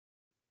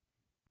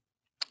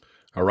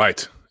All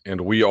right, and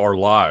we are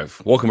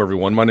live. Welcome,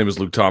 everyone. My name is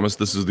Luke Thomas.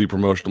 This is the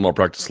Promotional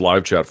Malpractice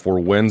Live Chat for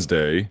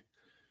Wednesday,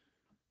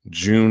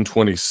 June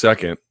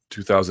 22nd,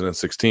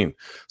 2016.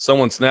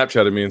 Someone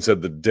Snapchatted me and said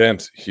the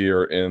dent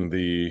here in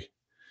the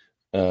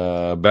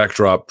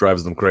backdrop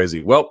drives them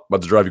crazy. Well,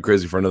 about to drive you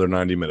crazy for another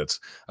 90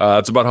 minutes.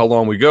 It's about how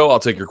long we go. I'll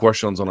take your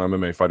questions on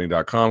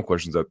MMAfighting.com.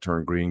 Questions that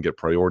turn green get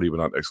priority, but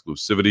not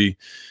exclusivity.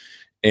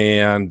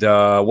 And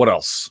what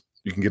else?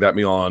 You can get at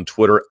me on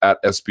Twitter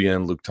at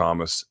SBN Luke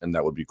Thomas, and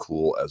that would be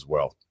cool as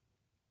well.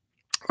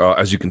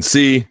 As you can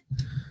see,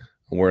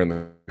 I'm wearing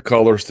the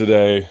colors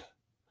today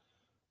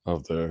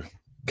of the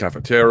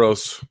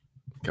cafeteros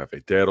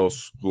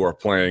who are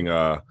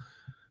playing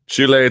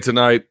Chile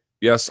tonight.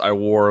 Yes, I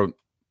wore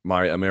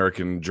my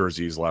American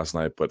jerseys last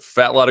night, but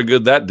fat lot of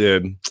good that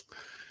did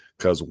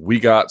because we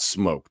got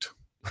smoked.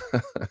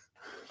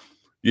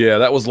 Yeah,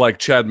 that was like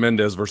Chad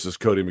Mendez versus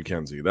Cody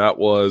McKenzie. That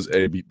was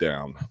a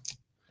beatdown.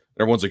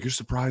 Everyone's like, you're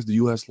surprised the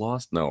U.S.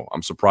 lost? No,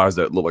 I'm surprised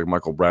that it looked like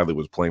Michael Bradley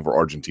was playing for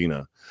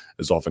Argentina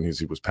as often as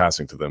he was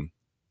passing to them.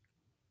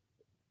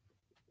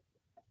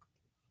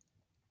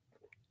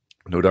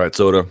 No diet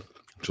soda,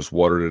 just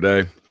water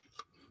today.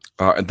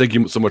 And thank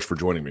you so much for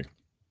joining me.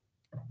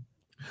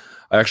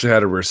 I actually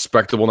had a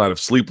respectable night of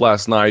sleep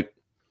last night,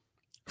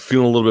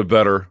 feeling a little bit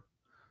better.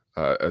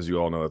 As you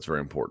all know, that's very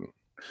important.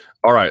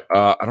 All right,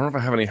 I don't know if I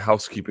have any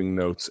housekeeping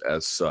notes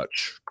as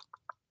such.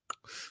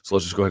 So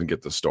let's just go ahead and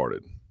get this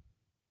started.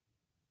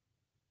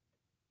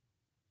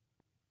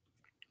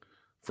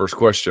 First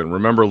question.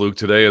 Remember, Luke,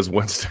 today is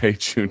Wednesday,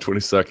 June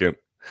 22nd,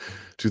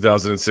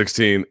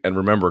 2016. And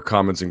remember,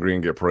 comments in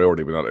green get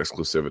priority, but not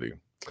exclusivity.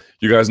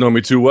 You guys know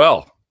me too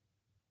well.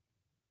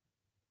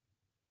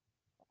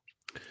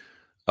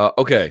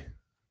 Okay.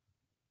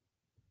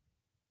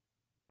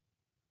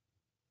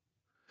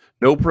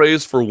 No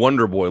praise for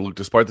Wonder Boy, Luke,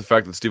 despite the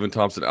fact that Stephen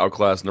Thompson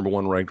outclassed number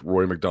one ranked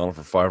Rory McDonald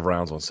for 5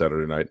 rounds on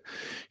Saturday night.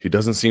 He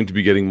doesn't seem to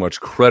be getting much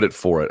credit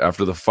for it.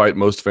 After the fight,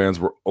 most fans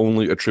were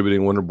only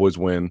attributing Wonder Boy's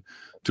win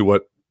to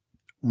what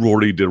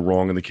Rory did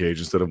wrong in the cage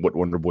instead of what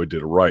Wonder Boy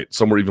did right.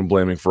 Some were even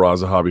blaming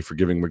Faraz Zahabi for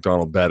giving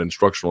McDonald bad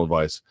instructional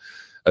advice,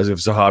 as if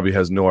Zahabi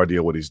has no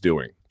idea what he's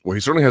doing. Well, he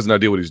certainly has an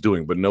idea what he's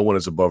doing, but no one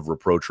is above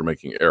reproach or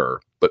making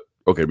error. But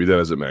okay, be that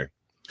as it may.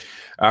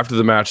 After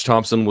the match,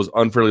 Thompson was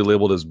unfairly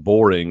labeled as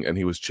boring, and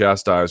he was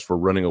chastised for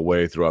running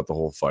away throughout the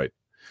whole fight.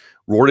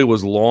 Rory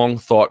was long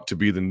thought to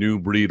be the new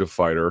breed of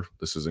fighter.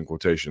 This is in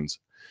quotations.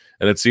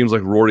 And it seems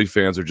like Rory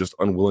fans are just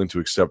unwilling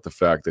to accept the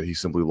fact that he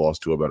simply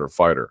lost to a better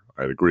fighter.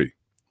 I'd agree.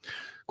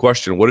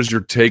 Question, what is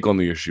your take on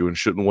the issue, and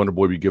shouldn't Wonder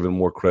Boy be given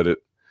more credit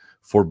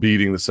for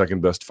beating the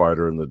second best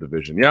fighter in the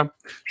division? Yeah,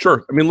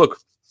 sure. I mean, look,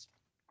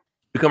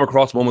 we come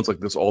across moments like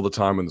this all the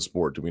time in the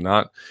sport, do we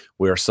not?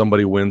 Where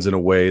somebody wins in a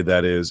way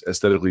that is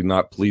aesthetically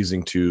not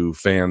pleasing to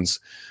fans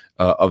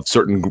of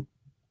certain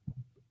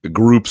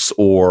groups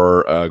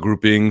or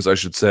groupings, I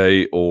should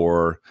say,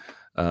 or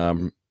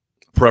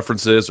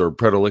preferences or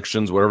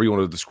predilections, whatever you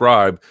want to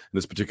describe. In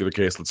this particular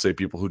case, let's say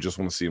people who just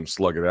want to see him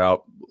slug it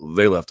out,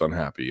 they left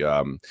unhappy.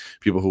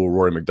 People who are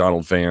Rory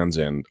McDonald fans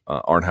and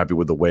aren't happy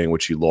with the way in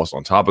which he lost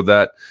on top of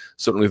that,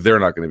 certainly they're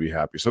not going to be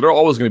happy. So there are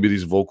always going to be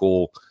these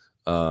vocal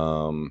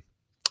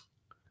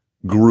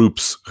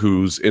groups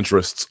whose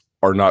interests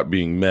are not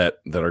being met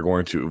that are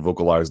going to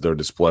vocalize their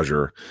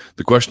displeasure.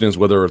 The question is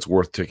whether it's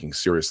worth taking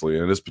seriously.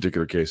 And in this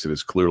particular case, it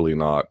is clearly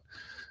not.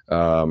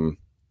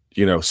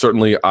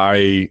 Certainly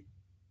I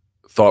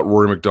thought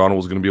Rory McDonald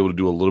was going to be able to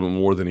do a little bit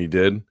more than he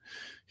did.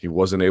 He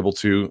wasn't able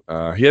to.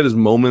 He had his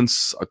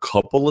moments a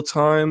couple of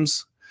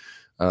times.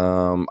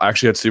 I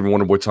actually had Stephen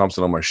Wonderboy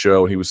Thompson on my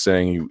show, and he was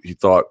saying he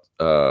thought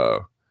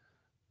there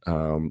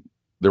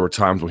were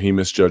times when he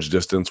misjudged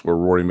distance where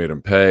Rory made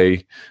him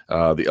pay.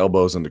 The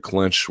elbows and the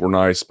clinch were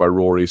nice by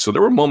Rory. So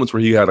there were moments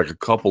where he had like a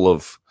couple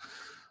of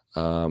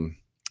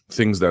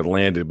things that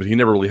landed, but he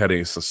never really had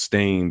a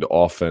sustained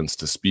offense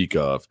to speak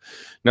of.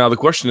 Now, the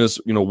question is,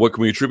 what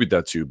can we attribute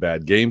that to?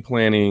 Bad game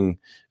planning,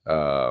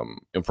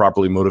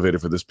 improperly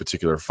motivated for this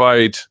particular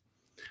fight?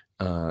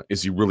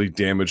 Is he really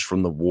damaged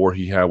from the war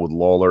he had with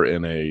Lawler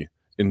in a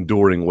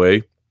enduring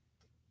way?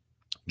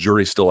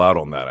 Jury's still out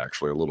on that,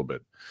 actually, a little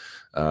bit.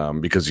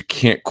 Because you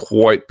can't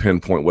quite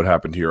pinpoint what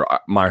happened here.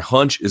 My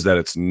hunch is that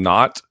it's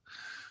not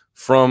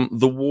from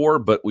the war,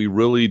 but we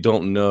really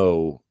don't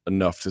know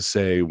enough to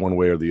say one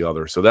way or the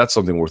other. So that's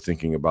something we're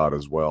thinking about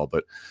as well.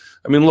 But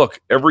I mean,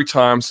 look, every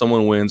time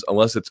someone wins,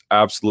 unless it's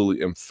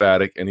absolutely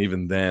emphatic, and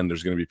even then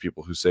there's going to be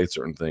people who say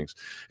certain things,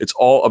 it's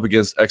all up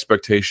against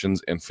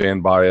expectations and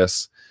fan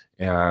bias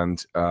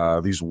and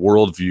these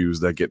worldviews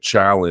that get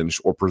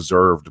challenged or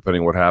preserved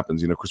depending on what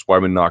happens. Chris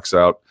Weidman knocks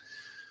out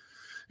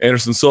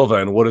Anderson Silva,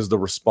 and what is the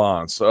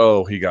response?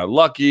 Oh, he got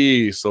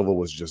lucky. Silva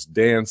was just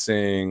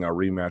dancing. A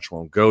rematch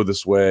won't go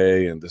this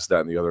way, and this, that,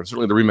 and the other. And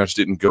certainly the rematch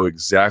didn't go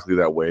exactly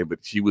that way, but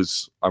he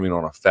was, on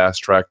a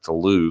fast track to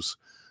lose.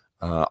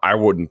 I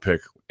wouldn't pick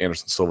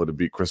Anderson Silva to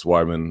beat Chris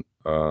Weidman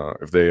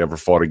if they ever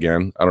fought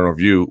again. I don't know if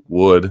you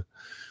would.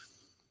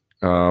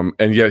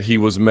 And yet he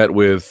was met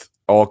with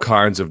all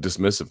kinds of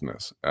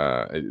dismissiveness.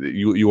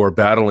 You are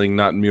battling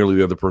not merely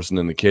the other person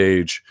in the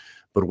cage,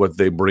 but what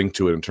they bring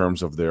to it in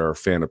terms of their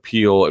fan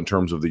appeal, in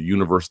terms of the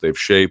universe they've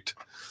shaped.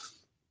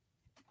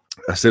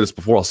 I said this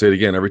before, I'll say it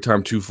again. Every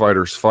time two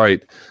fighters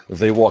fight, if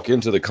they walk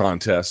into the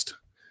contest,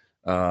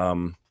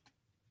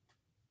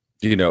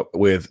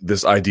 with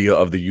this idea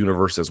of the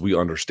universe as we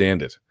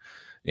understand it.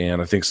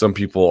 And I think some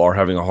people are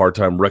having a hard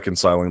time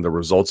reconciling the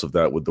results of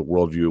that with the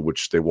worldview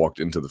which they walked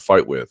into the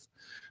fight with.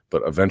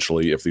 But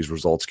eventually, if these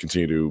results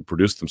continue to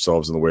produce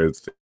themselves in the way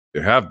that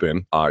they have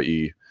been,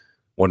 i.e.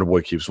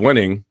 Wonderboy keeps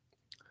winning,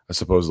 I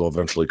suppose they'll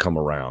eventually come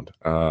around.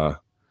 But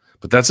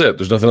that's it.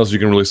 There's nothing else you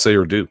can really say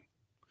or do.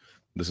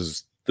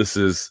 This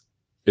is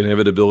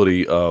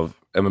inevitability of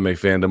MMA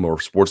fandom or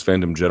sports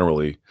fandom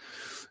generally,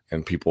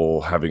 and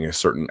people having a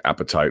certain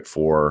appetite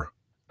for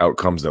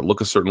outcomes that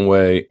look a certain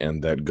way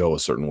and that go a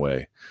certain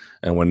way.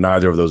 And when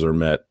neither of those are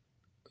met,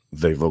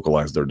 they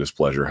vocalize their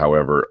displeasure,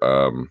 however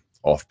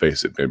off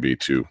base it may be,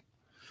 to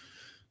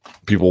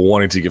people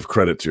wanting to give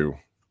credit to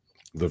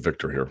the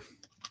victor here.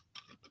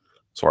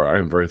 Sorry, I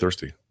am very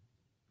thirsty.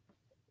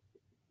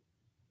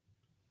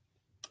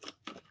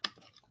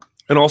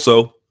 And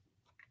also,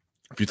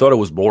 if you thought it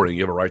was boring,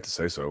 you have a right to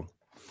say so.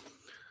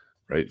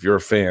 Right? If you're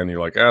a fan,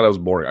 you're like, that was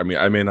boring. I mean,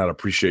 I may not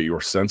appreciate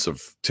your sense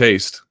of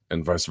taste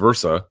and vice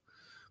versa,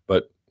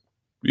 but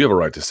you have a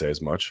right to say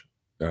as much.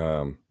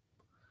 You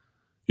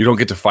don't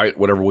get to fight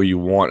whatever way you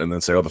want and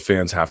then say, the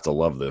fans have to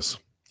love this.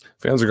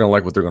 Fans are going to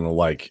like what they're going to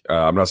like.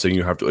 I'm not saying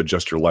you have to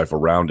adjust your life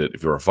around it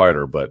if you're a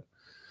fighter, but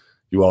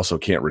you also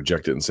can't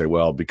reject it and say,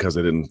 well, because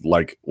they didn't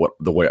like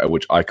the way at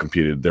which I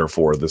competed,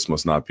 therefore this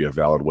must not be a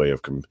valid way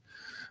of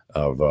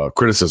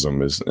criticism.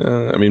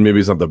 Maybe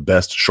it's not the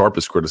best,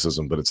 sharpest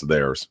criticism, but it's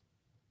theirs.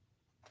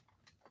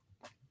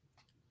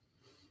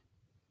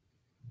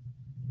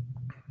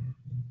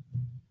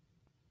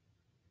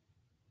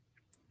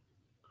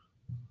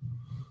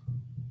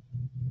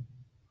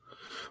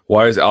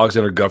 Why is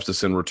Alexander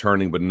Gustafsson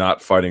returning but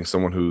not fighting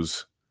someone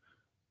who's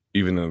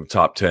even in the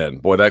top 10?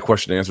 Boy, that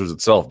question answers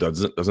itself,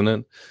 doesn't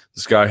it?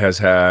 This guy has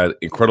had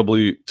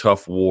incredibly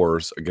tough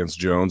wars against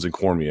Jones and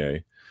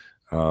Cormier,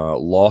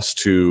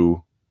 lost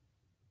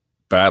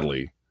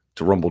badly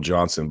to Rumble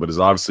Johnson, but is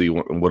obviously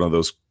one of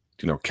those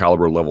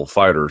caliber level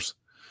fighters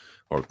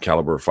or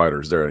caliber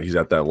fighters there. He's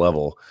at that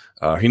level.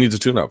 He needs a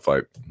tune-up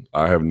fight.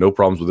 I have no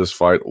problems with this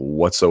fight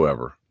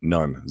whatsoever.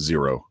 None.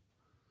 Zero.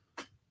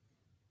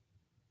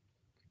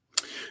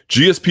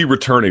 GSP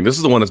returning. This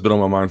is the one that's been on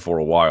my mind for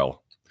a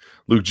while.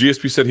 Luke,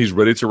 GSP said he's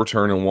ready to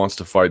return and wants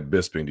to fight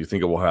Bisping. Do you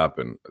think it will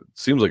happen? It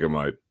seems like it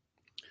might.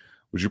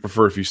 Would you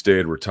prefer if he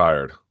stayed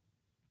retired?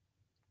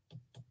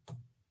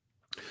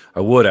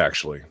 I would,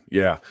 actually.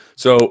 Yeah.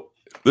 So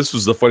this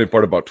was the funny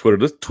part about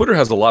Twitter. Twitter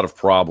has a lot of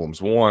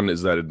problems. One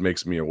is that it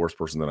makes me a worse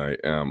person than I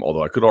am,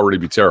 although I could already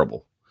be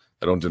terrible.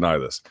 I don't deny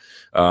this.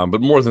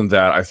 But more than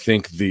that, I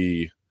think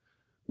the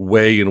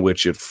way in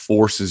which it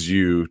forces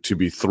you to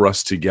be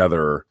thrust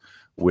together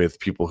with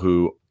people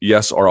who,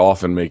 yes, are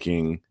often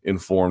making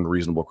informed,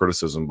 reasonable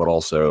criticism, but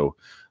also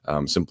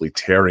simply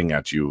tearing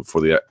at you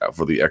for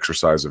the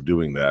exercise of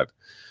doing that.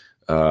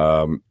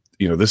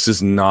 This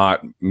is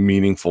not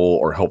meaningful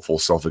or helpful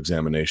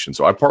self-examination.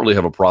 So I partly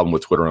have a problem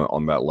with Twitter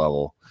on that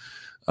level.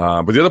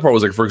 But the other part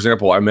was, like, for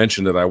example, I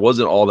mentioned that I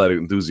wasn't all that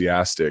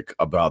enthusiastic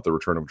about the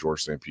return of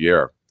Georges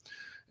St-Pierre.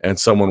 And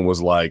someone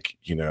was like,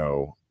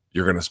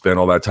 you're going to spend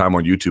all that time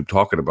on YouTube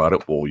talking about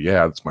it. Well,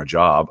 yeah, that's my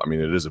job. I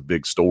mean, it is a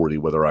big story,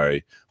 whether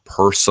I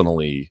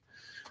personally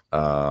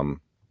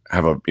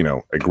have a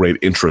great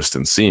interest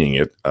in seeing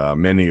it.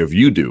 Many of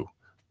you do.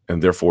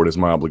 And therefore, it is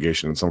my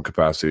obligation in some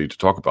capacity to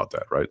talk about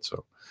that, right?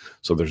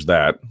 So there's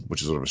that,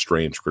 which is sort of a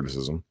strange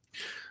criticism.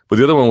 But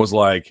the other one was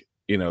like,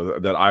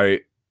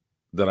 that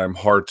I'm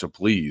hard to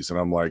please. And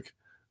I'm like,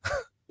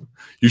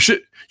 you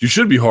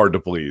should be hard to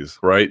please,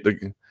 right?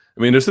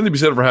 There's something to be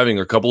said for having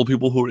a couple of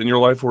people who are in your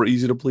life who are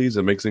easy to please.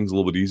 It makes things a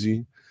little bit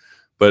easy.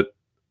 But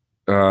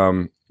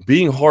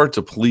being hard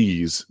to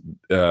please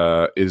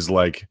is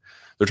like,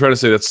 they're trying to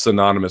say that's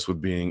synonymous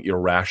with being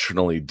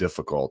irrationally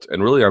difficult.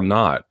 And really, I'm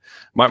not.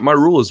 My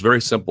rule is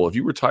very simple. If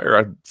you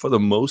retire, for the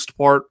most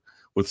part,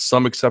 with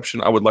some exception,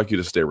 I would like you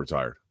to stay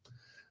retired.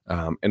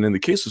 And in the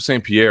case of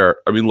St-Pierre,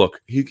 look,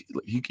 he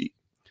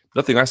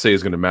nothing I say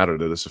is going to matter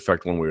to this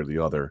effect one way or the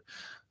other.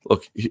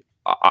 Look,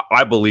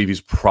 I believe he's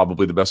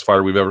probably the best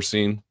fighter we've ever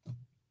seen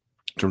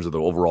in terms of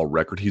the overall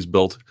record he's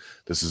built.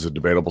 This is a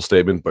debatable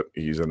statement, but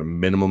he's at a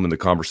minimum in the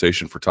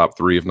conversation for top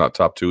 3, if not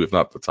top 2, if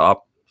not the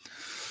top.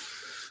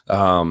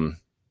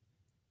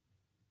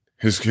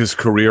 His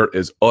career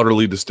is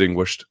utterly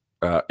distinguished,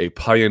 a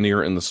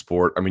pioneer in the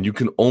sport. You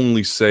can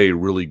only say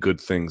really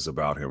good things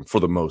about him for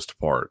the most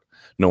part.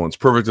 No one's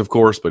perfect, of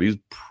course, but he's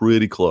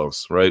pretty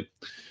close, right?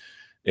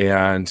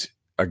 And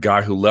a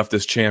guy who left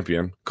as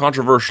champion,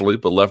 controversially,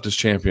 but left as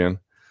champion.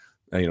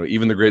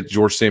 Even the great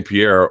Georges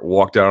St-Pierre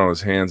walked out on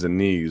his hands and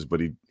knees, but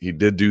he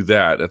did do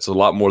that. That's a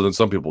lot more than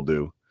some people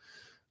do.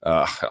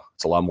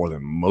 It's a lot more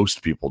than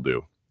most people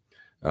do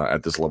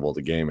at this level of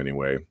the game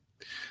anyway.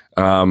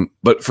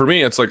 But for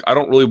me, it's like, I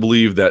don't really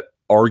believe that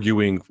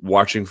arguing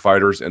watching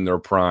fighters in their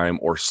prime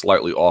or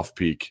slightly off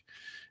peak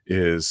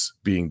is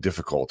being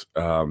difficult.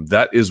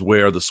 That is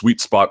where the sweet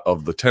spot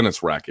of the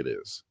tennis racket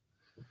is,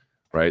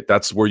 right?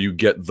 That's where you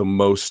get the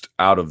most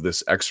out of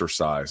this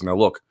exercise. Now,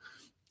 look,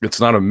 it's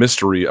not a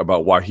mystery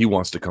about why he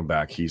wants to come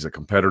back. He's a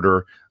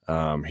competitor.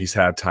 He's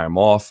had time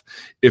off.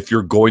 If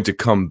you're going to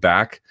come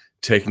back,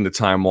 taking the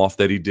time off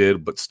that he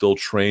did, but still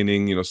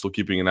training, still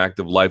keeping an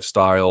active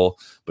lifestyle,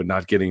 but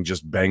not getting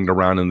just banged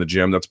around in the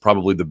gym, that's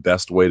probably the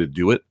best way to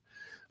do it.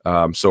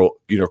 So,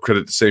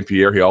 credit to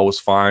St-Pierre. He always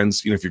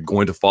finds, if you're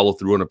going to follow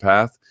through on a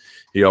path,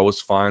 he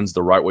always finds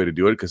the right way to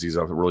do it because he's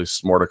a really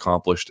smart,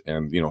 accomplished,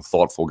 and,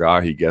 thoughtful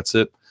guy. He gets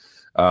it.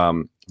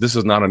 This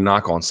is not a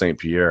knock on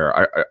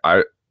St-Pierre.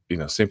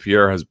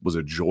 St-Pierre was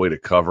a joy to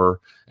cover,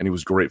 and he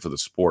was great for the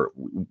sport.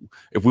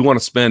 If we want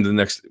to spend the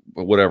next,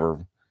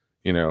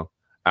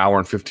 hour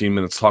and 15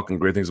 minutes talking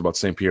great things about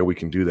St-Pierre, we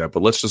can do that.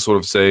 But let's just sort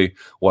of say,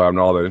 well, I'm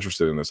not all that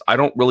interested in this. I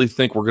don't really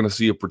think we're going to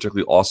see a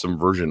particularly awesome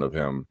version of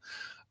him.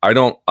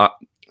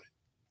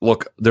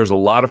 Look, there's a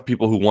lot of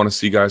people who want to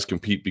see guys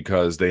compete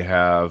because they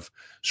have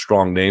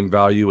strong name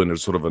value, and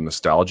there's sort of a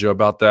nostalgia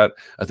about that.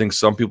 I think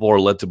some people are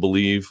led to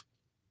believe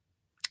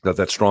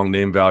that strong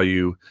name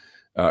value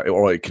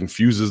or it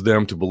confuses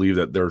them to believe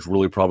that there's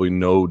really probably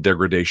no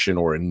degradation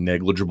or a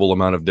negligible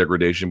amount of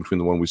degradation between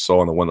the one we saw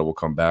and the one that will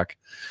come back.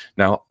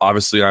 Now,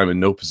 obviously, I'm in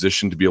no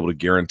position to be able to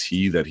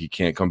guarantee that he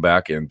can't come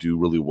back and do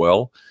really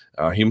well.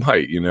 He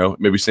might,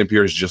 maybe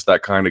St-Pierre is just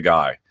that kind of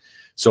guy.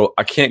 So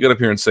I can't get up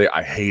here and say,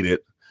 I hate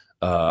it.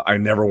 I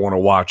never want to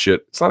watch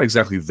it. It's not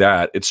exactly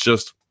that. It's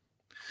just,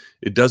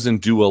 it doesn't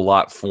do a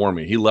lot for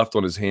me. He left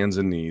on his hands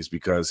and knees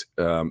because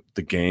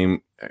the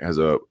game has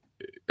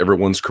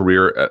everyone's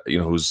career,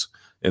 who's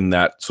in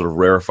that sort of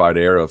rarefied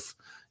air of,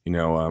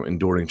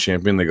 enduring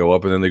champion. They go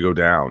up and then they go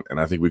down.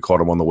 And I think we caught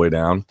him on the way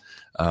down.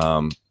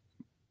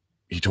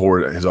 He tore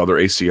his other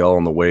ACL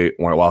on the way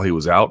while he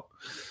was out.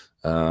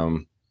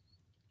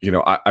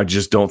 I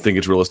just don't think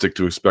it's realistic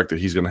to expect that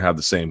he's going to have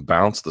the same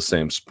bounce, the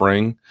same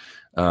spring.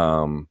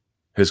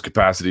 His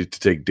capacity to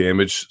take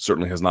damage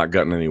certainly has not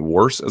gotten any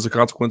worse as a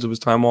consequence of his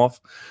time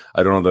off.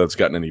 I don't know that it's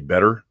gotten any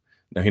better.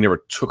 Now, he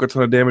never took a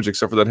ton of damage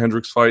except for that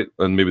Hendricks fight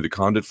and maybe the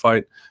Condit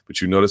fight.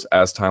 But you notice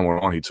as time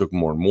went on, he took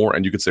more and more.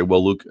 And you could say,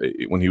 well, Luke,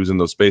 when he was in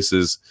those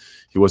spaces,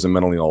 he wasn't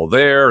mentally all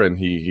there and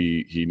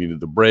he needed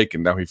the break.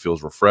 And now he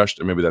feels refreshed.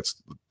 And maybe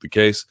that's the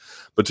case.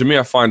 But to me,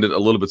 I find it a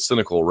little bit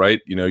cynical,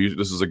 right?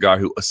 This is a guy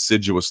who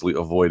assiduously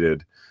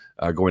avoided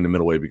going to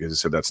middleweight because he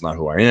said, that's not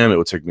who I am. It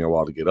would take me a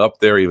while to get up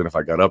there. Even if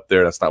I got up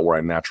there, that's not where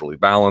I naturally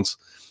balance.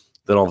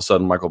 Then all of a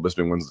sudden, Michael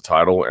Bisping wins the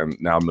title, and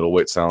now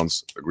middleweight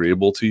sounds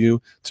agreeable to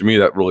you. To me,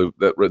 that really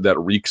that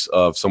reeks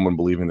of someone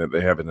believing that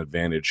they have an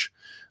advantage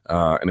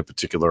in a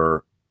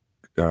particular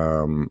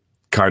kind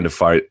of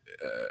fight,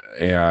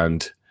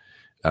 and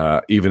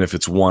even if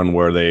it's one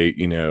where they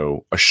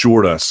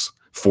assured us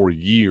for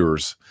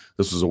years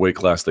this was a weight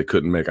class they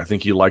couldn't make. I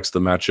think he likes the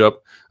matchup.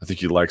 I think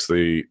he likes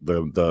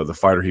the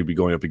fighter he'd be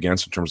going up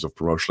against in terms of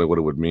promotionally what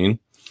it would mean.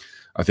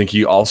 I think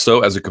he also,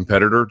 as a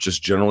competitor,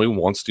 just generally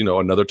wants,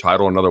 another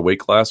title, another weight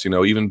class.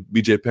 Even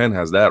BJ Penn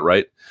has that,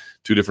 right?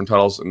 2 different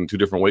titles and 2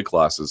 different weight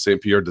classes.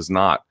 St-Pierre does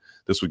not.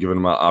 This would give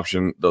him an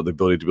option, the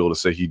ability to be able to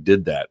say he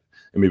did that.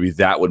 And maybe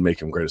that would make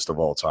him greatest of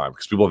all time.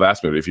 Because people have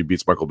asked me, if he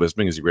beats Michael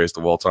Bisping, is he greatest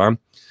of all time?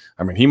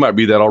 I mean, he might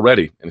be that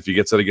already. And if he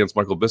gets that against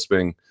Michael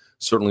Bisping,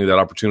 certainly that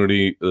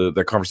opportunity,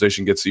 that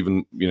conversation gets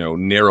even,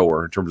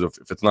 narrower in terms of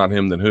if it's not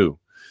him, then who?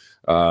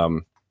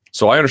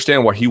 So I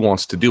understand why he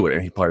wants to do it,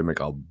 and he probably make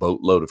a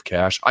boatload of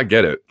cash. I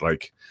get it.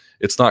 Like,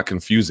 it's not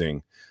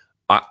confusing.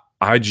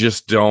 I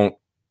just don't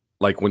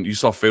like when you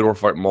saw Fedor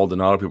fight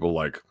Maldonado, people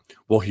were like,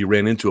 well, he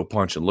ran into a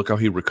punch and look how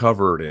he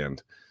recovered.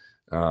 And,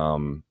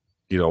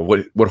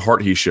 what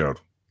heart he showed.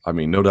 I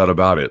mean, no doubt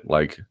about it.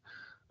 Like,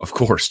 of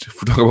course, if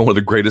we're talking about one of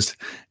the greatest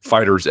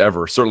fighters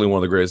ever, certainly one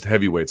of the greatest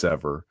heavyweights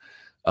ever.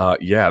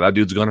 That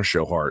dude's going to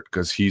show heart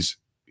because he's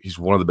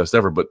one of the best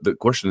ever. But the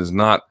question is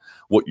not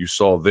what you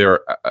saw there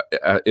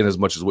in as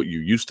much as what you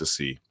used to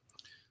see.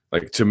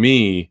 Like, to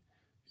me,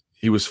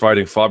 he was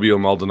fighting Fabio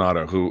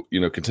Maldonado, who,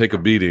 can take a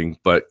beating,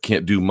 but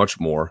can't do much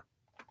more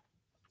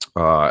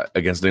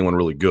against anyone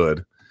really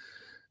good.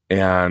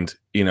 And,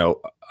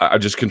 I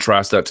just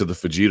contrast that to the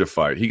Fujita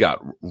fight. He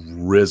got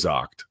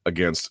rizzocked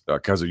against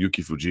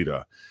Kazuyuki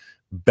Fujita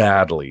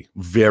badly,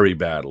 very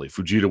badly.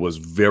 Fujita was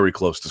very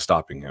close to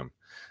stopping him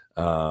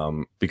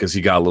because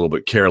he got a little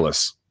bit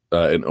careless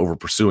in over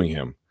pursuing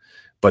him.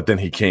 But then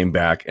he came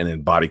back and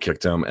then body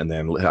kicked him. And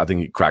then I think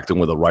he cracked him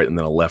with a right and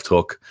then a left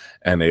hook.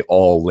 And they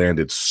all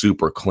landed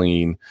super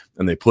clean.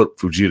 And they put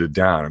Fujita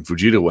down. And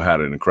Fujita had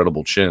an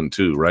incredible chin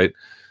too, right?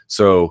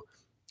 So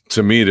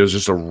to me, there's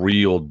just a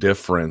real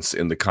difference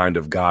in the kind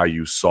of guy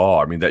you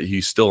saw. I mean, that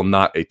he's still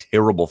not a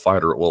terrible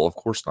fighter. Well, of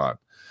course not.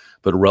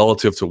 But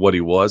relative to what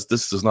he was,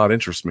 this does not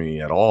interest me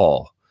at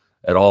all.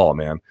 At all,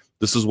 man.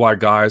 This is why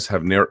guys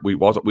have we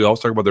always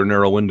talk about their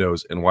narrow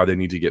windows and why they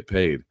need to get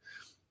paid.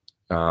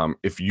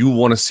 If you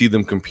want to see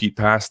them compete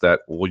past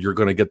that, well, you're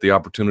going to get the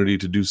opportunity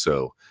to do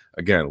so.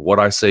 Again, what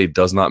I say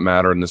does not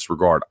matter in this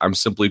regard. I'm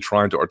simply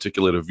trying to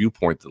articulate a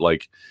viewpoint that,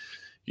 like,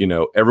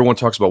 everyone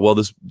talks about, well,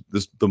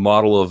 the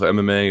model of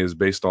MMA is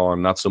based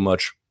on not so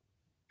much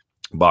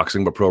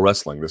boxing but pro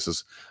wrestling. This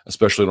is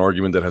especially an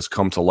argument that has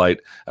come to light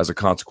as a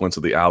consequence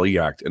of the Ali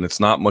Act, and it's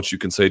not much you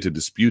can say to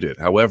dispute it.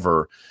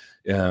 However,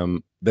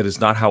 that is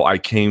not how I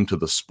came to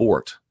the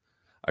sport.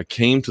 I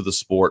came to the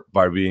sport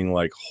by being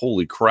like,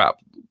 holy crap,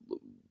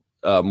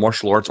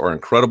 martial arts are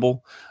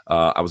incredible.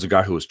 I was a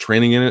guy who was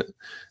training in it,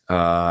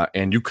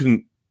 and you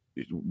can,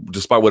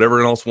 despite what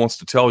everyone else wants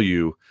to tell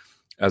you,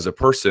 as a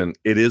person,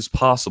 it is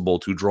possible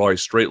to draw a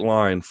straight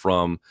line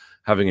from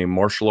having a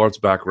martial arts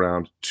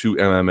background to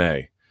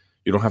MMA.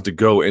 You don't have to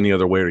go any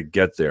other way to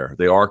get there.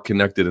 They are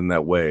connected in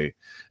that way.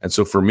 And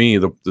so for me,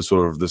 the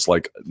sort of this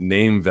like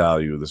name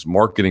value, this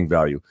marketing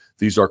value,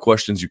 these are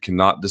questions you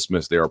cannot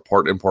dismiss. They are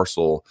part and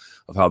parcel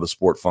of how the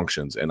sport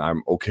functions, and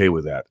I'm okay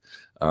with that.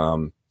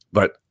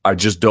 But I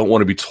just don't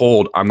want to be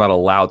told I'm not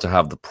allowed to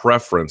have the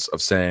preference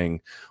of saying,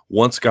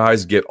 once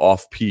guys get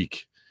off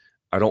peak,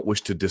 I don't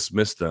wish to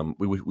dismiss them.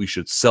 We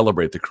should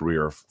celebrate the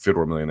career of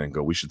Fedor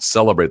Emelianenko. We should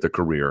celebrate the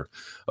career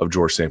of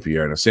Georges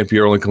St-Pierre. And if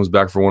St-Pierre only comes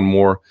back for one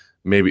more,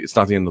 maybe it's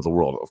not the end of the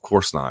world. Of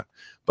course not.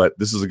 But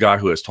this is a guy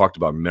who has talked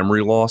about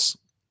memory loss,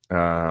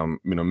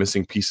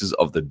 missing pieces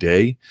of the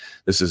day.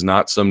 This is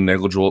not some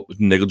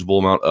negligible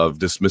amount of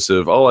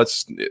dismissive, oh,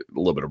 it's a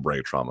little bit of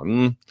brain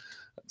trauma. It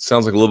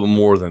sounds like a little bit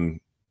more than,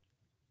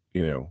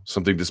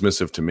 something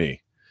dismissive to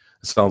me.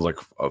 It sounds like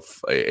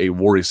a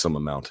worrisome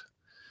amount.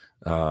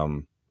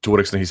 To what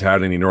extent he's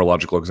had any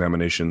neurological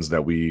examinations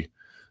that we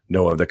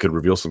know of that could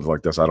reveal something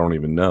like this, I don't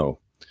even know.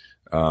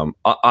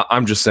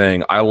 I'm just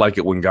saying I like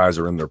it when guys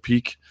are in their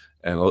peak,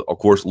 and of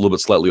course a little bit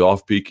slightly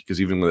off peak,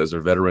 because even as they're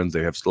veterans,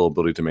 they have still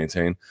ability to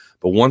maintain.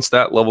 But once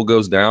that level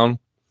goes down,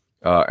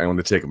 and when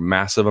they take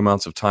massive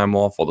amounts of time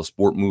off while the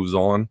sport moves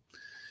on,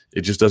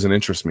 it just doesn't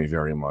interest me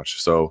very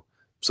much. So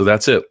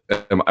that's it.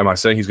 Am I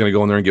saying he's going to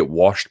go in there and get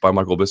washed by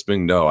Michael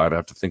Bisping? No, I'd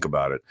have to think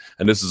about it.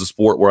 And this is a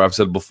sport where I've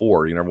said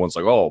before, everyone's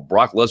like, oh,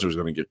 Brock Lesnar is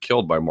going to get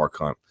killed by Mark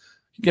Hunt.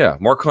 Yeah,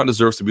 Mark Hunt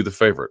deserves to be the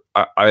favorite.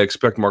 I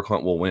expect Mark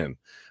Hunt will win.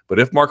 But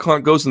if Mark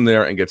Hunt goes in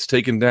there and gets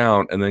taken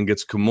down and then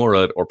gets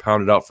Kimura or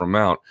pounded out from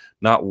Mount,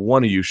 not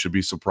one of you should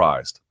be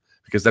surprised,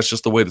 because that's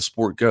just the way the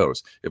sport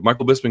goes. If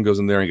Michael Bisping goes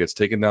in there and gets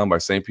taken down by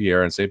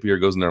St-Pierre, and St-Pierre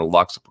goes in there and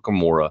locks up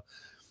Kimura,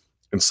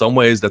 in some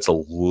ways that's a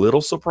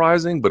little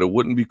surprising, but it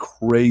wouldn't be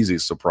crazy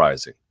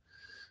surprising.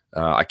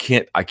 I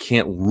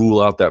can't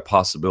rule out that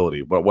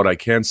possibility. But what I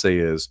can say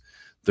is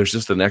there's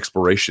just an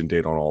expiration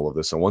date on all of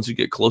this. And once you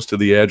get close to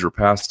the edge or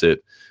past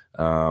it,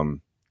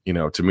 to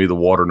me, the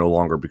water no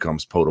longer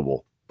becomes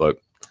potable. But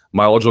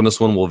mileage on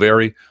this one will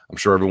vary. I'm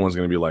sure everyone's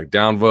going to be like,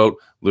 downvote.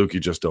 Luke, you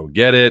just don't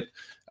get it.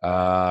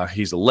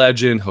 He's a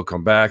legend. He'll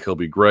come back. He'll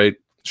be great.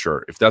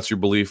 Sure. If that's your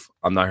belief,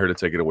 I'm not here to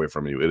take it away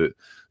from you.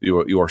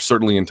 You are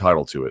certainly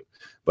entitled to it.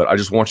 But I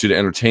just want you to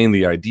entertain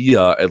the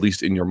idea, at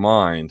least in your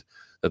mind,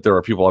 that there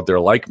are people out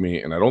there like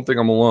me, and I don't think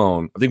I'm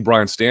alone. I think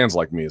Brian Stan's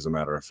like me, as a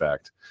matter of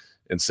fact,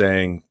 in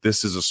saying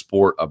this is a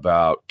sport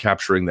about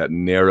capturing that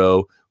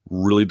narrow,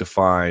 really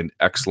defined,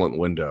 excellent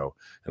window.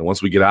 And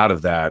once we get out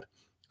of that,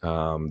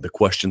 the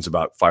questions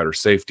about fighter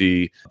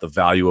safety, the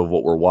value of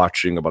what we're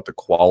watching, about the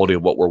quality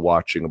of what we're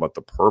watching, about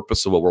the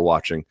purpose of what we're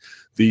watching,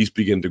 these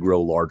begin to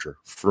grow larger.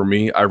 For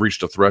me, I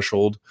reached a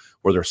threshold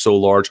where they're so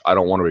large, I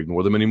don't want to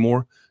ignore them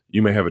anymore.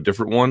 You may have a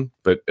different one,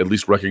 but at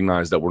least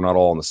recognize that we're not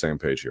all on the same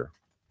page here.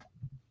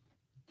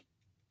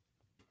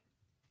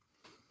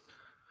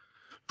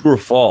 True or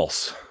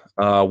false?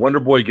 Wonder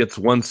Boy gets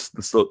the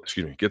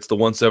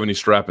 170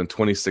 strap in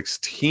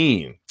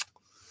 2016.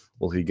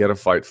 Will he get a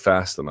fight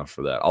fast enough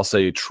for that? I'll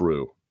say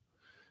true.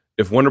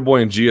 If Wonder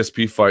Boy and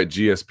GSP fight,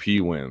 GSP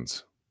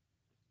wins.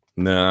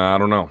 Nah, I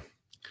don't know.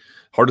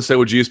 Hard to say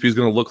what GSP is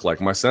going to look like.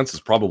 My sense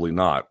is probably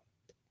not.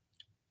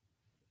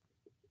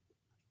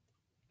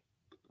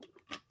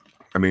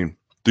 I mean,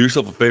 do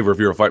yourself a favor if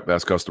you're a Fight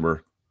Pass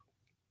customer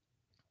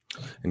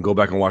and go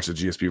back and watch the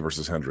GSP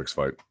versus Hendricks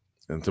fight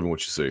and tell me what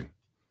you see.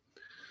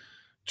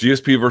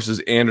 GSP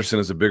versus Anderson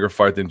is a bigger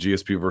fight than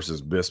GSP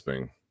versus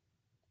Bisping.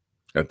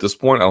 At this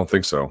point, I don't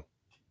think so.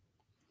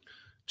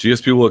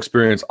 GSP will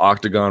experience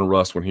octagon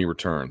rust when he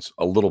returns.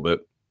 A little bit.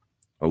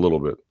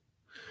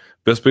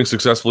 Bisping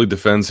successfully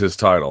defends his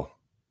title.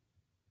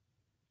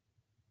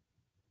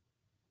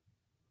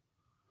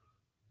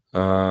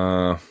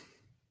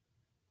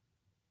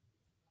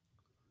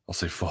 I'll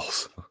say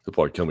false. They'll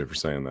probably kill me for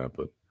saying that,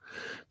 but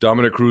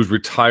Dominic Cruz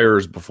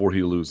retires before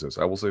he loses.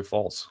 I will say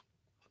false.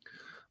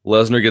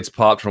 Lesnar gets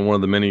popped from one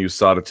of the many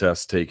USADA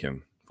tests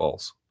taken.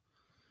 False.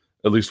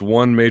 At least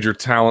one major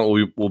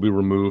talent will be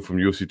removed from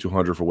UFC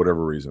 200 for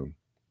whatever reason.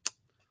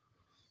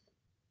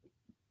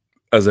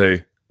 As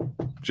a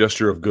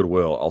gesture of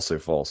goodwill, I'll say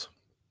false.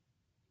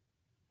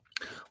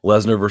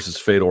 Lesnar versus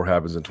Fedor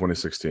happens in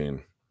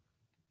 2016.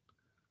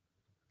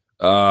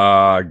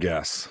 I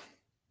guess.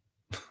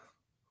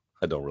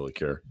 I don't really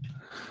care.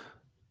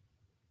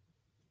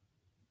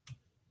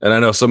 And I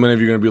know so many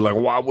of you are going to be like,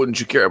 why wouldn't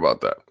you care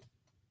about that?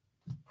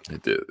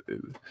 It did.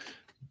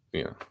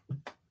 Yeah.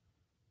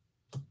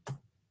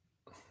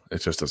 It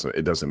just doesn't.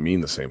 It doesn't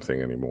mean the same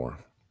thing anymore.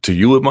 To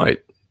you, it might.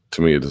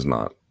 To me, it does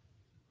not.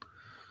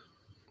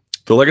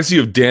 The legacy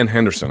of Dan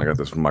Henderson. I got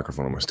this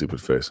microphone on my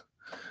stupid face.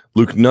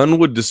 Luke, none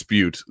would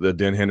dispute that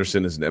Dan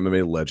Henderson is an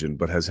MMA legend,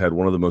 but has had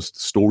one of the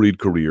most storied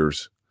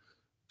careers.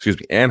 Excuse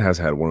me, and has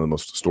had one of the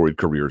most storied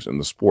careers in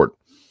the sport.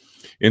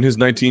 In his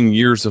 19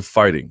 years of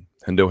fighting,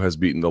 Hendo has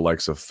beaten the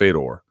likes of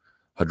Fedor,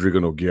 Rodrigo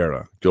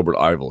Nogueira, Gilbert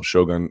Yvel,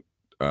 Shogun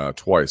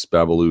twice,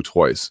 Babalu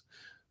twice,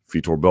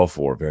 Vitor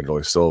Belfort,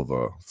 Vanderlei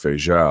Silva,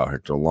 Feijão,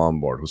 Hector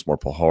Lombard, Husmar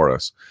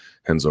Pajares,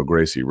 Renzo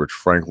Gracie, Rich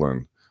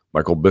Franklin,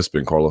 Michael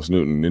Bisping, Carlos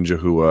Newton, Ninja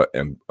Hua,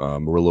 and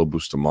Murillo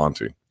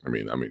Bustamante. I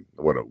mean,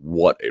 what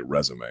a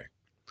resume.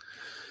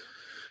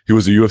 He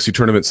was a UFC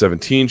Tournament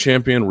 17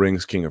 champion,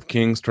 Rings King of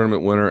Kings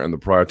tournament winner, and the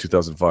Pride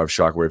 2005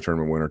 Shockwave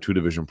tournament winner,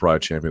 2-division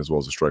Pride champion, as well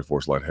as a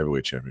Strikeforce light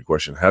heavyweight champion.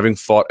 Question: having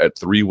fought at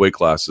 3 weight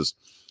classes,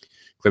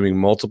 claiming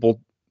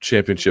multiple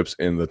championships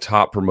in the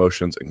top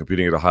promotions, and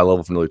competing at a high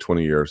level for nearly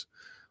 20 years,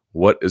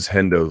 what is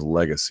Hendo's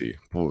legacy?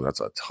 Oh, that's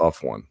a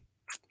tough one.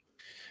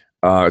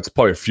 It's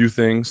probably a few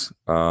things.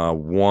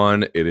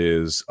 One, it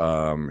is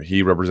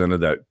he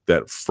represented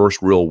that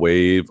first real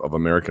wave of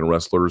American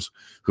wrestlers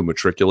who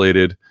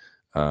matriculated.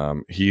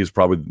 He is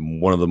probably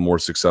one of the more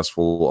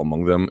successful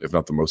among them, if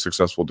not the most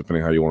successful,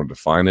 depending how you want to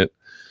define it.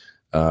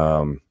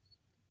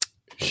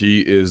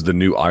 He is the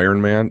new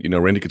Iron Man. You know,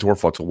 Randy Couture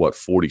fought to what,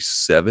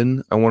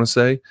 47, I want to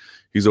say.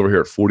 He's over here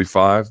at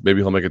 45.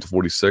 Maybe he'll make it to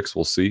 46.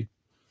 We'll see.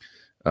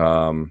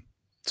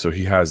 So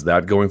he has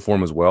that going for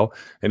him as well.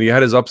 And he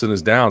had his ups and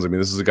his downs. I mean,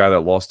 this is a guy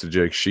that lost to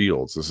Jake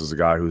Shields. This is a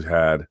guy who's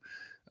had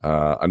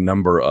a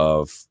number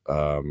of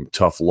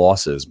tough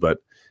losses. But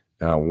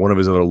one of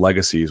his other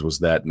legacies was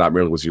that not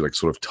merely was he like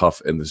sort of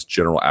tough in this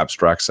general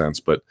abstract sense,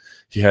 but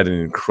he had an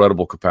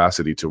incredible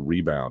capacity to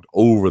rebound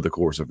over the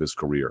course of his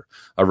career.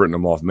 I've written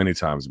him off many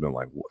times and been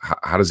like,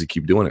 how does he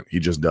keep doing it? He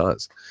just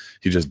does.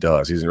 He just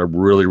does. He's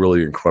really,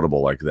 really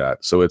incredible like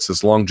that. So it's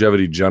this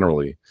longevity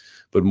generally.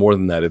 But more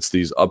than that, it's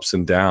these ups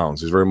and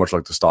downs. He's very much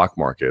like the stock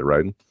market,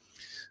 right?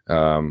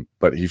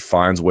 But he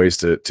finds ways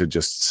to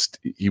just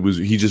he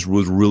just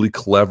was really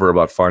clever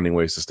about finding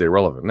ways to stay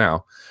relevant.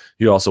 Now,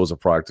 he also was a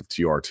product of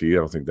TRT. I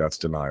don't think that's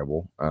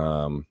deniable.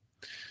 Not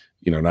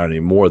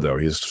anymore though.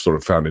 He's sort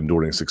of found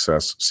enduring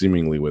success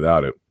seemingly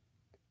without it.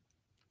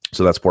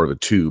 So that's part of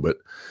it too. But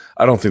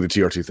I don't think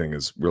the TRT thing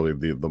is really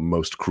the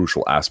most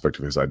crucial aspect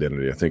of his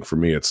identity. I think for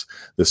me, it's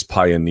this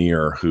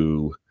pioneer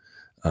who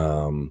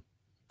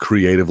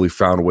creatively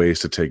found ways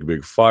to take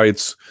big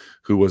fights,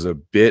 who was a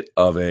bit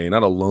of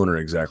not a loner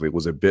exactly,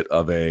 was a bit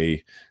of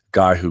a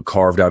guy who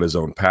carved out his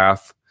own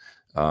path.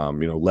 He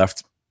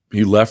left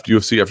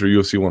UFC after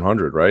UFC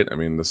 100, right? I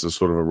mean, this is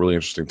sort of a really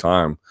interesting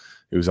time.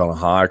 He was on a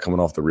high coming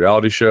off the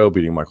reality show,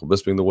 beating Michael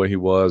Bisping the way he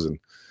was,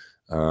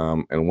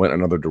 and went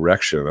another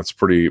direction. That's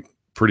pretty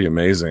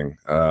amazing.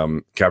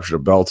 Captured a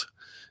belt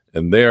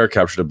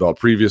captured a belt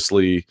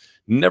previously,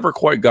 never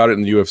quite got it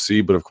in the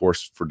UFC, but of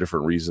course for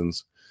different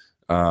reasons.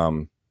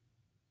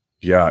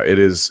 Yeah, it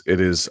is.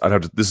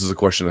 This is a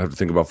question I have to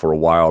think about for a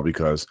while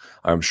because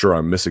I'm sure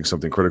I'm missing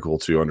something critical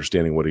to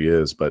understanding what he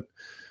is. But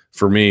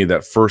for me,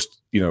 that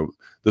first,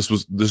 this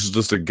is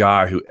just a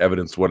guy who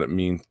evidenced what it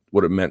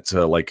meant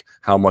to like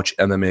how much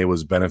MMA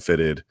was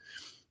benefited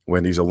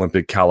when these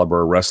Olympic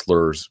caliber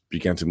wrestlers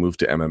began to move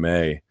to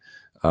MMA.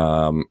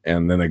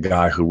 And then a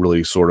guy who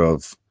really sort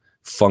of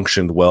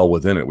functioned well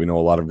within it. We know a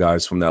lot of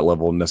guys from that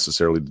level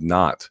necessarily did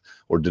not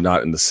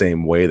in the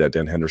same way that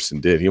Dan Henderson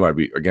did. He might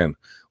be, again,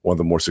 one of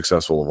the more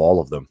successful of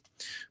all of them.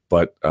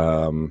 But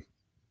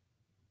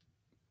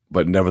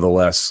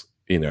nevertheless,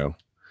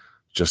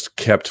 just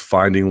kept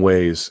finding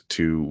ways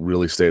to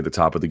really stay at the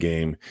top of the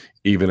game,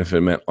 even if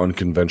it meant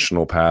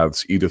unconventional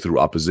paths, either through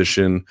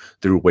opposition,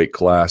 through weight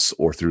class,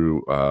 or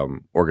through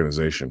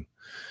organization.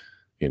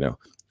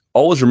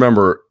 Always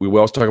remember, we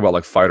always talk about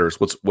like fighters.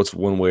 What's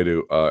one way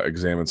to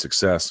examine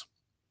success?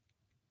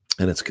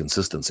 And it's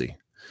consistency.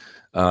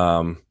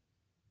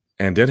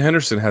 And Dan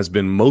Henderson has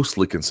been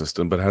mostly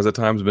consistent, but has at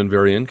times been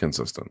very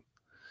inconsistent.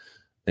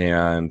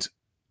 And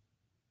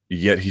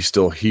yet he's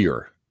still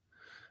here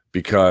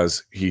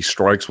because he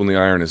strikes when the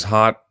iron is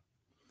hot.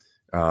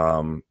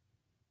 And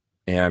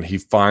he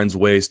finds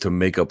ways to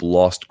make up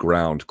lost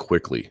ground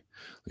quickly.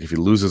 If he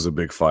loses a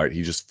big fight,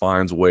 he just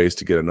finds ways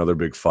to get another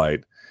big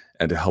fight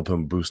and to help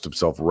him boost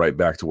himself right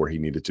back to where he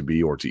needed to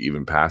be or to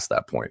even past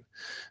that point.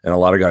 And a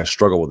lot of guys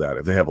struggle with that.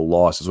 If they have a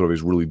loss, it's one of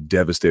these really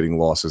devastating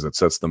losses that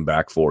sets them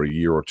back for a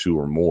year or two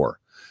or more.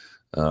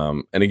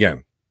 And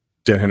again,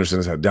 Dan Henderson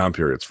has had down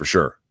periods for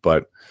sure,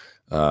 but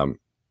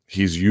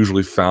he's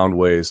usually found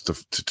ways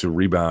to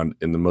rebound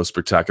in the most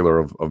spectacular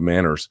of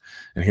manners.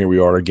 And here we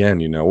are again.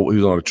 He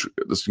was on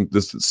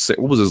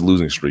what was his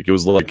losing streak? It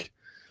was like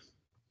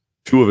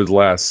 2 of his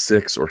last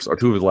 6 or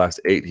 2 of his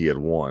last 8 he had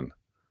won.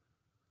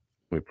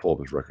 Let me pull up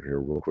his record here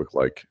real quick.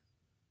 Like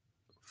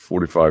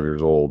 45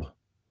 years old.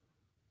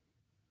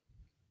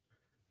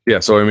 Yeah,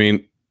 so I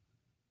mean,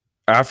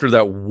 after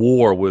that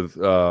war with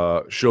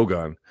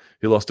Shogun,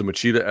 he lost to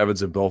Machida,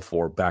 Evans, and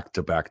Belfort back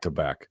to back to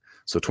back.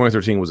 So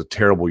 2013 was a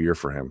terrible year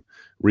for him.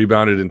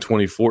 Rebounded in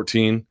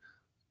 2014,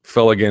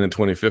 fell again in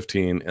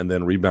 2015, and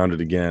then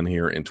rebounded again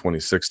here in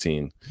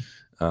 2016.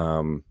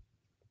 And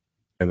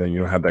then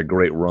had that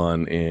great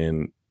run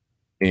in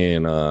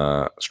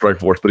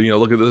Strikeforce. But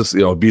look at this.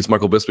 Beats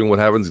Michael Bisping. What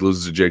happens? He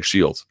loses to Jake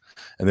Shields,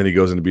 and then he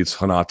goes and beats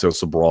Hanato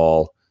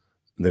Sobral.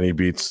 And then he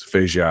beats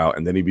Fei Zhao,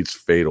 and then he beats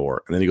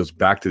Fedor, and then he goes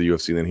back to the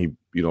UFC, and then he,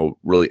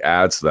 really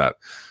adds to that.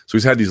 So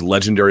he's had these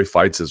legendary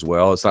fights as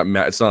well. It's not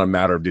a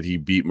matter of did he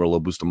beat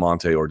Merlo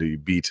Bustamante or did he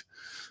beat,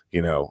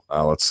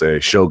 let's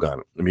say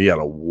Shogun. I mean, he had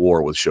a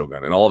war with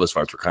Shogun, and all of his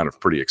fights were kind of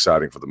pretty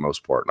exciting for the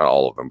most part. Not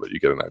all of them, but you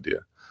get an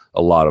idea.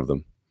 A lot of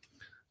them.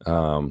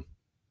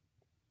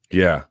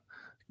 Yeah.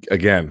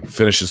 Again,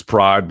 finishes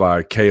Pride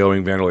by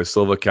KOing Vanderlei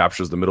Silva,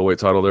 captures the middleweight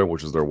title there,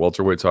 which is their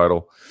welterweight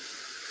title.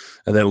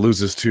 And then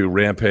loses to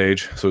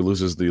Rampage. So he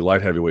loses the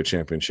light heavyweight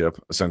championship,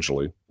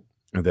 essentially.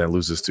 And then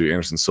loses to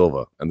Anderson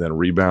Silva. And then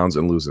rebounds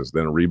and loses.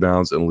 Then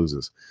rebounds and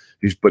loses.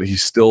 But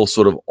he's still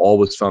sort of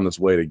always found this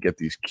way to get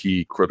these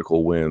key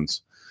critical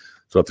wins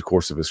throughout the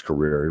course of his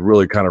career. He's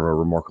really kind of a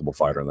remarkable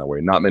fighter in that way.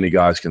 Not many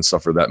guys can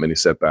suffer that many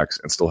setbacks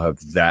and still have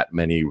that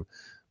many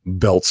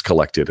belts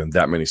collected and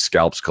that many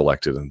scalps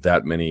collected and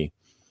that many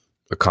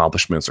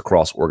accomplishments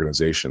across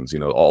organizations.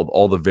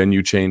 All the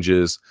venue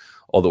changes,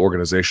 all the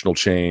organizational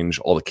change,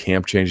 all the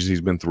camp changes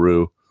he's been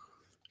through.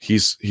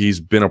 He's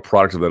been a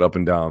product of that up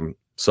and down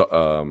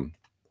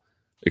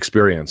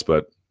experience,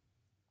 but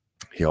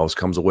he always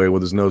comes away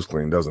with his nose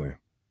clean, doesn't he?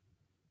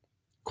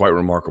 Quite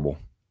remarkable.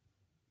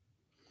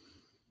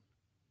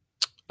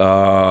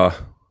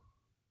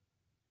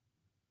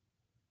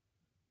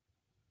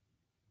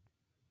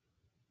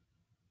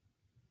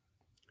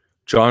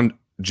 John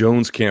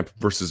Jones Camp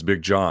versus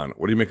Big John.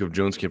 What do you make of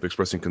Jones Camp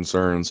expressing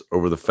concerns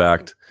over the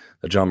fact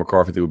that John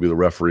McCarthy will be the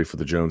referee for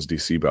the Jones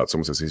DC bout?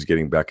 Someone says he's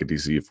getting back at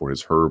DC for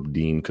his Herb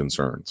Dean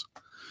concerns.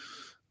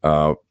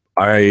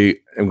 I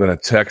am going to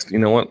text. You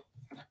know what?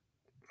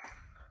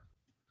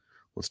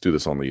 Let's do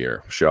this on the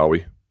air, shall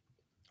we?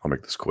 I'll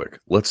make this quick.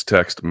 Let's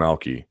text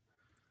Malky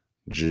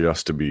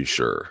just to be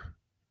sure.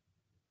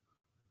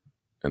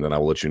 And then I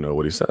will let you know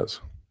what he says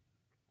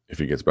if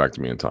he gets back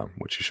to me in time,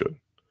 which he should.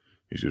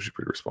 He's usually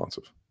pretty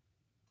responsive.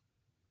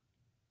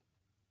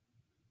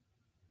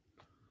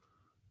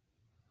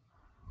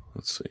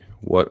 Let's see.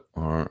 What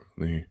are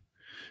the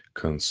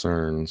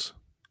concerns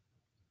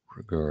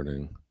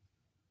regarding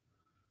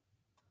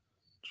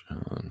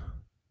John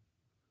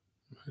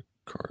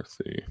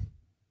McCarthy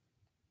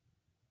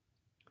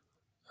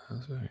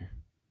as a...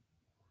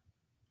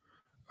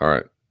 All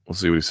right. Let's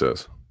see what he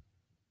says.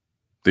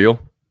 Deal?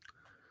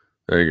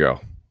 There you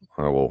go.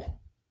 I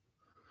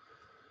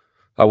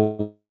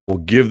will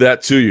give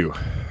that to you.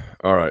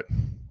 All right.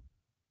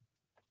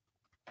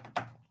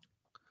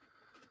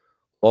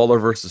 Lawler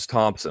versus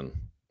Thompson.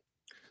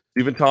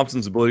 Stephen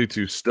Thompson's ability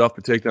to stuff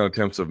the takedown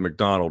attempts of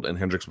McDonald and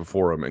Hendricks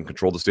before him and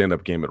control the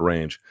stand-up game at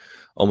range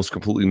almost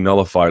completely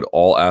nullified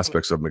all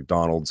aspects of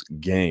McDonald's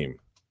game.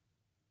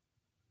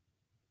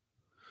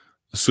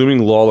 Assuming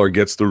Lawler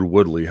gets through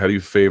Woodley, who do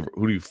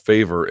you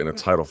favor in a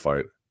title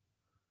fight?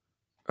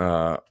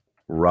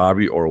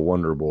 Robbie or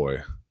Wonder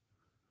Boy?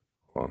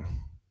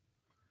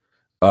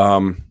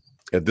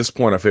 At this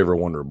point, I favor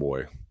Wonder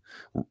Boy.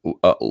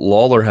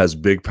 Lawler has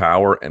big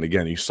power, and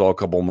again, you saw a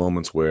couple of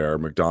moments where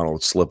McDonald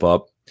would slip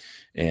up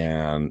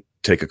and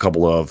take a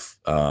couple of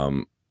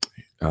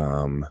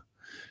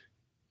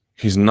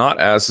he's not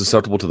as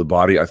susceptible to the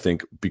body, I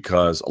think,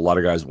 because a lot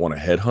of guys want to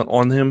headhunt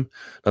on him.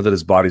 Not that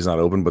his body's not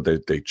open, but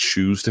they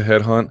choose to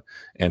headhunt,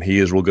 and he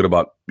is real good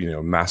about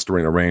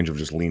mastering a range of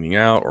just leaning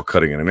out or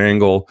cutting at an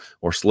angle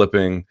or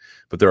slipping.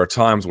 But there are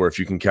times where if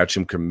you can catch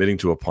him committing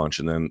to a punch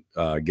and then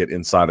get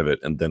inside of it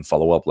and then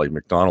follow up like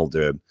McDonald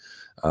did,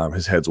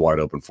 his head's wide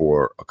open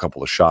for a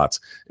couple of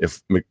shots.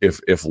 If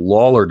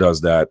Lawler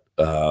does that,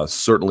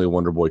 certainly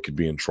Wonder Boy could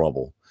be in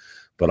trouble.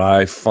 But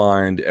I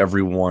find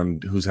everyone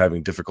who's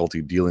having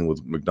difficulty dealing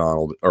with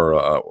McDonald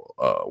or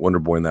Wonder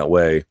Boy in that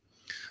way,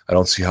 I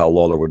don't see how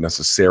Lawler would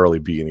necessarily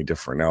be any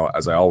different. Now,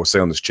 as I always say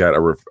on this chat,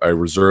 I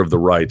reserve the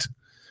right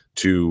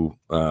to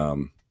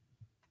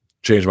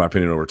change my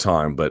opinion over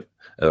time, but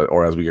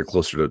or as we get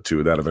closer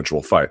to that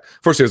eventual fight.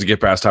 First, he has to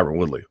get past Tyron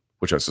Woodley,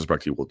 which I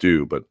suspect he will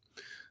do, but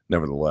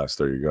nevertheless,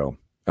 there you go.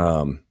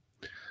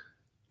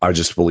 I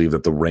just believe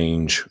that the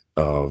range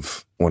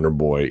of Wonder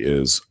Boy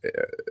is,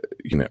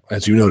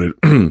 as you noted,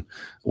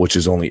 which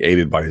is only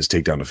aided by his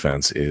takedown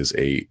defense, is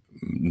a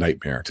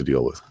nightmare to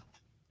deal with.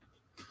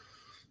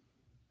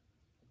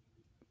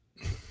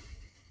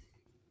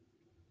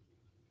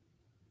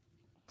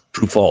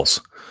 True,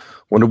 false.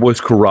 Wonder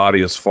Boy's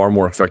karate is far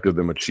more effective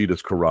than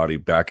Machida's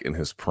karate back in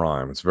his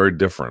prime. It's very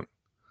different.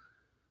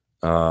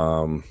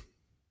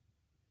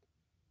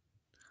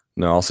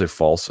 No, I'll say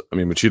false. I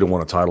mean, Machida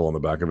won a title on the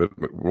back of it.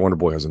 Wonder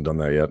Boy hasn't done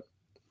that yet.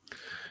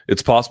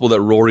 It's possible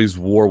that Rory's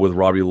war with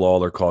Robbie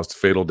Lawler caused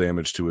fatal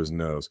damage to his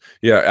nose.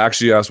 Yeah,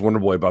 actually asked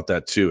Wonderboy about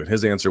that too. And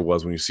his answer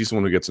was, when you see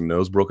someone who gets a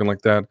nose broken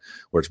like that,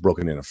 where it's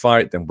broken in a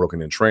fight, then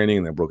broken in training,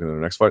 and then broken in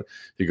the next fight,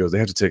 he goes, they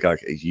have to take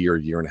like a year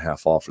and a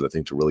half off for that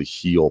thing to really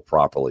heal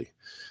properly.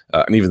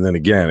 And even then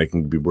again, it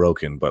can be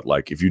broken. But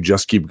like if you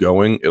just keep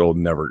going, it'll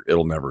never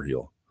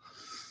heal.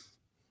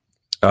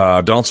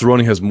 Donald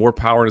Cerrone has more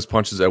power in his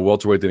punches at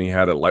welterweight than he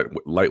had at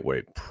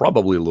lightweight.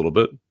 Probably a little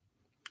bit.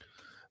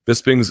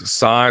 Bisping's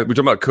size. We're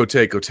talking about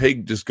Cote.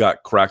 Cote just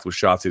got cracked with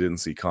shots he didn't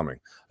see coming.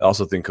 I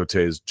also think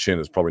Cote's chin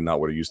is probably not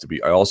what it used to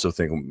be. I also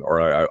think, or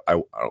I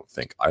don't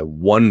think, I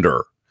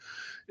wonder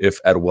if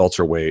at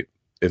welterweight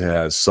it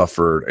has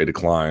suffered a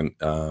decline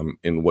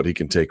in what he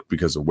can take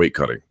because of weight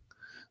cutting.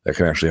 That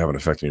can actually have an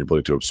effect on your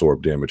ability to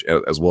absorb damage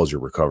as well as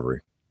your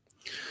recovery.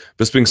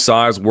 Bisping's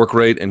size, work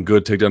rate, and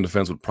good takedown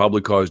defense would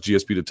probably cause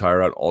GSP to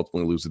tire out and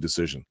ultimately lose the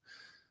decision.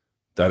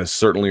 That is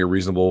certainly a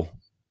reasonable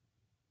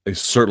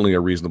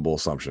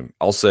assumption.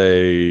 I'll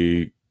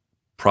say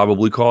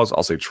probably cause.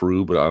 I'll say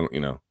true, but I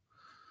don't,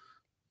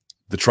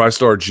 the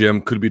TriStar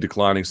gym could be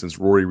declining since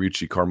Rory,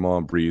 Ricci,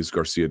 Carmon, Breeze,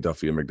 Garcia,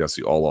 Duffy, and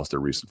McDessie all lost their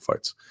recent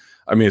fights.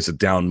 I mean, it's a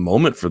down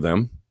moment for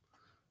them.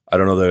 I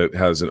don't know that it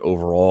has an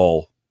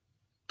overall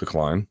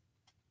decline.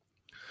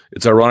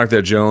 It's ironic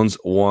that Jones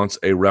wants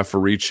a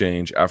referee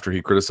change after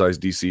he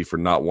criticized DC for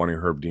not wanting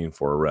Herb Dean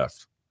for a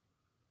ref.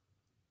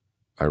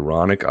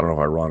 Ironic? I don't know if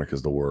ironic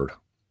is the word.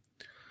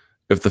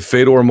 If the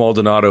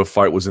Fedor-Maldonado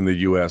fight was in the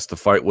U.S., the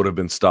fight would have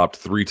been stopped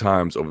 3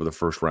 times over the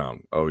first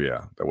round. Oh,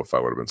 yeah, that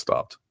fight would have been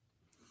stopped.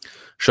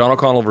 Sean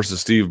O'Connell versus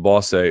Steve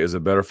Bosse is a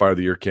better fight of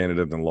the year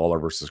candidate than Lawler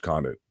versus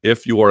Condit.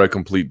 If you are a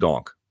complete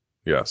donk,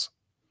 yes.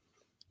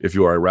 If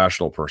you are a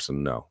rational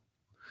person, no.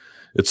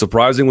 It's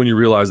surprising when you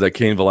realize that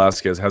Cain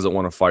Velasquez hasn't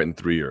won a fight in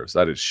 3 years.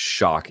 That is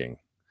shocking.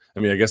 I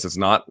mean, I guess it's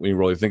not when you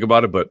really think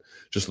about it, but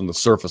just on the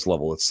surface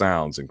level, it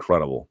sounds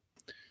incredible.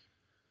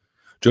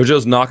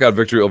 JoJo's knockout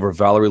victory over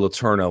Valerie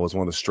Letourneau was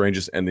one of the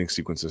strangest ending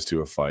sequences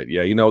to a fight.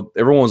 Yeah,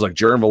 everyone was like,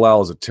 Jaron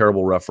Villal is a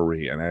terrible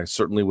referee, and I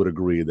certainly would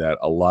agree that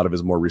a lot of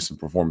his more recent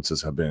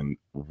performances have been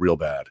real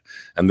bad,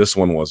 and this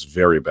one was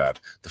very bad.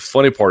 The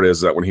funny part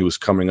is that when he was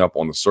coming up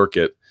on the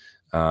circuit,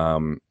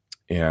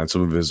 and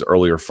some of his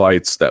earlier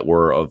fights that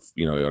were of,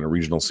 on a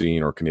regional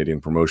scene or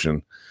Canadian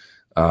promotion,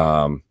 he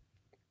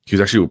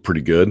was actually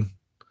pretty good.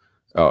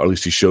 Or at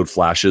least he showed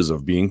flashes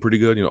of being pretty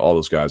good. All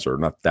those guys are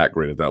not that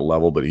great at that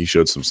level, but he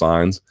showed some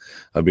signs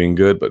of being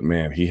good. But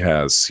man, he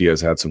has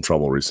had some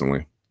trouble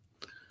recently.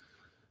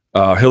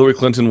 Hillary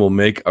Clinton will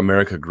make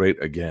America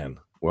great again.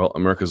 Well,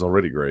 America's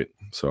already great.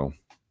 So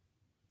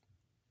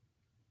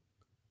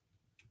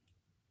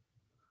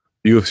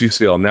UFC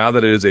sale, now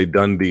that it is a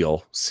done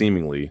deal,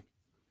 seemingly,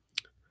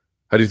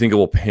 how do you think it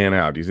will pan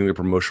out? Do you think the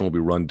promotion will be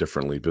run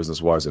differently,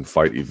 business-wise and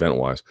fight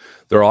event-wise?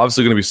 There are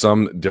obviously going to be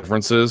some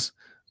differences,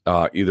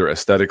 either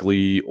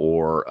aesthetically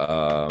or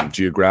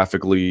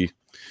geographically,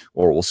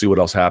 or we'll see what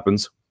else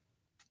happens.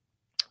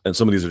 And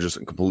some of these are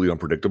just completely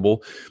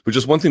unpredictable. But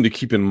just one thing to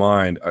keep in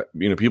mind,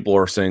 people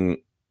are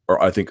saying,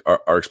 or I think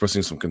are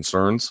expressing some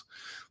concerns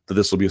that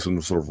this will be some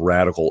sort of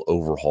radical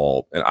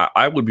overhaul. And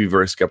I would be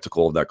very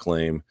skeptical of that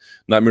claim,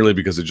 not merely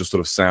because it just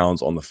sort of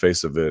sounds on the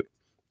face of it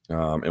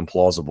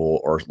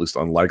implausible or at least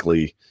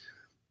unlikely,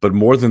 but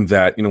more than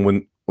that,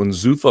 when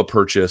Zuffa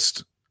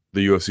purchased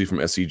the UFC from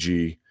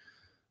SEG,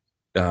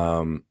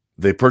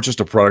 they purchased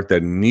a product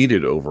that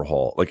needed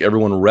overhaul. Like,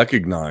 everyone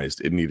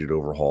recognized it needed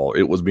overhaul.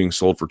 It was being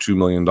sold for $2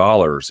 million.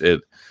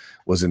 It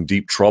was in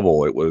deep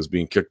trouble. It was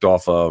being kicked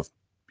off of,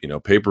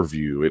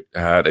 pay-per-view. It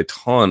had a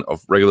ton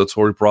of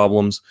regulatory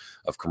problems,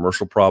 of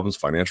commercial problems,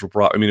 financial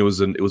problems. I mean,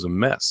 it was a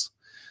mess.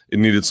 It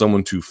needed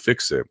someone to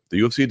fix it. The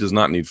UFC does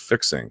not need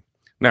fixing.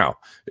 Now,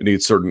 it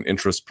needs certain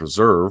interests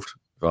preserved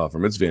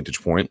from its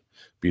vantage point,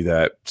 be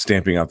that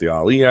stamping out the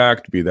Ali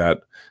Act, be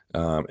that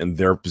in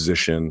their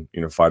position,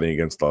 fighting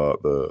against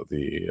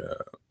the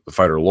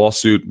fighter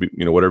lawsuit,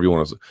 whatever you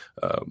want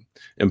to,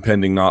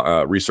 impending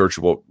research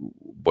about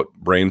what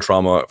brain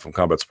trauma from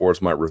combat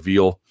sports might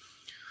reveal.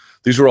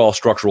 These are all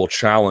structural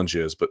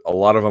challenges, but a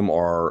lot of them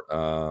are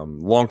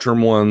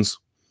long-term ones,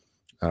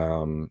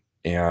 and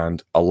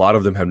a lot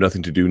of them have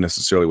nothing to do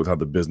necessarily with how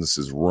the business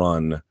is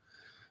run,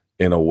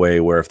 in a way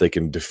where if they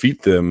can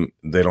defeat them,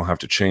 they don't have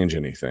to change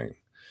anything,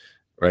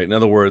 right? In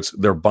other words,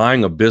 they're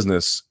buying a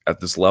business at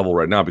this level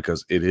right now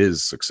because it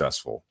is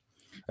successful.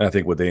 And I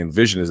think what they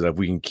envision is that if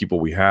we can keep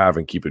what we have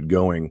and keep it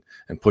going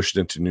and push it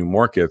into new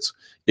markets,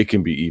 it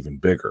can be even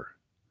bigger.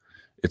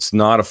 It's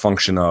not a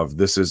function of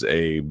this is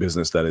a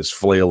business that is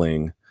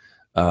flailing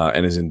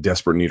and is in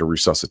desperate need of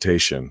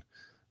resuscitation.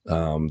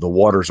 The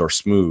waters are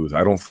smooth.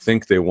 I don't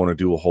think they want to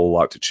do a whole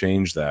lot to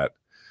change that.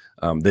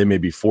 They may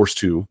be forced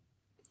to,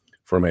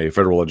 from a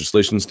federal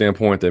legislation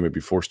standpoint. They may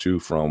be forced to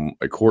from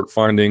a court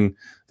finding.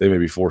 They may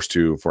be forced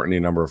to for any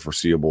number of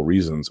foreseeable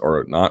reasons,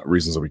 or not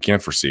reasons that we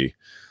can't foresee.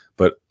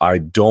 But I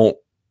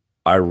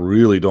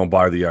really don't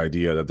buy the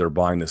idea that they're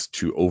buying this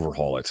to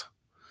overhaul it.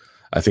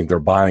 I think they're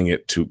buying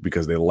it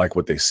because they like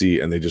what they see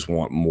and they just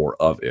want more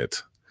of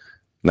it.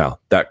 Now,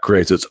 that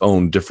creates its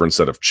own different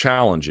set of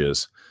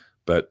challenges,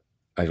 but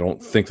I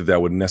don't think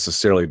that would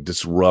necessarily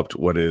disrupt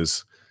what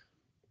is,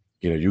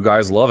 you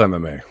guys love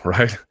MMA,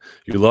 right?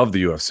 You love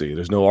the UFC.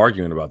 There's no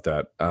arguing about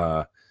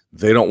that.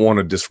 They don't want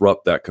to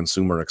disrupt that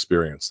consumer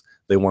experience.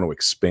 They want to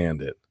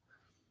expand it.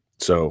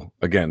 So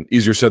again,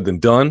 easier said than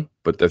done,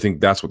 but I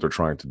think that's what they're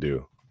trying to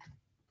do.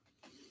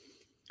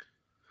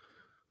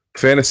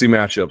 Fantasy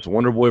matchups: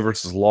 Wonderboy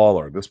versus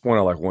Lawler. At this point,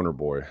 I like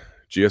Wonderboy.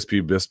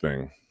 GSP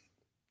Bisping.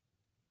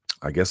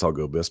 I guess I'll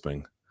go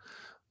Bisping.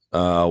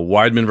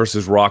 Weidman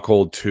versus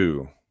Rockhold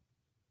 2.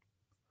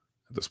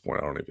 At this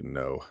point, I don't even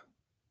know.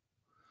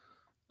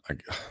 I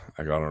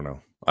don't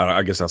know.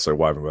 I guess I'll say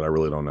Weidman, but I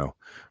really don't know.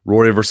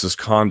 Rory versus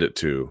Condit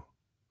 2.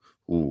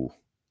 Ooh,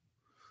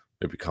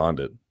 maybe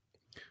Condit.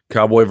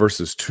 Cowboy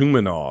versus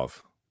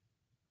Tumanov.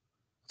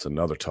 That's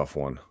another tough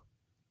one.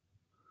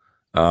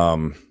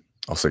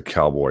 I'll say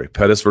Cowboy.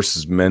 Pettis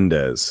versus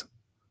Mendez.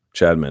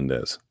 Chad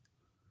Mendez.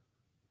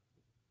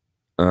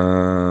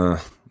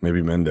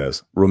 Maybe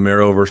Mendez.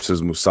 Romero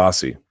versus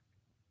Musasi.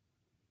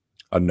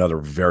 Another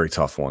very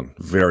tough one.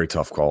 Very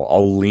tough call.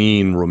 I'll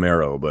lean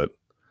Romero, but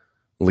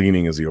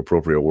leaning is the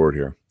appropriate word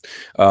here.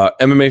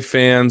 MMA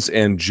fans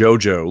and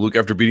JoJo. Luke,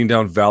 after beating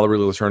down Valerie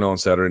Letourneau on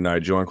Saturday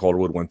night, Joanne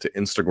Calderwood went to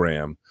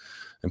Instagram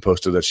and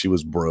posted that she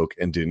was broke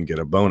and didn't get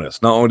a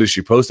bonus. Not only did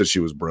she post that she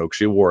was broke,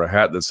 she wore a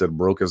hat that said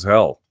broke as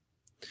hell.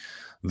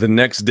 The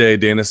next day,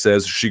 Dana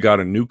says she got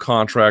a new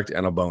contract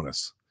and a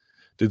bonus.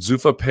 Did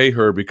Zuffa pay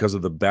her because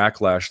of the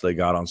backlash they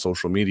got on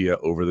social media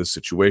over this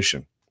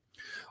situation?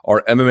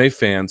 Are MMA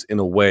fans, in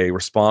a way,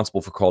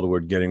 responsible for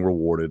Calderwood getting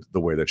rewarded the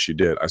way that she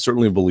did? I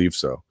certainly believe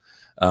so.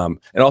 And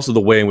also the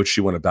way in which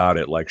she went about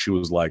it. Like, she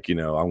was like, I'm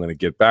going to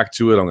get back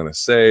to it. I'm going to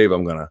save.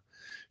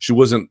 She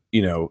wasn't,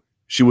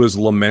 she was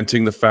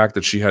lamenting the fact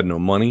that she had no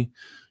money.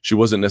 She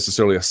wasn't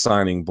necessarily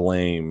assigning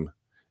blame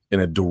in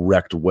a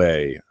direct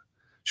way.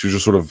 She was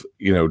just sort of,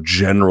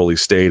 generally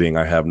stating,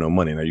 I have no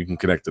money. Now you can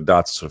connect the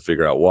dots to sort of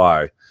figure out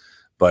why.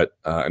 But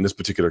in this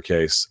particular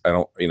case,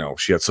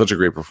 she had such a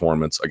great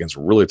performance against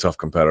a really tough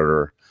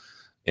competitor.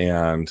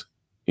 And,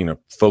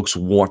 folks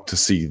want to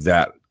see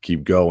that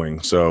keep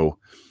going. So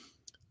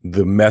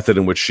the method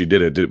in which she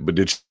did it,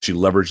 did she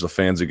leverage the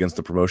fans against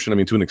the promotion? I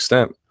mean, to an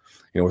extent,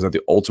 was that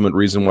the ultimate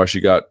reason why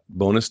she got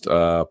bonused?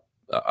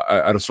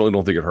 I certainly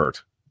don't think it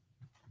hurt.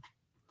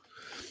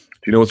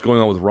 Do you know what's going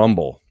on with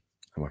Rumble?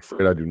 I'm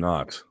afraid I do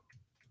not.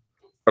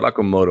 But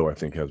Akamoto, I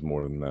think, has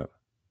more than that.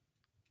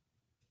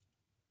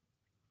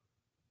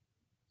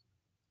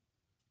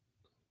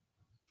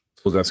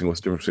 Someone's asking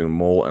what's the difference between a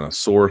mole and a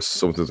source.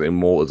 Someone says a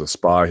mole is a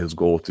spy. His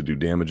goal is to do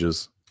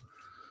damages.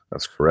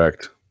 That's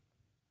correct.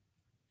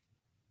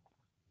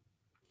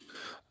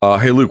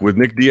 Hey, Luke, with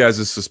Nick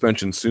Diaz's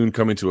suspension soon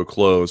coming to a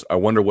close, I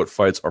wonder what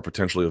fights are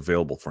potentially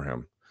available for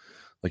him.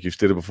 Like you've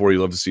stated before,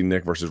 you love to see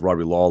Nick versus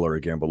Robbie Lawler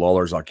again, but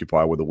Lawler's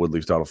occupied with a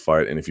Woodley-style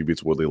fight, and if he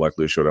beats Woodley,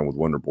 likely a showdown with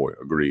Wonderboy.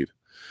 Agreed.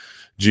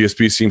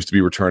 GSP seems to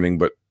be returning,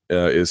 but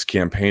is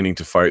campaigning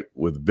to fight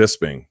with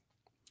Bisping.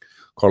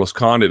 Carlos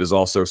Condit is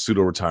also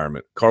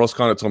pseudo-retirement. Carlos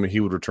Condit told me he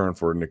would return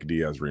for a Nick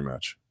Diaz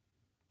rematch.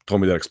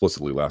 Told me that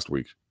explicitly last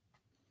week.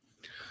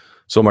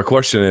 So my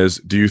question is,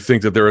 do you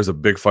think that there is a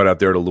big fight out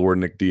there to lure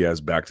Nick Diaz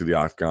back to the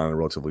octagon in a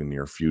relatively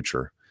near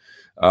future?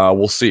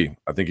 We'll see.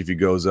 I think if he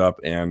goes up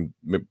and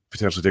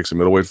potentially takes a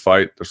middleweight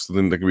fight, there's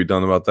something that can be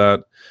done about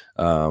that.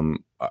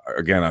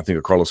 Again, I think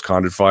a Carlos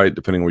Condit fight,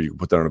 depending on where you can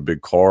put that on a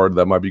big card,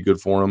 that might be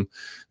good for him.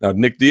 Now,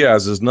 Nick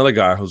Diaz is another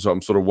guy who's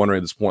I'm sort of wondering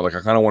at this point, like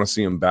I kind of want to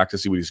see him back to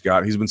see what he's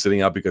got. He's been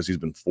sitting out because he's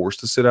been forced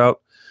to sit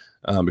out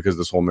because of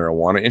this whole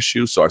marijuana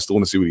issue. So I still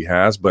want to see what he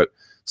has, but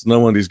it's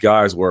another one of these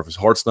guys where if his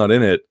heart's not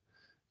in it,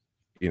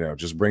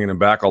 just bringing him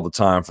back all the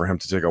time for him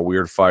to take a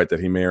weird fight that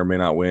he may or may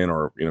not win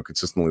or,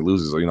 consistently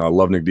loses. I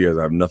love Nick Diaz.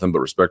 I have nothing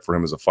but respect for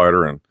him as a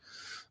fighter and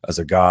as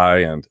a guy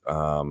and,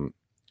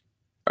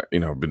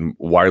 been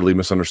widely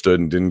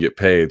misunderstood and didn't get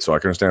paid. So I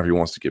can understand if he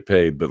wants to get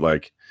paid, but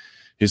like,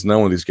 he's not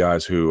one of these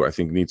guys who I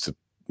think needs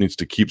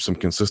to keep some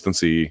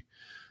consistency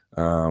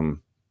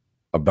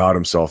about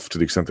himself to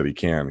the extent that he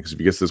can. Because if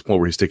he gets to this point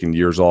where he's taking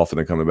years off and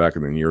then coming back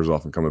and then years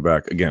off and coming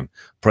back, again,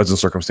 present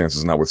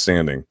circumstances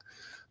notwithstanding,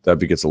 that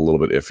gets a little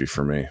bit iffy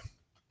for me.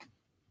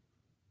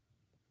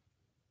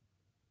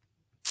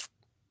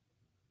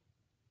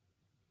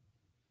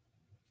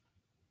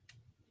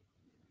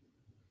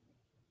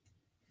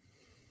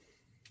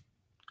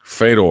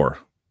 Fedor.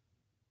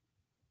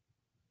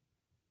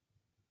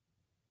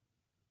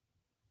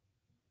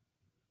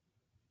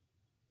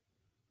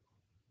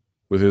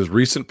 With his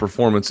recent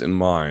performance in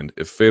mind,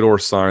 if Fedor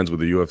signs with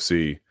the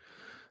UFC,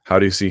 how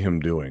do you see him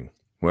doing?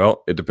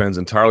 Well, it depends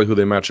entirely who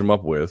they match him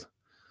up with.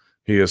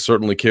 He is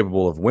certainly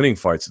capable of winning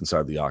fights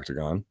inside the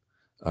octagon.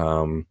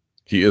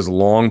 He is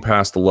long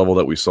past the level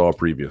that we saw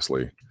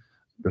previously.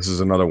 This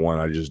is another one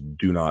I just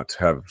do not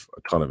have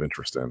a ton of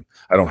interest in.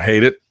 I don't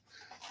hate it,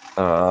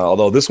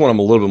 although this one I'm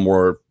a little bit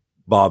more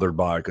bothered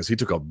by because he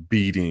took a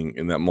beating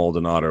in that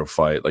Maldonado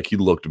fight. Like he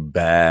looked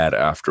bad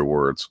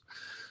afterwards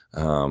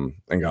and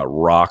got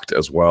rocked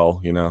as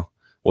well.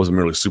 Wasn't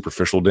merely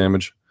superficial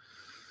damage.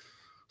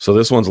 So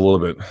this one's a little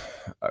bit.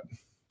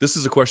 This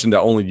is a question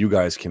that only you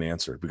guys can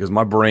answer because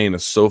my brain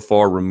is so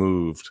far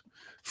removed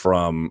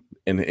from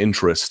an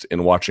interest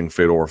in watching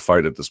Fedor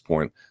fight at this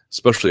point,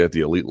 especially at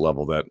the elite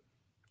level, that,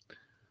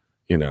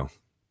 I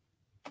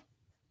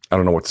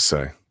don't know what to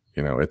say.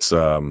 It's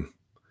the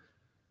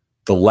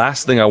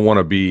last thing I want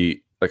to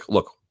be like.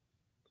 Look,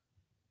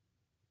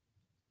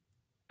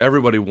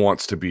 everybody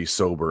wants to be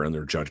sober in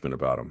their judgment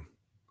about him.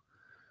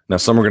 Now,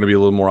 some are going to be a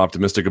little more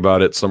optimistic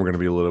about it. Some are going to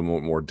be a little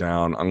more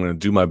down. I'm going to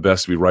do my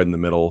best to be right in the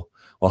middle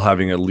while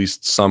having at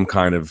least some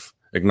kind of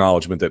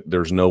acknowledgement that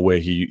there's no way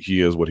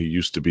he is what he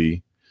used to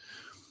be.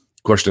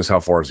 Question is, how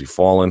far has he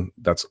fallen?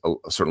 That's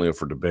certainly up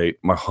for debate.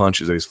 My hunch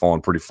is that he's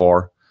fallen pretty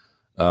far.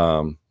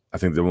 I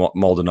think the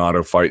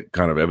Maldonado fight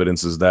kind of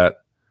evidences that.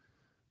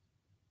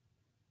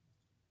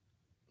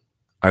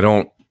 I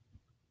don't,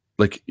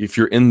 like, if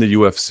you're in the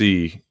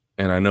UFC,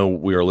 and I know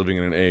we are living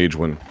in an age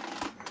when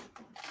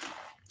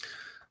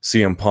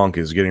CM Punk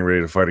is getting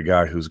ready to fight a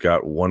guy who's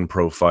got one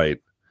pro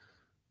fight,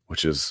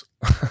 which is,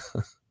 I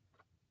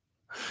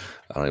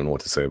don't even know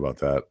what to say about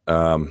that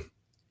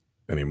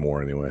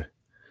anymore anyway.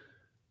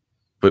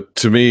 But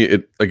to me,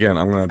 again,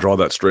 I'm going to draw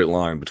that straight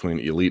line between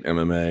elite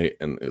MMA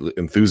and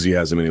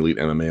enthusiasm in elite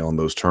MMA on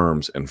those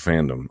terms and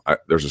fandom.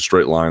 There's a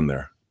straight line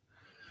there.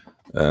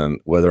 And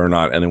whether or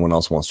not anyone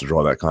else wants to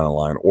draw that kind of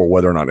line, or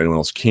whether or not anyone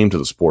else came to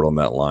the sport on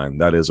that line,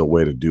 that is a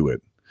way to do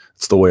it.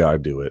 It's the way I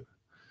do it.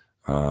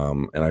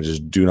 And I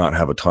just do not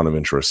have a ton of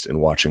interest in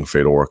watching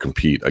Fedor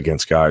compete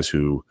against guys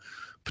who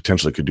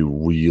potentially could do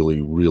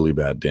really, really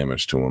bad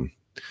damage to him.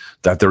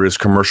 That there is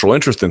commercial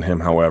interest in him,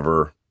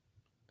 however,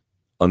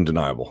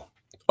 undeniable.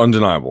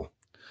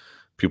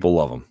 People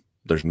love him.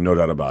 There's no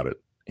doubt about it.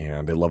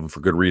 And they love him for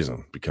good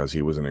reason, because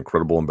he was an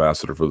incredible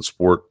ambassador for the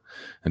sport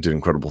and did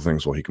incredible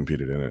things while he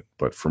competed in it.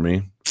 But for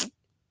me,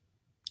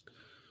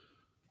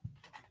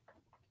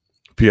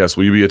 P.S.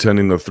 Will you be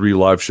attending the 3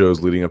 live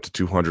shows leading up to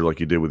 200 like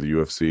you did with the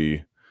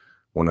UFC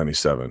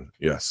 197?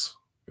 Yes,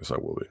 I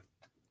will be.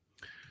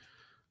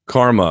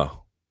 Karma.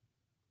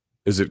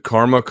 Is it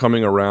karma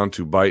coming around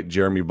to bite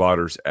Jeremy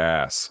Botter's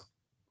ass?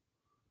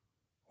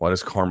 Why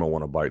does karma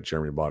want to bite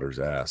Jeremy Botter's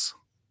ass?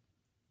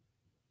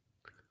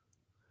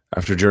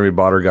 After Jeremy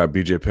Botter got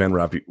BJ Penn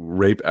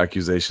rape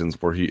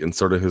accusations where he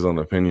inserted his own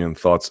opinion,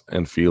 thoughts,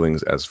 and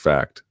feelings as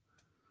fact.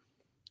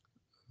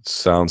 It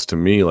sounds to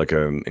me like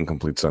an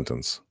incomplete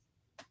sentence.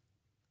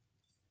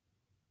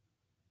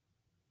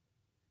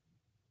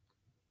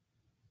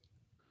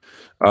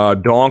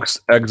 Donk's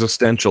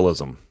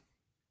existentialism.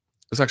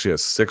 This actually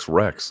has 6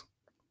 recs.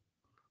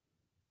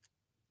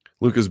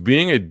 Luke, is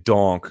being a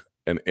donk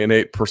an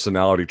innate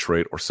personality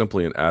trait or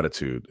simply an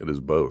attitude? It is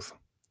both.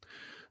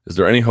 Is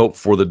there any hope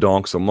for the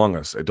donks among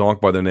us? A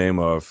donk by the name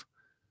of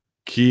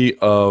Key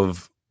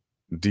of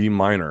D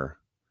Minor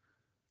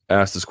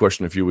asked this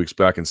question a few weeks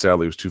back, and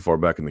sadly was too far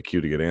back in the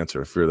queue to get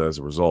answered. I fear that as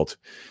a result,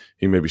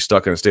 he may be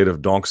stuck in a state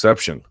of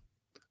donkception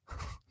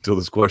until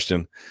this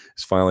question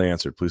is finally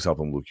answered. Please help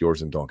him, Luke.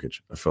 Yours in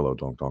Donkage, a fellow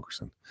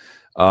donkerson.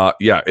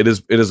 Yeah, it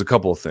is a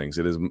couple of things.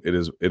 It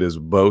is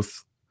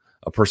both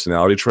a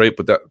personality trait,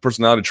 but that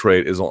personality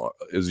trait is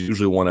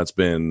usually one that's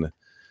been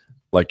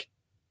like,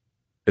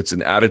 it's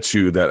an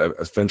attitude that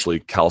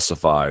eventually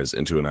calcifies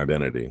into an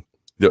identity.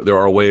 There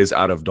are ways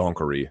out of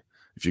donkery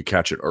if you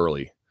catch it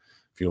early.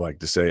 If you like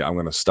to say, I'm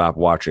going to stop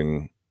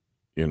watching,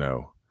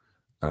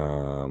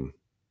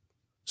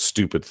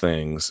 stupid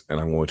things, and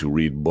I'm going to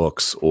read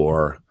books,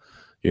 or,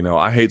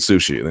 I hate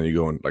sushi, and then you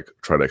go and like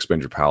try to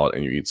expand your palate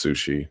and you eat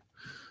sushi,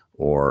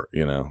 or,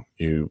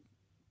 you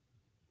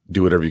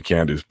do whatever you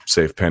can to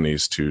save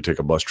pennies to take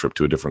a bus trip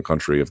to a different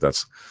country if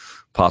that's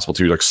possible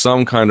to you. Like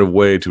some kind of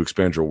way to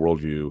expand your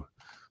worldview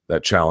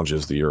that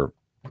challenges your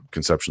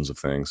conceptions of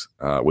things,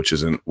 which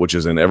is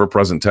an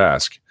ever-present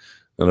task.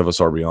 None of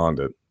us are beyond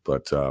it,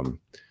 but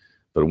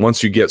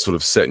once you get sort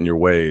of set in your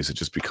ways, it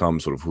just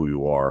becomes sort of who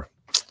you are,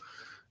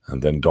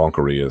 and then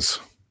donkery is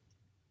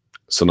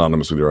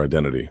synonymous with your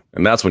identity,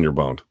 and that's when you're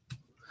boned.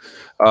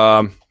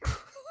 I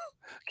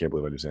can't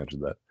believe I just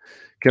answered that.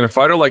 Can a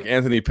fighter like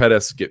Anthony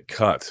Pettis get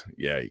cut?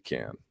 Yeah, he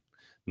can.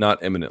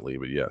 Not imminently,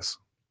 but yes.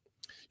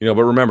 But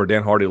remember,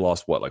 Dan Hardy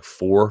lost like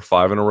 4 or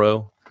 5 in a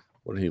row.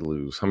 What did he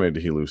lose? How many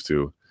did he lose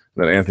to?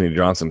 That Anthony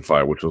Johnson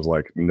fight, which was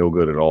like no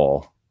good at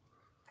all.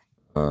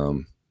 How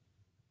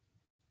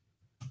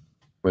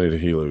many did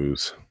he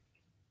lose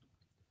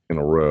in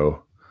a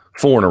row?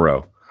 4 in a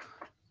row.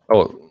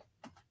 Oh,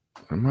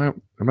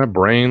 am my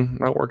brain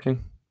not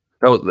working?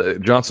 That was the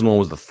Johnson one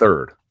was the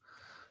 3rd.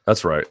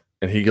 That's right.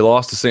 And he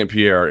lost to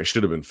St-Pierre. It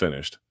should have been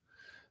finished.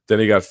 Then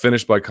he got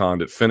finished by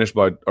Condit,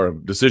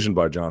 decision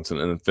by Johnson,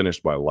 and then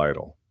finished by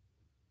Lytle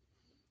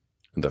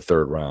in the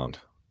 3rd round.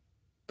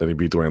 Then he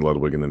beat Dwayne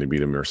Ludwig, and then he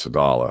beat Amir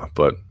Sadala.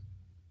 But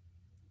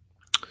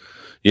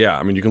yeah,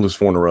 I mean, you can lose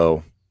 4 in a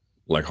row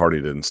like Hardy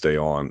didn't stay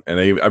on. And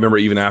I remember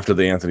even after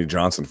the Anthony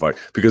Johnson fight,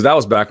 because that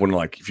was back when,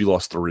 like, if you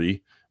lost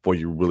 3, boy,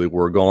 you really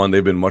were gone.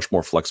 They've been much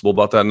more flexible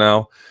about that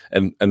now,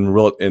 and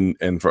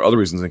for other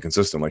reasons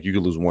inconsistent. Like you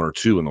could lose 1 or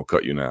 2 and they'll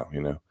cut you now.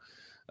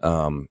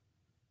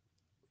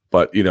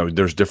 But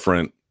there's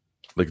different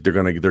Like they're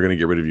gonna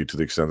get rid of you to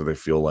the extent that they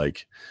feel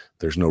like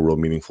there's no real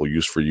meaningful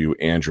use for you,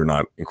 and you're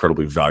not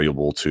incredibly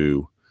valuable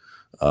to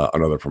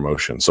another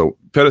promotion. So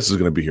Pettis is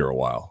going to be here a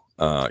while,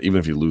 even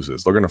if he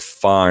loses. They're going to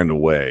find a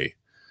way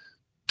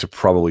to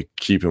probably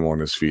keep him on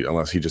his feet,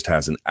 unless he just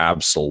has an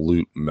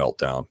absolute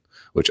meltdown,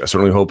 which I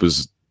certainly hope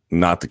is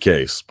not the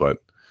case. But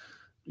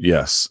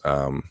yes,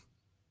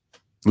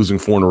 losing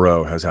 4 in a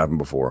row has happened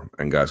before,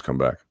 and guys come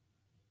back.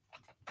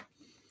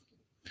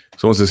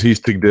 Someone says he's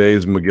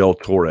today's Miguel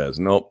Torres.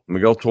 Nope,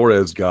 Miguel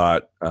Torres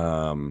got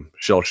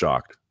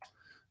shell-shocked.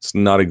 It's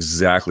not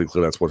exactly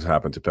clear that's what's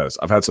happened to Pettis.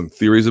 I've had some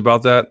theories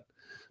about that,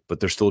 but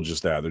they're still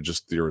just that. They're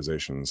just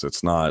theorizations.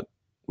 It's not,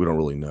 we don't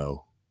really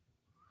know.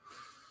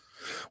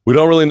 We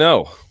don't really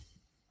know.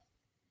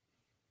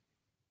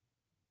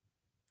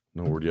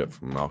 No word yet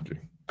from Malky.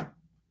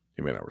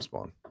 He may not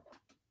respond.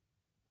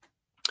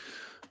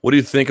 What do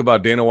you think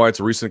about Dana White's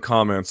recent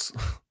comments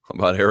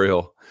about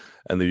Ariel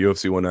and the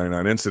UFC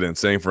 199 incident,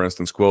 saying, for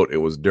instance, quote, "It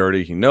was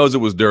dirty. He knows it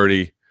was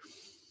dirty.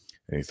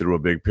 And he threw a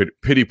big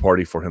pity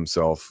party for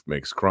himself,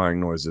 makes crying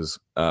noises,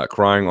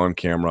 crying on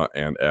camera,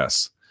 and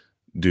S.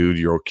 Dude,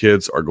 your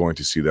kids are going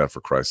to see that,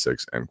 for Christ's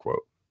sakes," end quote.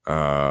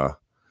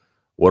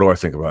 What do I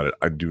think about it?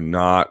 I do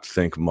not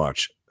think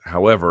much.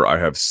 However, I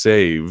have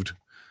saved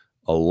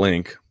a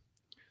link,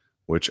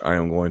 which I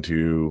am going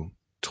to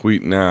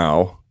tweet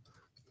now.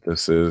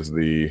 This is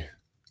the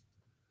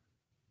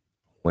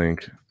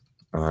link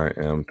I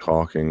am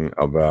talking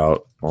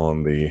about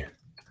on the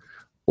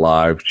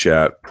live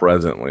chat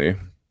presently.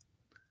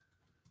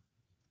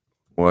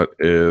 What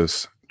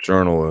is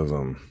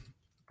journalism?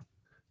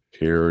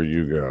 Here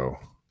you go.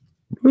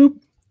 Boop.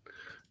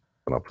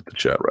 And I'll put the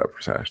chat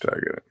rappers hashtag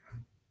in it.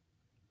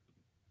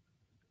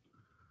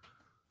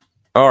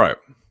 All right.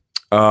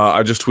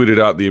 I just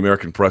tweeted out the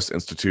American Press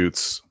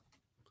Institute's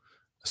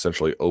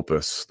essentially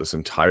opus, this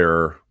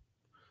entire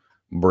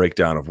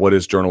breakdown of what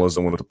is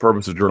journalism, what is the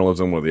purpose of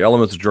journalism, what are the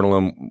elements of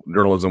journalism,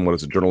 what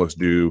does a journalist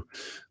do,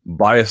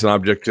 bias and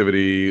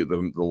objectivity,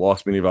 the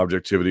lost meaning of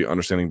objectivity,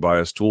 understanding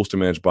bias, tools to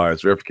manage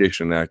bias,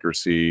 verification and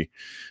accuracy,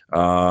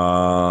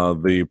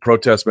 the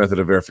protest method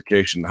of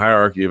verification,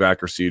 hierarchy of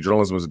accuracy,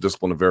 journalism as a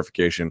discipline of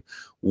verification,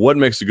 what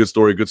makes a good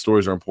story. Good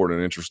stories are important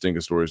and interesting.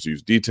 Good stories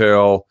use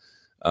detail,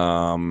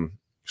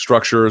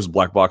 structures,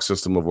 black box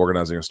system of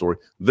organizing a story.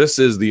 This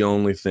is the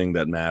only thing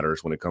that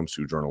matters when it comes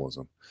to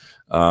journalism.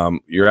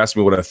 You're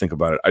asking me what I think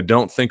about it. I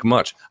don't think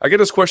much. I get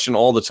this question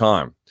all the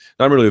time.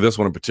 Not really this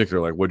one in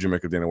particular, like, what'd you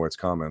make of Dana White's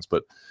comments?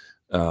 But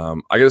I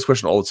get this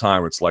question all the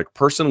time. It's like,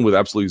 person with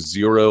absolutely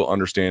zero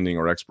understanding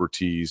or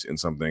expertise in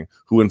something,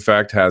 who in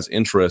fact has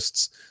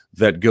interests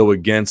that go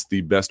against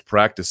the best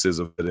practices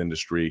of that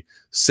industry,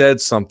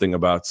 said something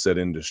about said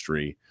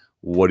industry.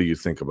 What do you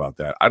think about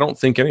that? I don't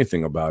think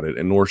anything about it,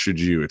 and nor should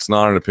you. It's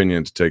not an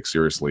opinion to take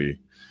seriously.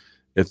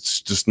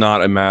 It's just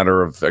not a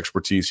matter of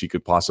expertise he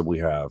could possibly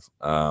have.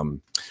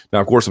 Now,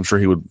 of course, I'm sure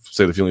he would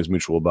say the feeling is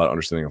mutual about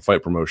understanding a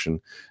fight promotion,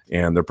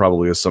 and there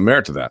probably is some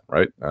merit to that,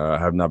 right? I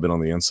have not been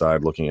on the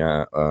inside looking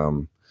out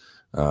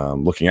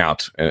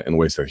in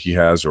ways that he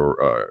has,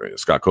 or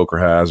Scott Coker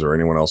has, or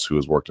anyone else who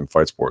has worked in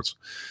fight sports,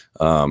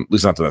 at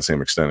least not to that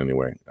same extent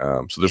anyway.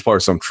 So there's probably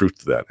some truth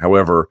to that.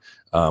 However,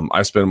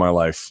 I spend my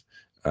life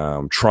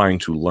trying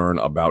to learn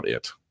about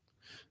it,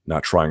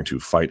 not trying to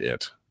fight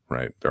it,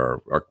 right?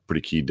 There are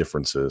pretty key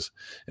differences.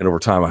 And over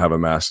time, I have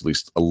amassed at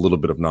least a little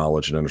bit of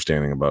knowledge and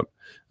understanding about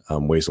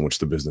ways in which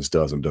the business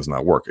does and does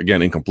not work.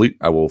 Again, incomplete.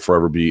 I will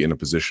forever be in a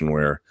position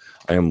where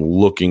I am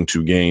looking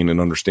to gain an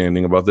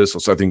understanding about this.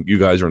 So I think you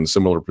guys are in a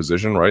similar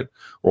position, right?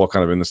 We're all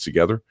kind of in this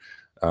together.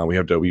 We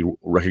have to be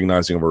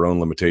recognizing of our own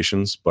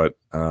limitations. But,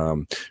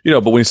 but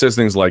when he says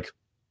things like,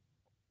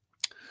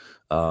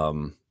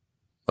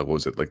 what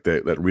was it, like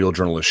that real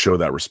journalists show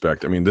that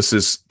respect. I mean, this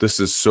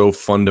is so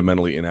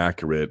fundamentally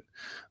inaccurate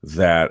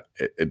that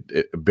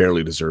it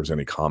barely deserves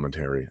any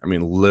commentary. I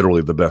mean,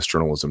 literally, the best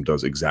journalism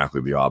does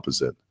exactly the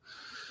opposite.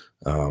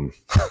 The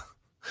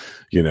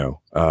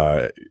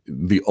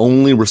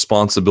only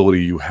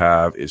responsibility you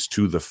have is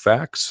to the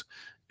facts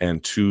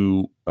and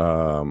to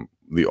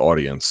the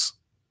audience,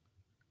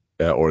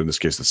 or in this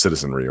case, the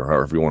citizenry, or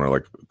however you want to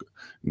like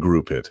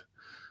group it.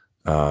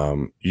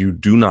 You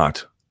do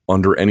not,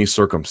 under any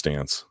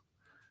circumstance,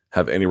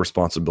 have any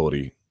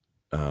responsibility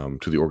to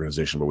the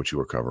organization by which you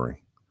are covering,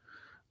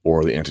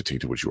 or the entity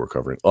to which you are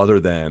covering, other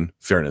than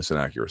fairness and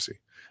accuracy.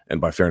 And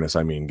by fairness,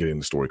 I mean getting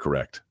the story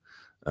correct.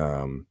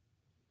 And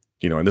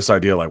this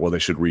idea like, well, they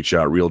should reach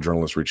out, real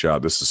journalists reach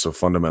out. This is so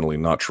fundamentally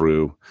not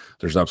true.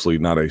 There's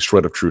absolutely not a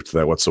shred of truth to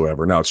that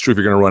whatsoever. Now, it's true if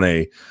you're going to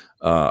run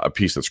a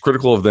piece that's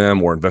critical of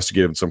them or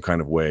investigative in some kind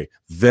of way,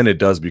 then it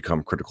does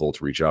become critical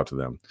to reach out to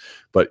them.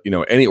 But,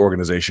 any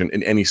organization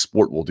in any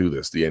sport will do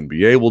this. The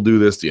NBA will do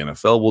this. The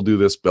NFL will do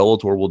this.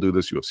 Bellator will do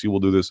this. UFC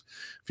will do this.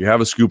 If you have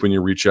a scoop and you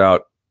reach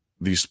out,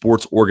 these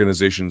sports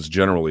organizations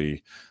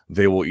generally,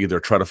 they will either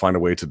try to find a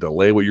way to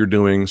delay what you're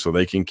doing so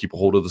they can keep a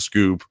hold of the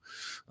scoop.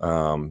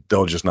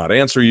 They'll just not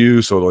answer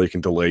you so they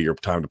can delay your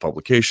time to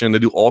publication. They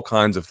do all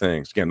kinds of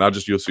things. Again, not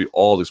just UFC,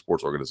 all these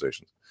sports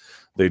organizations.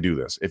 they do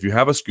this. If you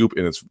have a scoop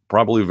and it's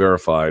probably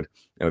verified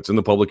and it's in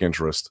the public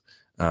interest,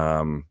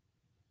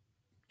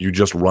 you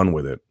just run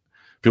with it.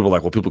 People are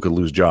like, well, people could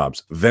lose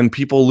jobs. Then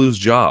people lose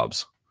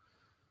jobs.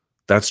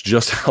 That's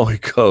just how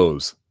it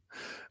goes.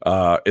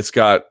 It's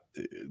got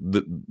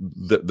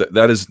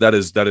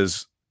that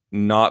is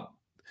not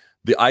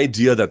the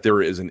idea that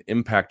there is an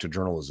impact to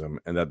journalism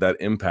and that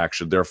impact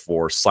should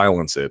therefore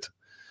silence it,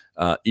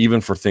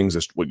 even for things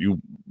as what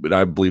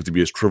I believe to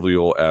be as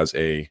trivial as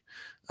a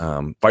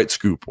fight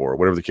scoop or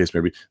whatever the case may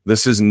be.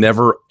 This is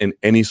never in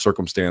any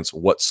circumstance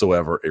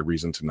whatsoever a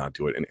reason to not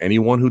do it. And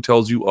anyone who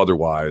tells you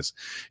otherwise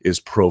is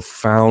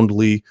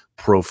profoundly,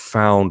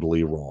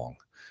 profoundly wrong.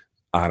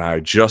 And I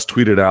just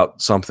tweeted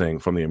out something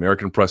from the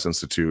American Press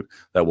Institute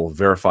that will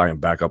verify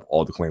and back up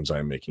all the claims I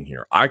am making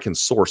here. I can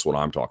source what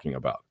I'm talking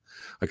about.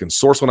 I can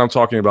source what I'm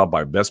talking about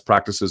by best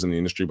practices in the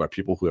industry, by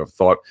people who have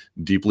thought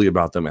deeply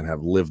about them and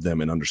have lived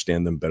them and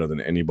understand them better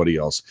than anybody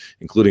else,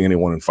 including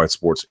anyone in fight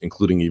sports,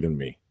 including even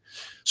me.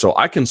 So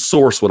I can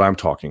source what I'm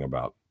talking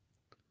about.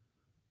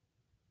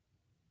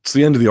 It's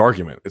the end of the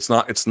argument. It's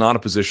not a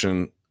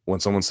position when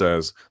someone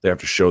says they have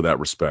to show that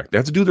respect. They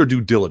have to do their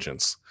due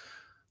diligence.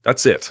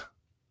 That's it.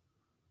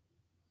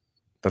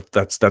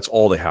 That's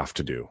all they have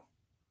to do.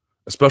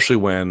 Especially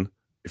when,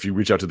 if you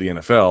reach out to the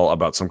NFL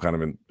about some kind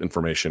of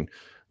information,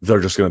 they're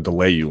just going to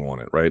delay you on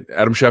it, right?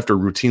 Adam Schefter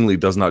routinely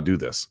does not do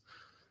this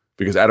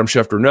because Adam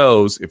Schefter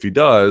knows if he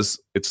does,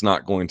 it's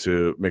not going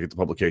to make it to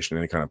publication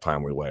in any kind of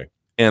timely way.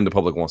 And the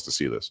public wants to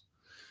see this.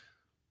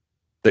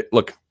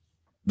 Look,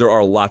 there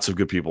are lots of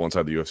good people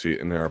inside the UFC,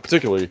 and there are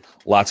particularly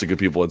lots of good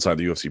people inside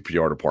the UFC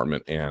PR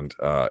department, and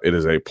it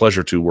is a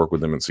pleasure to work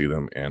with them and see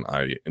them, and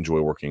I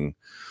enjoy working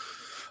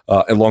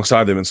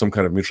alongside them in some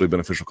kind of mutually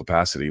beneficial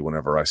capacity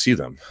whenever I see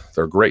them.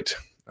 They're great.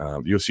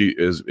 UFC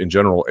is, in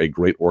general, a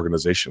great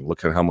organization.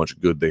 Look at how much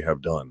good they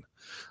have done.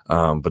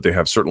 But they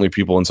have certainly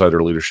people inside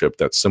their leadership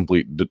that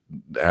simply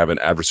have an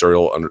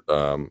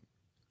adversarial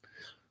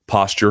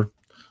posture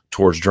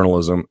towards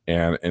journalism,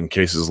 and in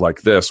cases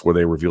like this where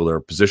they reveal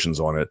their positions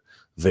on it,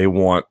 they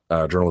want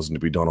journalism to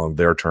be done on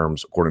their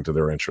terms according to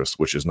their interests,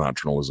 which is not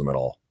journalism at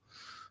all,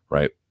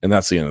 right? And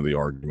that's the end of the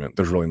argument.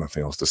 There's really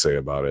nothing else to say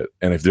about it.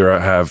 And if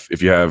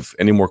you have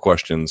any more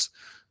questions,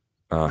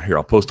 here,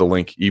 I'll post a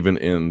link even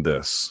in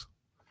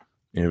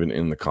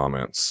the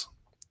comments.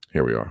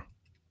 Here we are.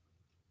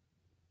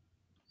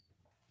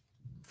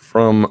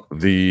 From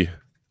the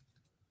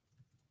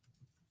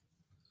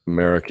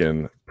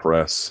American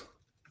Press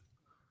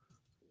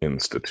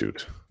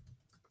Institute.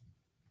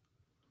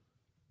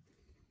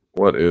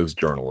 What is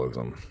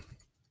journalism?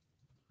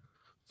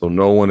 So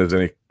no one is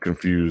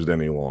confused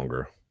any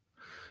longer.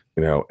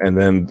 And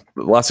then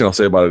the last thing I'll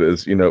say about it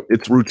is,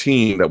 it's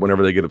routine that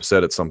whenever they get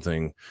upset at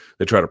something,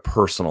 they try to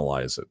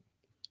personalize it,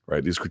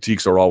 right? These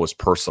critiques are always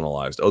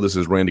personalized. Oh, this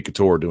is Randy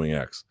Couture doing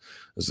X.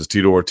 This is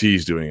Tito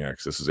Ortiz doing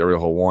X. This is Ariel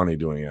Helwani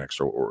doing X,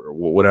 or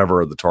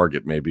whatever the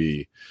target may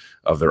be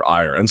of their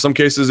ire. In some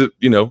cases,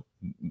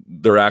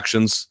 their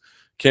actions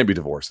can't be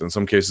divorced. In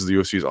some cases, the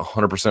UFC is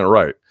 100%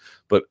 right.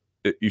 But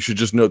you should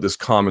just note this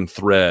common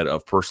thread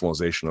of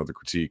personalization of the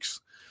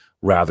critiques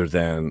rather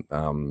than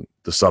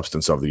the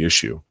substance of the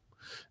issue.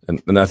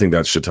 And I think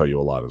that should tell you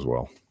a lot as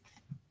well.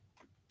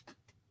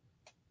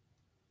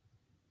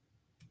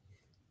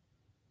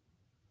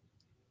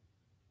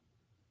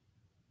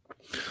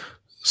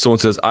 Someone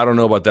says, I don't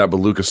know about that, but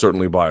Luke is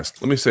certainly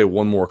biased. Let me say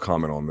one more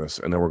comment on this,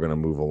 and then we're going to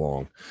move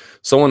along.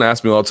 Someone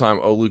asks me all the time,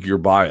 oh, Luke, you're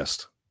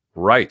biased.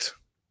 Right.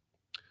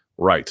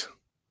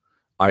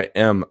 I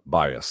am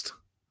biased.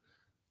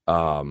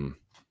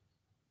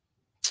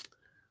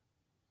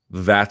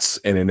 That's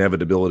an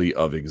inevitability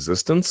of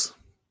existence.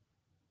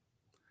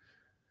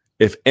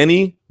 If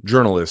any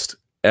journalist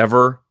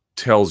ever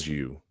tells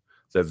you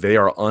that they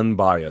are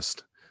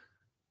unbiased,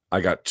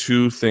 I got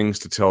two things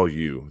to tell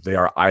you. They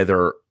are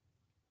either,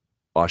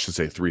 I should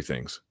say three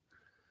things.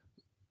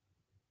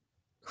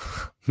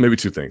 Maybe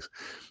two things.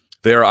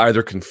 They are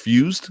either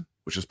confused,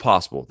 which is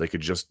possible. They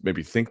could just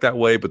maybe think that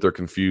way, but they're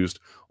confused,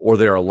 or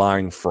they are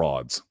lying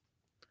frauds.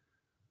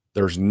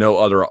 There's no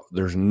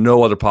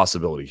other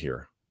possibility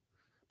here.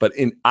 But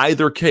in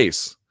either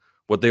case,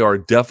 what they are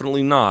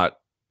definitely not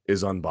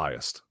is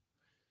unbiased.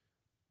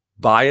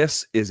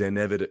 Bias is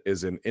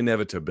an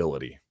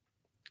inevitability.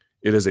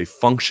 It is a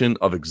function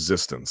of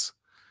existence.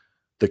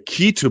 The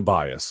key to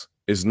bias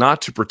is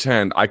not to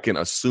pretend I can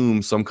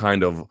assume some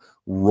kind of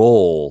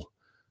role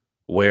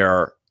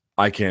where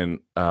I can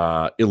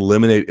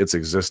eliminate its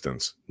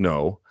existence.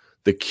 No,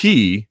 the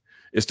key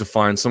is to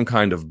find some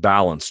kind of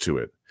balance to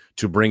it,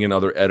 to bring in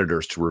other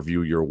editors to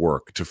review your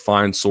work, to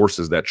find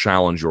sources that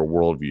challenge your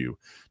worldview,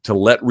 to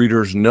let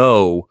readers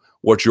know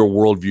what your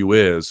worldview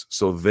is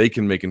so they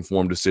can make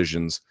informed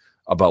decisions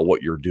about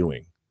what you're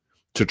doing.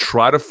 To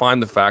try to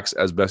find the facts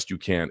as best you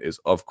can is,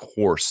 of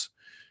course,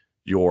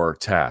 your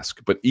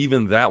task. But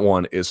even that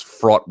one is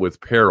fraught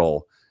with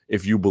peril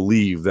if you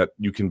believe that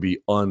you can be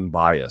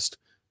unbiased.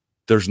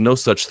 There's no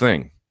such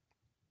thing.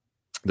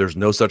 There's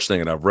no such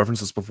thing, and I've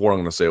referenced this before. I'm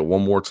going to say it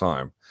one more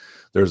time.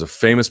 There's a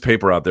famous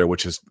paper out there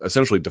which has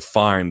essentially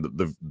defined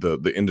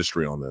the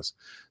industry on this.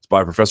 It's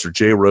by Professor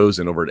Jay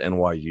Rosen over at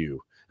NYU.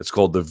 It's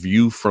called The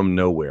View from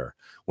Nowhere.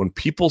 When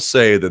people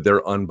say that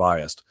they're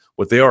unbiased,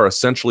 what they are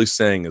essentially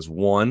saying is,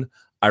 one,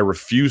 I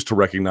refuse to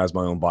recognize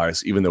my own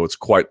bias, even though it's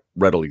quite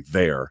readily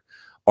there.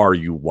 Are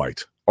you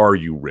white? Are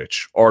you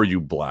rich? Are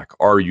you black?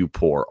 Are you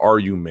poor? Are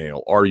you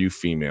male? Are you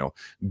female?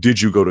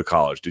 Did you go to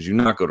college? Did you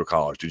not go to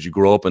college? Did you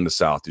grow up in the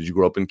South? Did you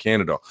grow up in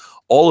Canada?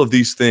 All of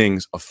these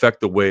things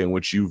affect the way in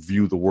which you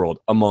view the world,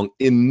 among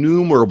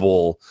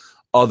innumerable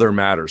other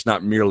matters,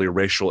 not merely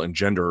racial and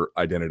gender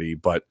identity,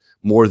 but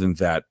more than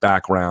that,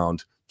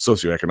 background,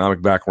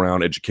 socioeconomic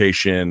background,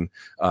 education,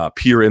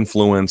 peer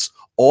influence.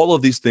 All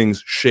of these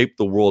things shape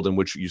the world in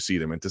which you see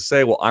them. And to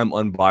say, well, I'm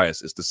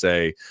unbiased is to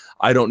say,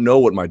 I don't know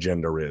what my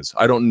gender is.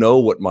 I don't know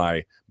what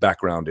my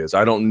background is.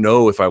 I don't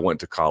know if I went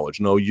to college.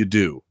 No, you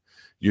do.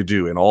 You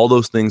do. And all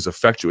those things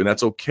affect you. And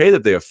that's okay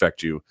that they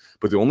affect you.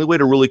 But the only way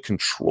to really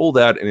control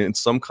that and in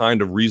some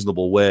kind of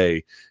reasonable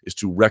way is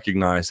to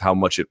recognize how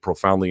much it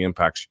profoundly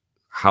impacts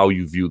how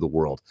you view the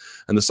world.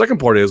 And the second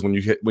part is when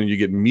you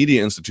get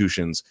media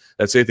institutions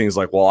that say things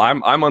like, well,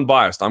 I'm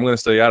unbiased, I'm going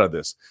to stay out of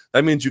this.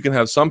 That means you can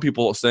have some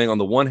people saying on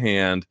the one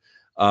hand,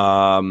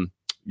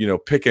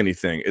 pick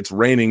anything. It's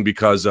raining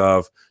because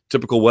of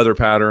typical weather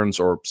patterns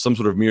or some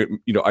sort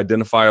of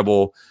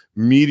identifiable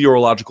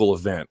meteorological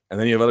event. And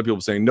then you have other people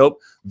saying, nope,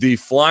 the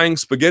flying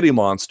spaghetti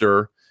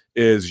monster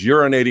is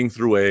urinating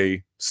through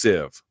a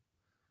sieve.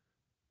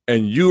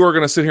 And you are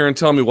going to sit here and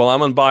tell me, well,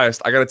 I'm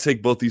unbiased, I got to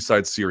take both these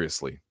sides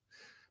seriously.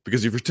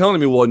 Because if you're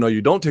telling me, well, no,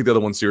 you don't take the other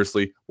one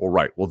seriously, well,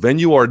 right. Well, then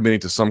you are admitting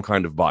to some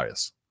kind of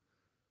bias.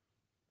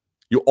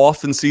 You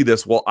often see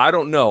this, well, I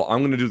don't know. I'm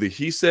going to do the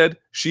he said,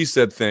 she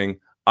said thing.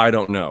 I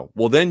don't know.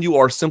 Well, then you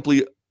are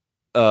simply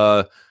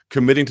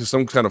committing to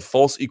some kind of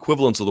false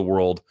equivalence of the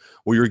world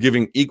where you're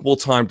giving equal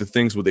time to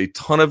things with a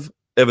ton of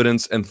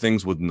evidence and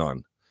things with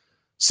none,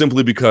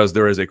 simply because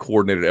there is a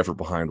coordinated effort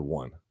behind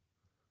one,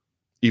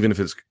 even if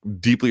it's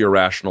deeply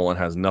irrational and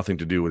has nothing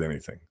to do with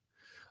anything.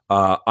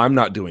 I'm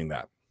not doing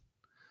that.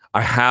 I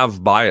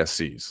have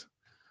biases.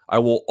 I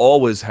will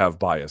always have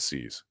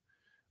biases.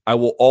 I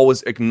will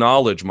always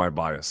acknowledge my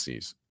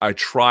biases. I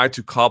try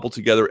to cobble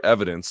together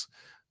evidence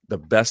the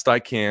best I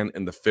can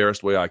in the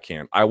fairest way I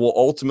can. I will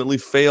ultimately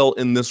fail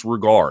in this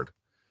regard.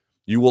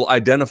 You will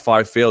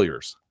identify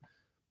failures.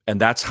 And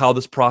that's how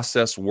this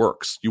process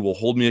works. You will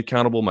hold me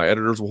accountable. My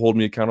editors will hold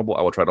me accountable.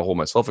 I will try to hold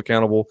myself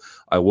accountable.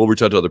 I will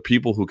reach out to other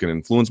people who can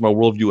influence my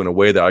worldview in a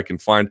way that I can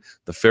find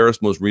the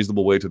fairest, most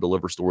reasonable way to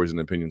deliver stories and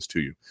opinions to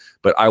you.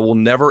 But I will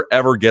never,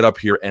 ever get up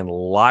here and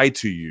lie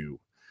to you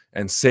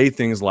and say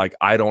things like,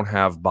 I don't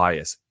have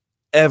bias.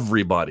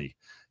 Everybody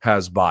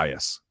has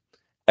bias.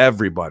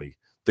 Everybody.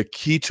 The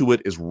key to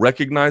it is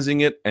recognizing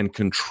it and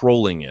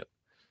controlling it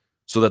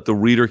so that the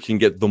reader can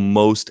get the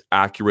most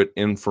accurate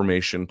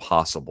information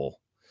possible.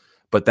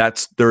 But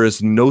there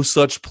is no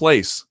such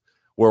place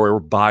where we're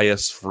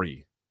bias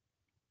free.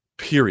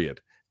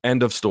 Period.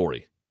 End of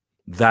story.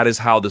 That is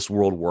how this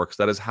world works.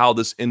 That is how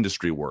this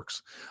industry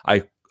works.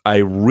 I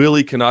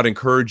really cannot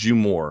encourage you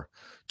more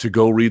to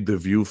go read The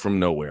View from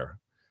Nowhere.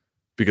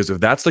 Because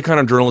if that's the kind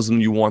of journalism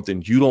you want,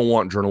 then you don't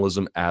want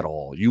journalism at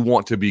all. You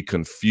want to be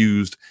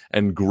confused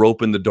and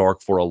grope in the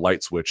dark for a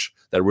light switch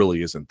that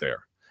really isn't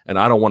there. And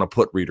I don't want to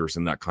put readers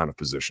in that kind of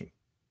position.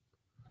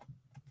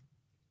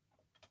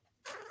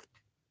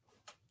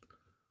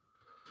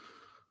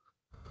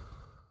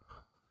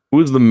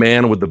 Who's the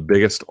man with the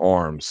biggest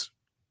arms?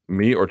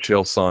 Me or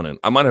Chael Sonnen?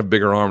 I might have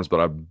bigger arms, but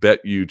I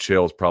bet you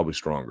Chael's probably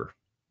stronger.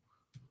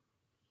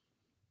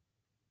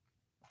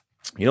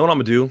 You know what I'm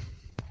going to do?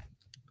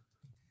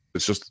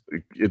 It's just,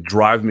 it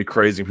drives me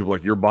crazy. People are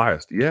like, you're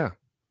biased. Yeah.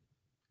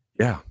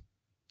 Yeah.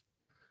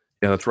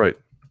 Yeah, that's right.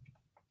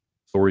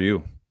 So are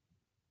you.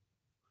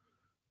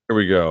 Here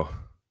we go.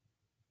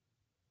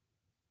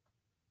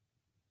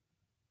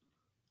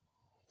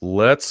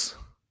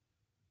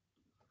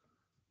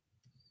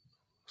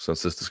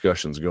 Since this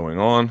discussion's going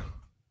on,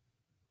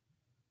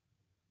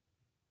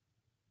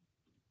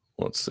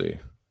 let's see.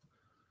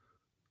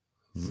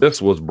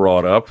 This was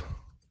brought up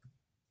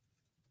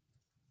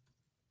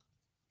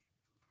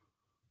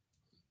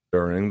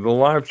during the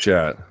live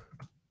chat.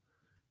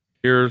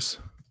 Here's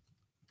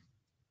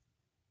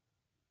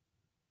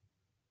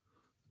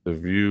The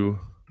View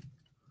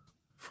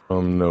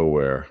from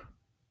Nowhere.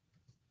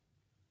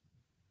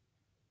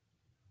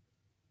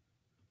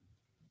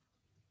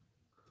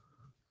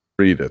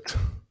 Read it.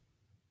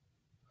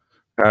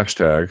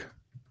 Hashtag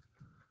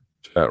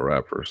chat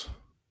rappers.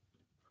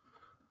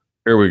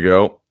 Here we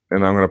go.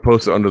 And I'm going to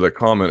post it under the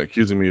comment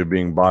accusing me of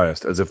being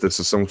biased as if this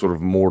is some sort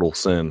of mortal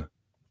sin.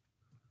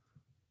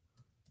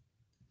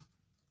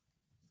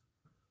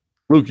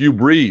 Luke, you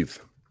breathe.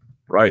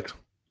 Right.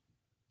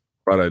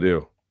 Right, I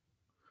do.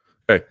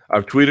 Okay,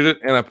 I've tweeted it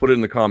and I put it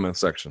in the comment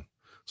section.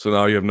 So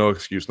now you have no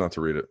excuse not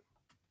to read it.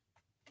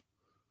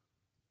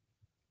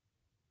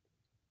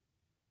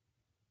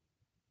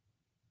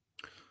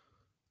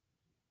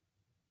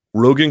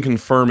 Rogan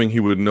confirming he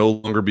would no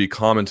longer be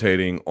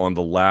commentating on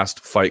The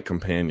Last Fight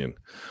Companion.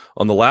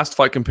 On The Last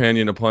Fight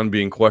Companion, upon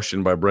being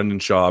questioned by Brendan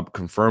Schaub,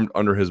 confirmed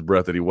under his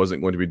breath that he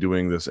wasn't going to be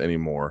doing this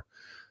anymore.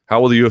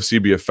 How will the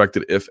UFC be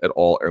affected, if at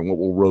all, and what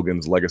will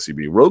Rogan's legacy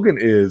be?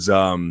 Rogan's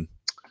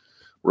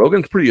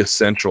pretty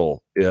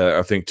essential,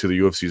 I think, to the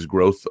UFC's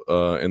growth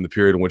in the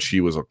period in which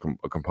he was a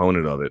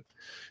component of it.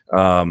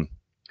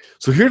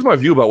 So here's my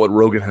view about what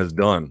Rogan has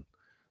done.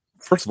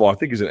 First of all, I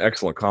think he's an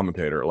excellent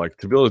commentator. Like,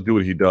 to be able to do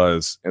what he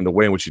does and the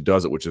way in which he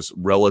does it, which is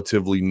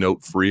relatively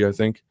note-free, I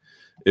think,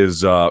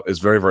 is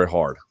very, very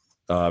hard.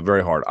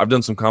 Very hard. I've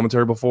done some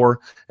commentary before,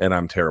 and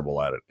I'm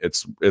terrible at it.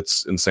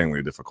 It's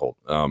insanely difficult.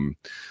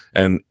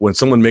 And when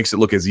someone makes it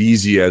look as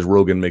easy as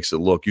Rogan makes it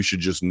look, you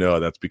should just know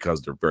that's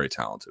because they're very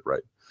talented,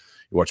 right?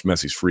 You watched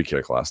Messi's free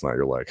kick last night.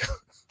 You're like,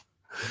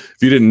 if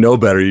you didn't know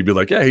better, you'd be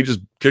like, yeah, he just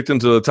kicked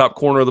into the top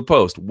corner of the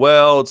post.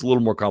 Well, it's a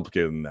little more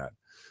complicated than that.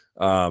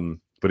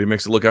 But he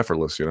makes it look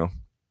effortless, you know.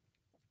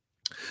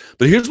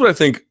 But here's what I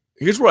think.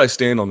 Here's where I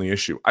stand on the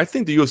issue. I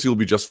think the UFC will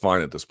be just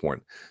fine at this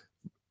point.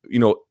 You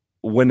know,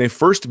 when they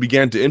first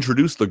began to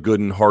introduce the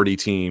Gooden Hardy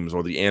teams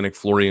or the Anik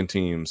Florian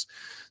teams,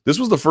 this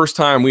was the first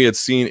time we had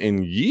seen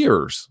in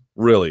years,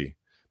 really.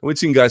 We'd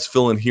seen guys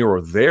fill in here or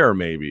there,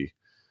 maybe.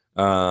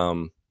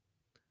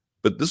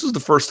 But this was the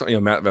first time, you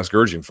know, Matt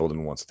Vasgersian filled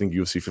in once. I think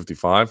UFC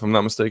 55, if I'm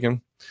not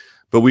mistaken.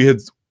 But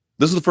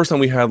this is the first time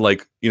we had,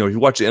 like, you know, if you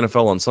watch the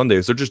NFL on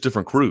Sundays, they're just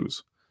different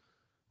crews,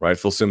 right?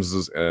 Phil Simms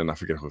is, and I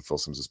forget who Phil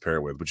Simms is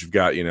paired with, but you've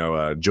got, you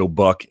know, Joe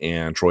Buck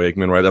and Troy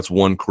Aikman, right? That's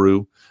one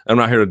crew. I'm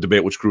not here to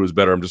debate which crew is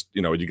better. I'm just,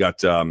 you know, you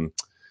got, God,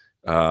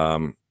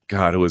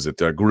 who is it?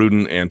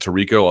 Gruden and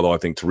Tirico, although I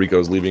think Tirico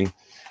is leaving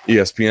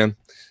ESPN.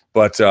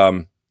 But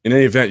in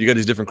any event, you got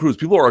these different crews.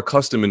 People are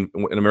accustomed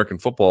in American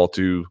football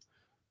to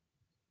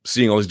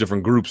seeing all these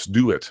different groups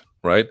do it,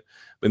 right?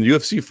 In the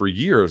UFC for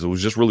years, it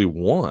was just really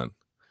one.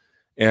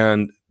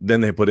 And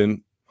then they put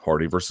in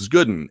Hardy versus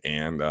Gooden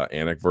and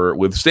Anik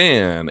with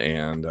Stan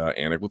and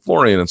Anik with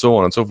Florian and so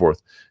on and so forth,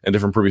 and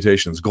different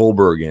permutations,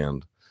 Goldberg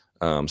and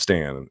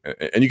Stan.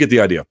 And you get the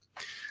idea.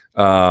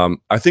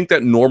 I think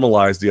that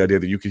normalized the idea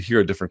that you could hear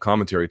a different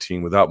commentary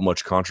team without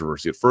much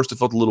controversy. At first, it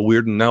felt a little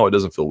weird, and now it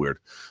doesn't feel weird.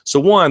 So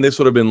one, they've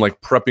sort of been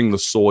like prepping the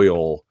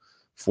soil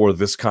for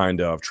this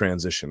kind of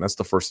transition. That's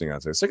the first thing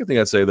I'd say. Second thing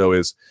I'd say, though,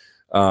 is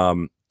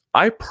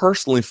I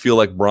personally feel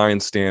like Brian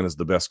Stan is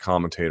the best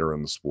commentator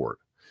in the sport.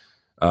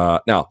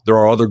 Now, there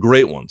are other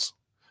great ones,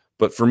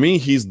 but for me,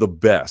 he's the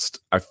best.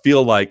 I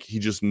feel like he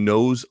just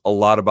knows a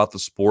lot about the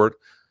sport.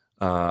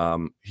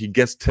 He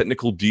gets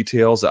technical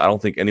details that I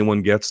don't think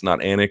anyone gets,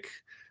 not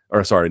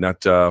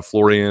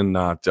Florian,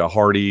 not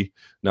Hardy,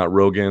 not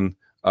Rogan.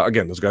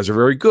 Again, those guys are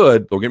very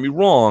good. Don't get me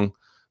wrong,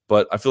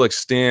 but I feel like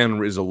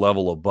Stan is a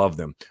level above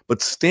them.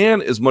 But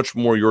Stan is much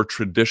more your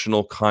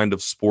traditional kind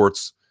of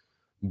sports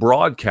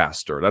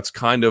broadcaster. That's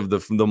kind of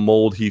the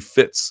mold he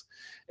fits.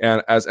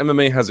 And as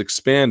MMA has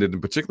expanded,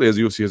 and particularly as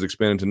UFC has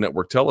expanded to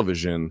network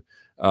television,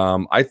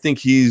 I think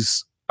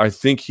he's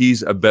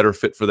a better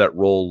fit for that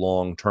role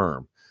long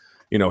term.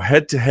 You know,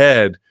 head to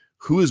head,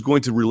 who is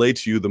going to relay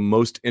to you the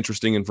most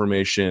interesting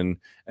information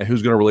and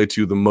who's going to relay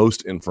to you the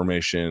most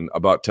information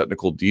about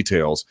technical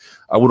details?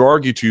 I would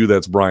argue to you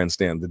that's Brian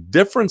Stan. The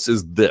difference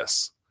is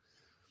this,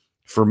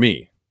 for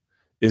me,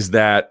 is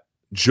that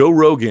Joe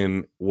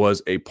Rogan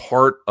was a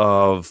part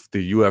of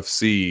the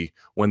UFC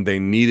when they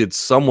needed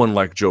someone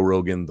like Joe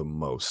Rogan the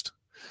most.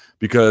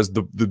 Because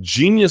the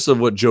genius of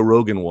what Joe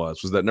Rogan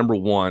was that, number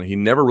one, he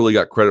never really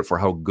got credit for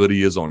how good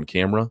he is on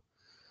camera.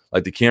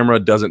 Like, the camera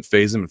doesn't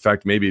phase him. In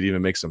fact, maybe it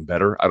even makes him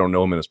better. I don't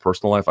know him in his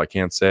personal life. I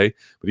can't say.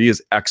 But he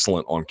is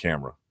excellent on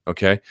camera.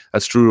 Okay?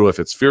 That's true if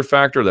it's Fear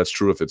Factor. That's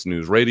true if it's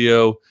news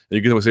radio. And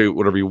you can say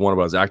whatever you want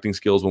about his acting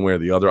skills one way or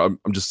the other. I'm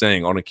just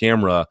saying, on a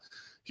camera,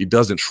 he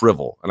doesn't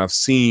shrivel. And I've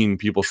seen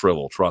people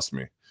shrivel, trust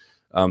me.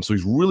 So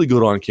he's really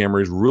good on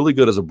camera. He's really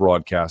good as a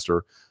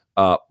broadcaster.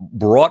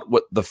 Brought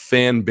what the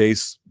fan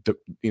base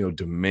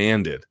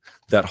demanded,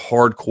 that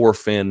hardcore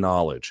fan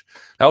knowledge.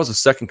 That was the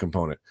second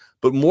component.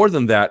 But more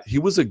than that, he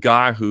was a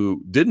guy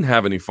who didn't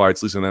have any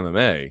fights, at least in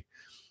MMA,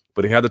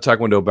 but he had the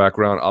Taekwondo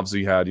background. Obviously,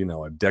 he had,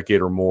 a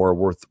decade or more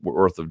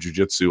worth of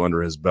jiu-jitsu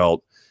under his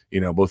belt,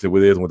 both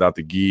with and without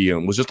the gi,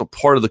 and was just a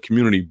part of the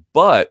community,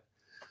 but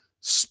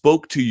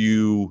spoke to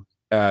you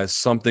as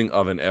something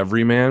of an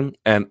everyman.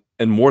 And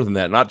more than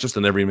that, not just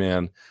an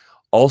everyman,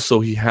 also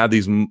he had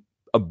this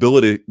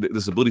ability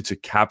to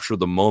capture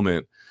the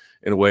moment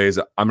in ways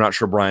that I'm not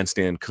sure Brian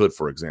Stan could,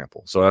 for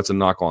example. So that's a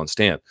knock on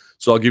Stan.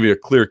 So I'll give you a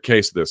clear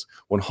case of this.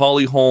 When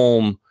Holly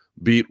Holm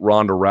beat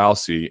Ronda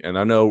Rousey, and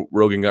I know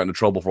Rogan got into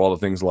trouble for all the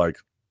things like,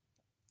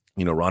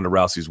 Ronda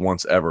Rousey's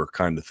once ever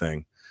kind of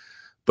thing.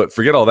 But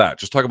forget all that.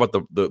 Just talk about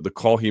the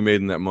call he made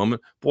in that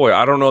moment. Boy,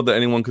 I don't know that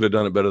anyone could have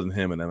done it better than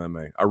him in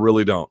MMA. I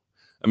really don't.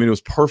 I mean, it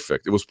was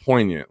perfect. It was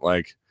poignant.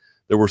 Like,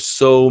 there were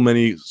so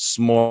many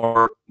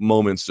smart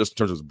moments just in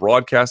terms of his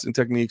broadcasting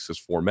techniques,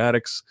 his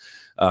formatics,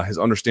 his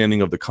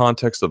understanding of the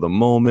context of the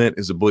moment,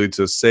 his ability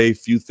to say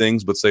few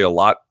things but say a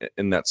lot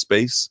in that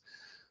space.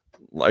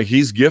 Like,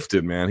 he's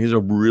gifted, man. He's a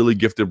really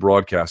gifted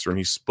broadcaster, and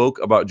he spoke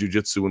about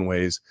jiu-jitsu in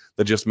ways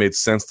that just made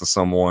sense to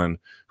someone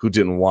who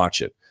didn't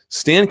watch it.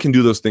 Stan can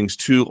do those things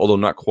too, although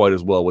not quite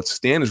as well. What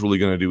Stan is really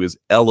going to do is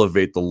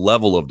elevate the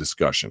level of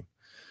discussion,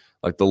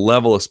 like the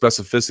level of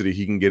specificity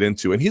he can get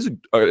into. And he's an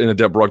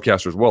adept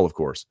broadcaster as well, of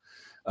course.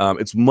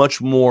 It's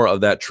much more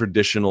of that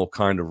traditional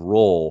kind of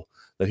role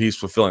that he's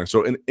fulfilling.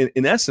 So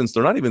in essence,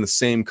 they're not even the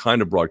same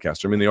kind of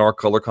broadcaster. I mean, they are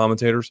color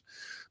commentators,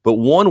 but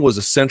one was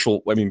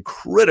essential,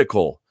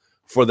 critical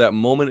for that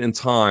moment in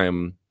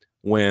time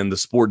when the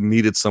sport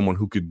needed someone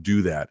who could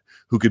do that,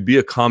 who could be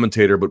a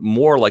commentator, but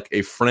more like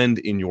a friend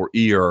in your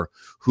ear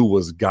who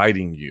was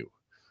guiding you.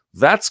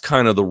 That's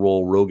kind of the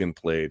role Rogan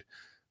played.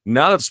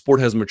 Now that the sport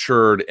has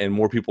matured and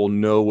more people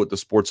know what the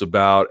sport's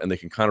about, and they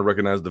can kind of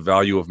recognize the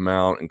value of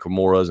mount and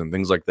Kimuras and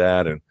things like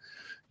that, and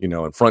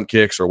and front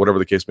kicks or whatever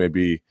the case may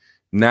be.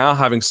 Now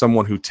having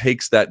someone who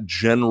takes that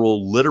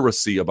general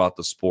literacy about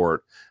the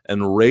sport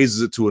and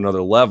raises it to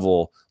another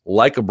level,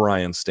 like a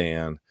Brian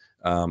Stan,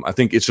 I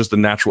think it's just the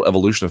natural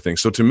evolution of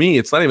things. So to me,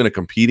 it's not even a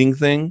competing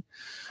thing.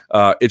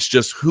 It's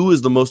just who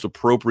is the most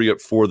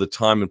appropriate for the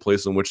time and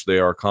place in which they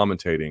are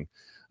commentating.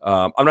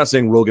 I'm not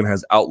saying Rogan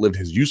has outlived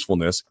his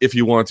usefulness. If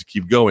he wanted to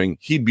keep going,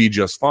 he'd be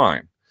just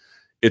fine.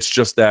 It's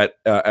just that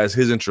as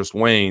his interest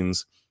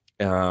wanes,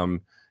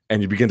 and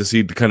you begin to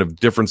see the kind of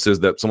differences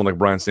that someone like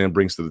Brian Stan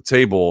brings to the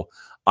table,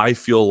 I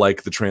feel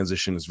like the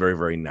transition is very,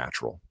 very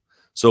natural.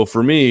 So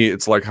for me,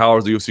 it's like, how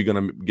is the UFC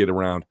going to get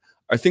around?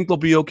 I think they'll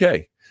be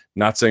okay.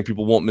 Not saying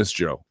people won't miss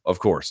Joe, of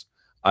course.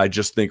 I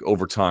just think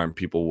over time,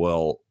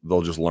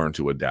 they'll just learn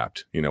to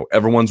adapt.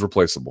 Everyone's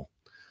replaceable.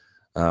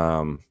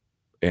 And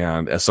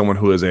as someone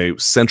who is a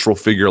central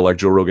figure like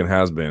Joe Rogan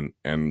has been,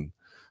 and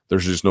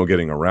there's just no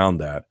getting around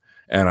that,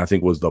 and I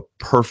think was the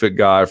perfect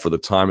guy for the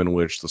time in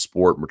which the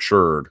sport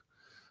matured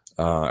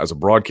as a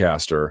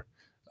broadcaster,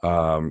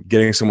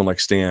 getting someone like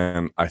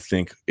Stan, I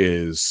think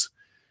is,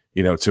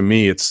 to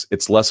me,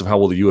 it's less of how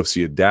will the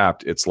UFC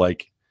adapt. It's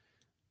like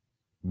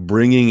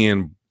bringing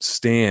in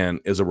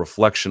Stan is a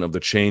reflection of the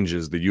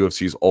changes the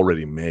UFC's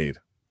already made,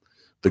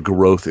 the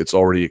growth it's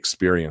already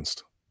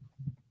experienced.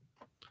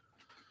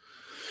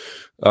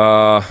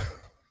 Do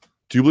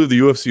you believe the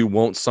UFC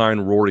won't sign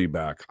Rory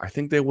back? I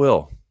think they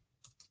will.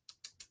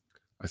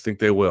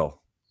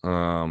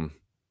 We'll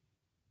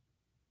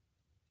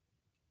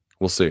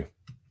see.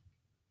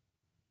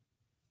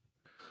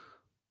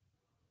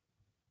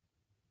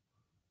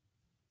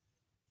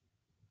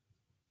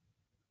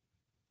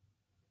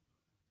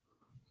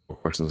 More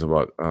questions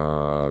about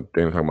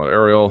Dana talking about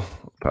Ariel.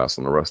 Pass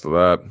on the rest of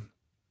that.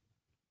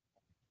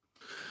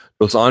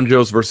 Dos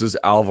Anjos versus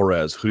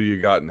Alvarez. Who do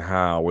you got and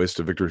how? Ways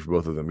to victory for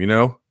both of them.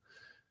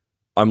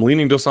 I'm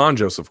leaning Dos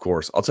Anjos, of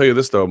course. I'll tell you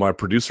this, though. My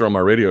producer on my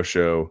radio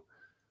show,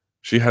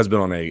 she has been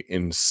on a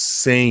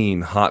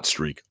insane hot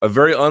streak. A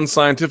very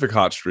unscientific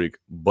hot streak,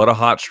 but a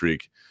hot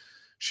streak.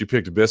 She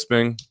picked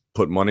Bisping,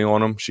 put money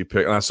on him.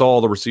 And I saw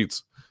all the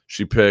receipts.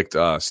 She picked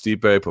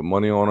Stipe, put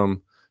money on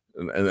him,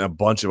 and a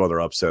bunch of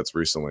other upsets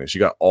recently. She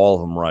got all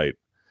of them right.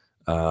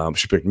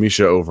 She picked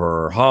Misha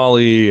over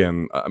Holly,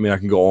 and I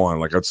can go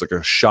on. Like, it's like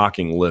a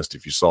shocking list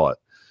if you saw it.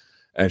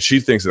 And she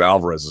thinks that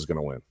Alvarez is going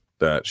to win.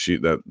 That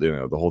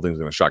the whole thing's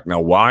going to shock. Now,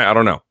 why? I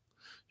don't know.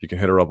 You can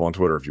hit her up on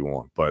Twitter if you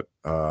want, but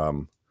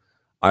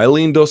I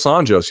lean Dos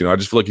Anjos. I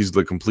just feel like he's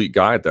the complete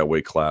guy at that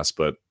weight class.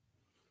 But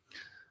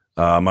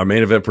my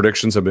main event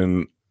predictions have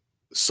been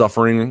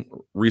suffering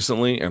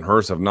recently, and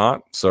hers have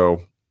not.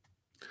 So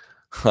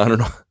I don't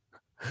know.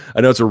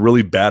 I know it's a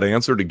really bad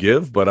answer to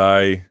give, but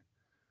I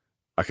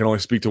can only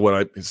speak to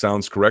what it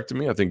sounds correct to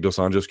me. I think Dos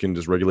Anjos can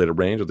just regulate a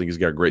range. I think he's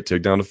got great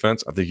takedown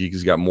defense. I think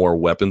he's got more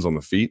weapons on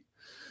the feet.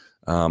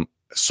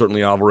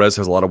 Certainly Alvarez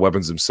has a lot of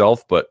weapons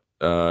himself, but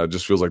it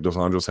just feels like Dos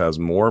Anjos has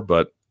more.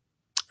 But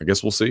I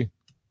guess we'll see.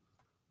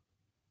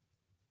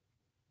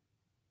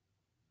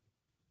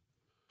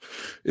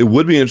 It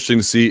would be interesting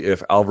to see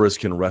if Alvarez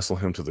can wrestle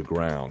him to the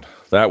ground.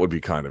 That would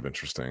be kind of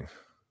interesting.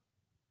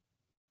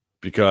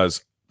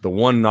 Because the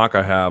one knock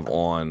I have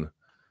on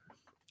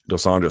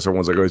Dos Anjos,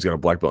 everyone's like, oh, he's got a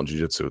black belt in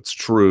jiu-jitsu. It's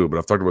true, but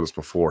I've talked about this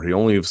before. He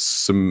only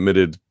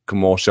submitted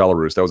Kamal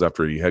Shalarus. That was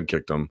after he head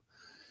kicked him.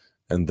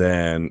 And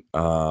then,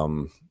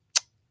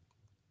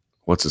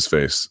 what's his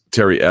face?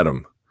 Terry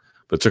Edom.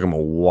 But it took him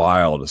a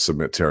while to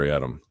submit Terry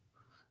Edom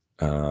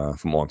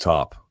from on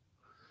top.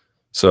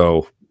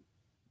 So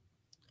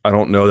I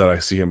don't know that I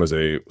see him as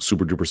a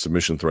super duper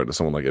submission threat to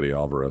someone like Eddie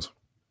Alvarez.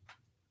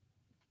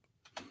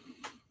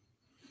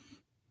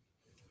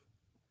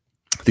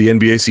 The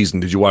NBA season,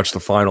 did you watch the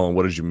final and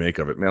what did you make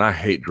of it? Man, I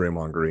hate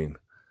Draymond Green.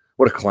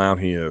 What a clown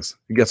he is.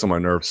 He gets on my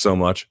nerves so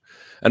much.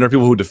 And there are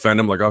people who defend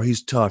him like, oh,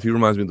 he's tough. He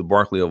reminds me of the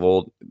Barkley of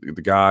old.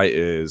 The guy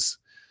is,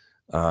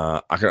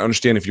 I can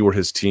understand if you were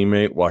his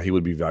teammate why he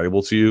would be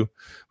valuable to you.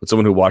 But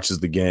someone who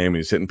watches the game and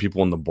he's hitting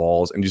people in the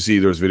balls. And you see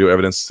there's video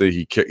evidence to say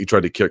he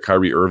tried to kick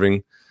Kyrie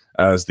Irving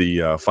as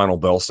the final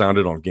bell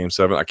sounded on Game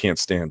 7. I can't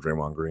stand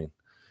Draymond Green.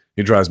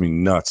 He drives me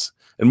nuts.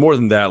 And more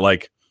than that,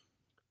 like,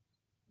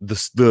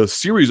 the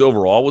series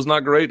overall was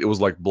not great. It was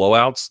like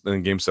blowouts.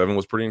 And Game 7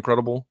 was pretty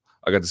incredible.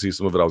 I got to see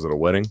some of it. I was at a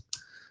wedding.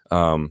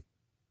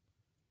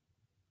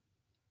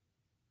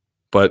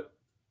 But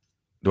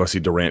do I see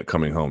Durant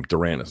coming home?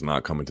 Durant is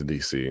not coming to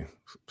DC.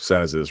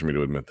 Sad as it is for me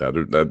to admit that.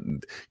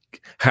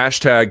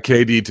 Hashtag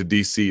KD to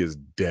DC is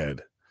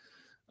dead.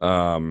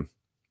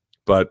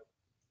 But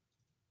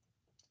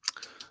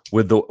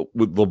with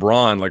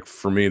LeBron, like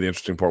for me, the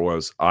interesting part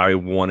was I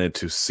wanted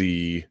to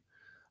see.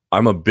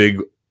 I'm a big.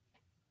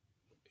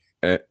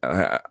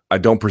 I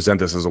don't present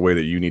this as a way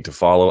that you need to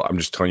follow. I'm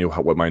just telling you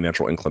what my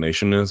natural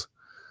inclination is.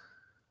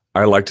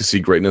 I like to see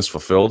greatness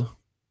fulfilled.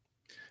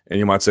 And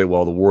you might say,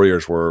 well, the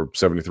Warriors were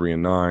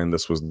 73-9.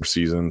 This was their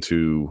season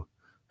to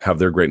have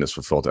their greatness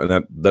fulfilled. And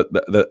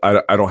that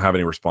I don't have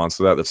any response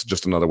to that. That's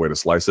just another way to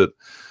slice it.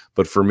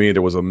 But for me,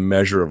 there was a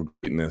measure of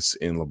greatness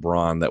in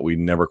LeBron that we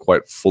never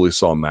quite fully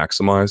saw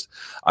maximized.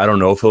 I don't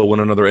know if he'll win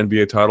another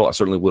NBA title. I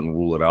certainly wouldn't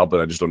rule it out, but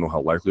I just don't know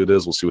how likely it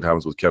is. We'll see what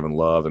happens with Kevin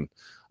Love. And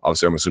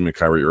obviously, I'm assuming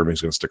Kyrie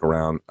Irving's going to stick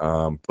around.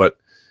 But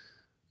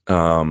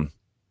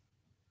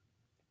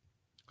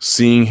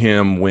seeing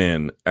him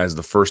win as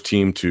the first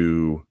team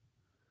to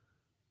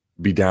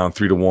be down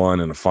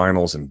 3-1 in the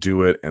finals and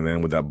do it, and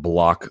then with that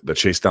block, the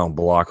chase down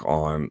block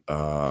on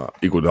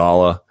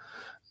Iguodala,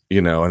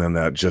 and then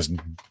that just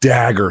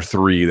dagger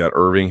three that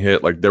Irving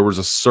hit, like there was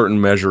a certain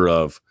measure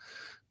of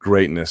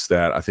greatness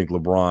that I think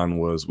LeBron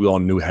was. We all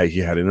knew how he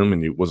had in him,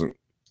 and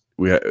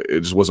it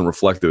just wasn't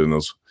reflected in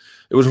those.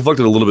 It was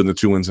reflected a little bit in the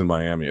 2 wins in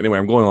Miami. Anyway,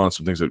 I'm going on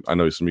some things that I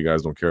know some of you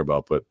guys don't care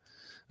about, but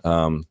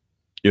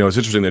it's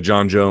interesting that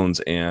John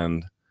Jones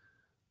and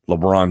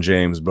LeBron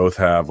James both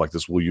have like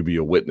this "will you be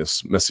a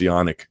witness"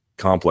 messianic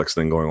complex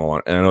thing going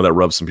on, and I know that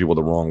rubs some people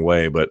the wrong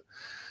way. But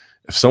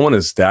if someone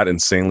is that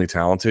insanely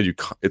talented,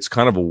 it's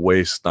kind of a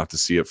waste not to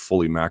see it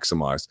fully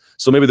maximized.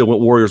 So maybe the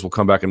Warriors will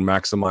come back and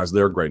maximize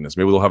their greatness.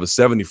 Maybe they'll have a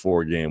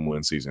 74-game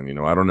win season.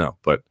 I don't know,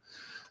 but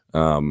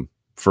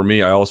for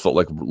me, I always felt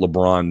like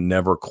LeBron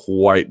never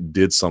quite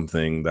did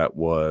something that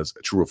was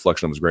a true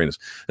reflection of his greatness.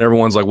 And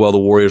everyone's like, "Well, the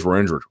Warriors were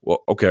injured."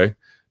 Well, okay.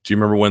 Do you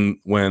remember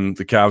when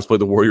the Cavs played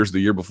the Warriors the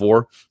year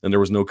before and there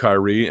was no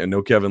Kyrie and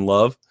no Kevin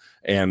Love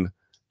and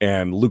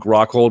Luke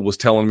Rockhold was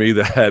telling me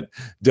that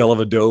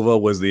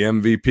Dellavedova was the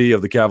MVP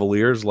of the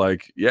Cavaliers?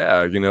 Like,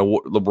 yeah,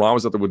 LeBron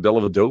was out there with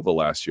Dellavedova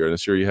last year, and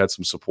this year he had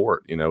some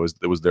support. It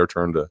was their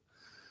turn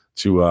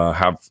to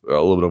have a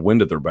little bit of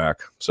wind at their back.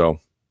 So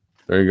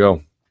there you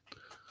go.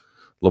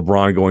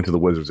 LeBron going to the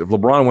Wizards. If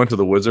LeBron went to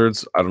the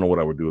Wizards, I don't know what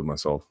I would do with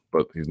myself,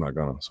 but he's not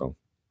gonna. So.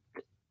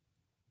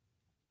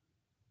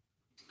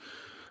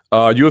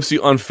 UFC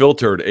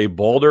Unfiltered, a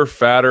balder,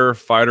 fatter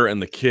fighter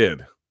and the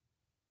kid.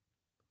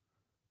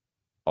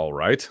 All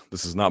right.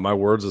 This is not my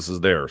words. This is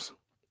theirs.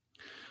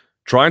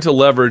 Trying to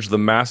leverage the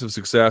massive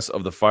success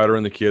of the fighter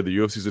and the kid, the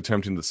UFC is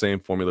attempting the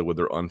same formula with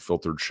their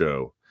Unfiltered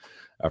show.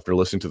 After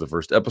listening to the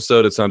first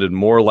episode, it sounded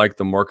more like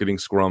the marketing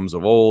scrums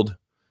of old,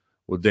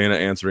 with Dana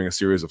answering a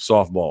series of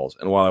softballs.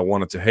 And while I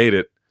wanted to hate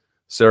it,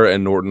 Sarah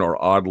and Norton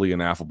are oddly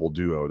an affable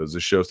duo. Does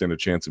this show stand a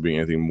chance of being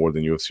anything more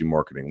than UFC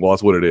marketing? Well,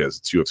 that's what it is.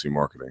 It's UFC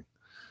marketing.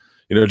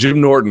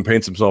 Jim Norton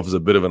paints himself as a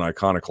bit of an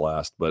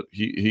iconoclast, but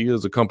he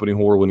is a company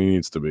whore when he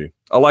needs to be.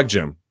 I like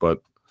Jim,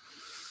 but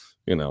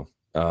can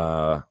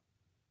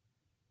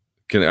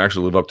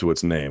actually live up to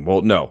its name.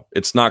 Well, no,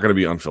 it's not going to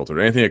be Unfiltered.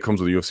 Anything that comes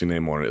with a UFC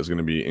name on it is going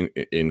to be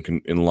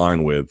in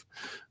line with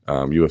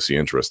UFC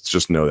interests.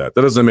 Just know that.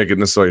 That doesn't make it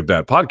necessarily a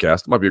bad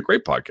podcast. It might be a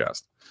great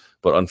podcast,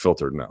 but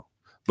Unfiltered, no.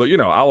 But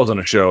I was on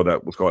a show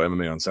that was called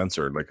MMA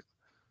Uncensored. Like,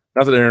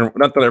 not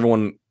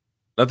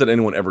that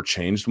anyone ever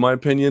changed my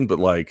opinion, but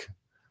like,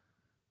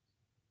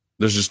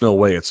 there's just no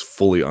way it's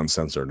fully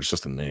uncensored. It's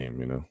just a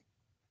name,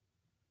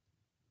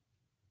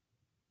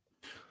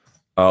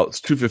 It's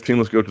 2:15.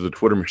 Let's go to the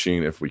Twitter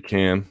machine if we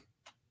can.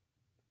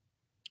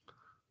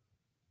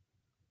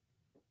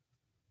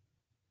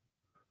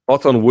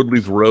 Thoughts on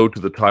Woodley's road to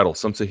the title?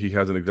 Some say he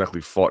hasn't exactly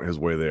fought his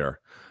way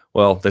there.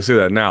 Well, they say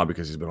that now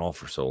because he's been off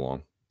for so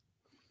long.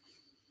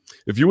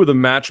 If you were the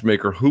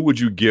matchmaker, who would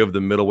you give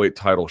the middleweight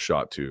title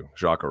shot to?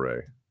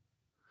 Jacare.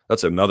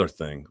 That's another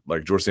thing.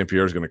 Like, Georges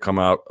St-Pierre is going to come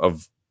out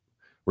of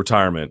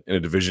retirement in a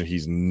division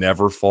he's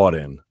never fought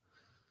in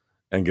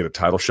and get a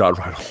title shot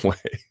right away.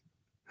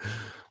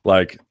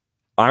 Like,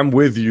 I'm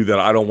with you that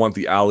I don't want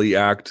the Ali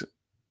Act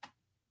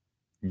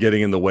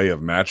getting in the way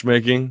of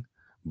matchmaking,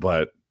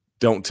 but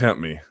don't tempt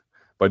me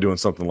by doing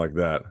something like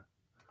that.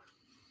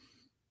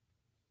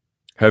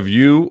 Have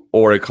you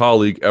or a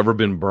colleague ever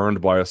been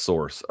burned by a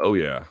source? Oh,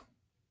 yeah.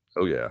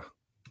 A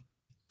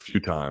few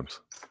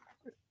times.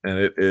 And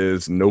it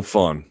is no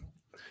fun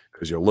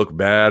because you look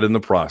bad in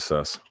the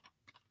process.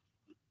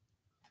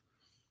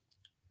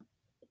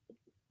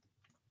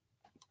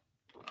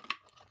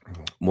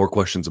 More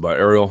questions about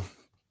Ariel.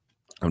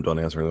 I'm done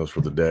answering those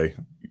for the day.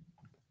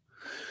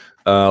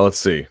 Let's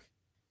see.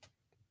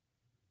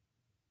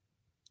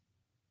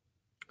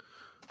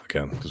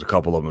 Again, there's a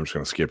couple of them I'm just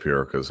going to skip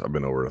here because I've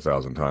been over it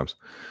 1,000 times.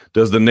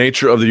 Does the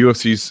nature of the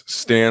UFC's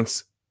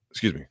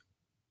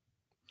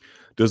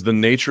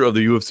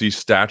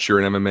stature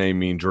in MMA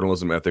mean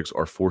journalism ethics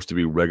are forced to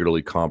be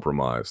regularly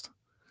compromised?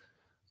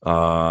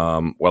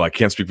 Well, I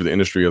can't speak for the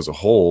industry as a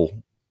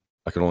whole.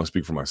 I can only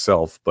speak for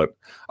myself, but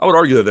I would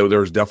argue that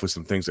there's definitely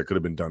some things that could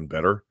have been done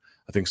better.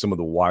 I think some of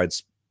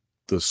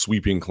the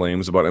sweeping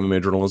claims about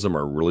MMA journalism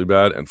are really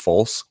bad and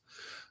false.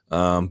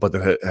 But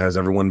has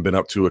everyone been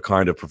up to a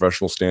kind of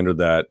professional standard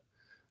that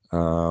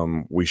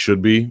we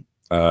should be?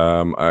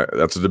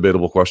 That's a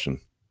debatable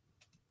question.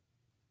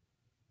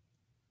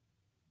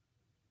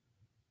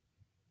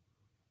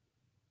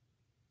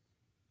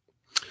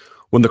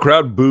 When the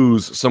crowd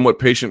boos somewhat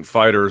patient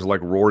fighters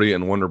like Rory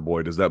and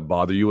Wonderboy, does that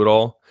bother you at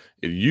all?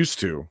 It used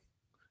to,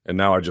 and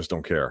now I just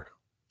don't care.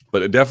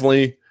 But it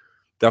definitely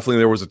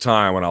there was a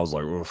time when I was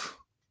like, oof.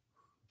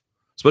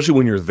 Especially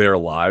when you're there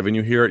live and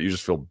you hear it, you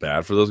just feel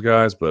bad for those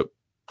guys. But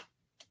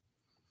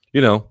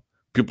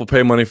people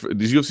pay money for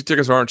these UFC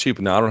tickets aren't cheap.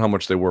 Now I don't know how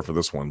much they were for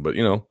this one, but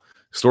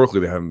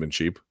historically they haven't been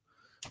cheap.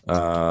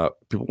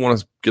 People want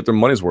to get their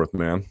money's worth,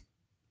 man.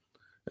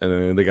 And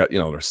then they got,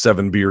 they're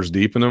 7 beers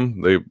deep in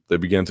them. They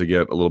began to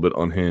get a little bit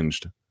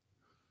unhinged.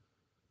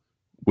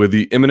 With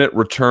the imminent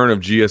return of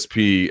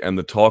GSP and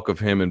the talk of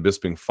him and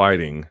Bisping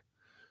fighting,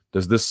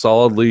 does this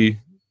solidify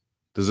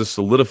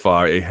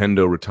a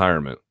Hendo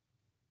retirement?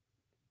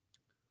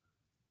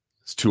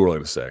 It's too early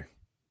to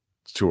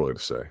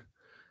say.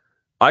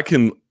 I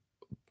can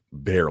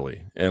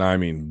barely, and I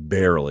mean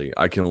barely,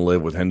 I can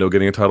live with Hendo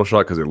getting a title shot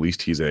because at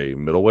least he's a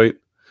middleweight.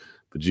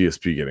 But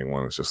GSP getting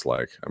one is just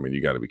like, I mean,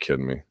 you got to be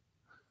kidding me.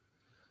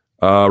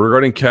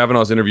 Regarding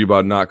Kavanaugh's interview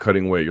about not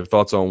cutting weight, your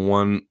thoughts on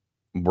One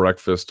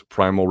Breakfast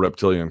Primal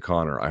Reptilian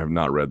Connor? I have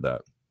not read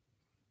that.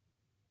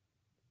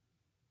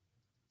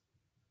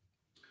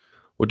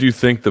 What do you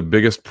think the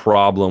biggest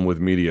problem with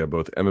media,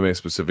 both MMA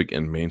specific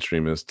and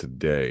mainstream, is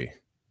today?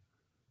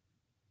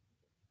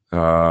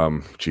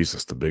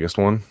 Jesus, the biggest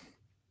one?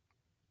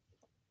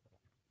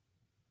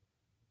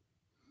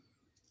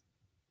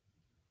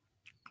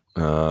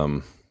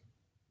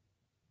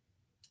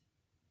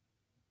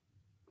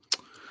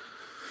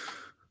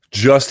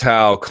 Just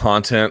how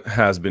content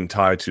has been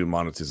tied to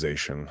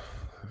monetization.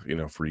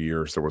 For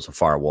years there was a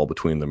firewall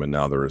between them, and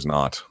now there is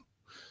not.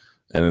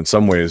 And in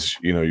some ways,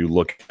 you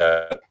look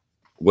at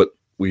what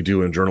we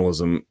do in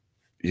journalism,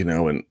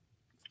 and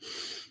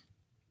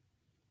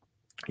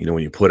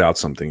when you put out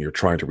something, you're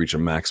trying to reach a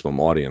maximum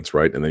audience,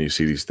 right? And then you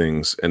see these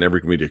things, and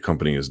every media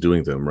company is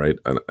doing them, right?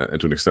 And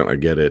to an extent, I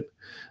get it.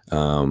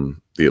 The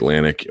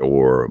Atlantic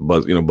or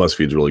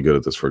BuzzFeed's really good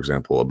at this, for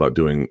example, about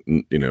doing,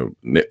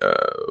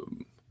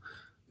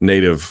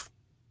 native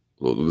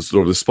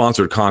sort of the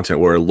sponsored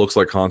content where it looks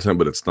like content,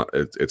 but it's not.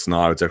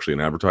 It's actually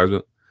an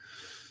advertisement.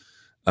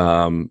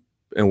 And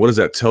what does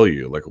that tell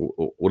you? Like,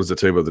 what does it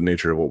tell you about the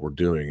nature of what we're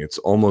doing? It's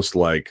almost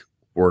like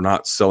we're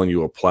not selling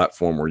you a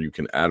platform where you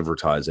can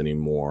advertise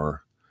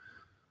anymore.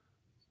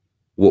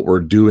 What we're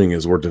doing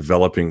is we're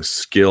developing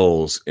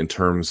skills in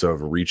terms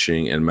of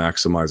reaching and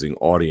maximizing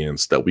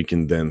audience that we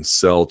can then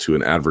sell to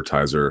an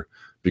advertiser,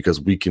 because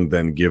we can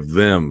then give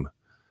them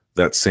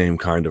that same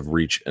kind of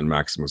reach and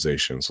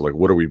maximization. So like,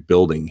 what are we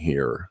building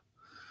here?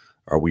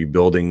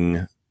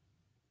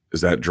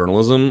 Is that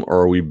journalism, or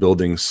are we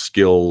building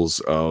skills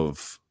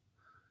of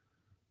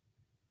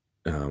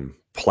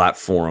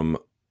platform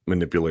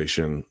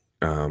manipulation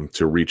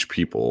to reach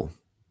people?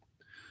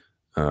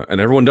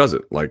 And everyone does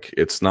it. Like,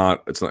 it's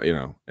not,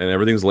 and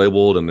everything's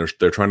labeled, and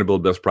they're trying to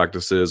build best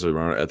practices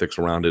or ethics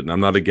around it. And I'm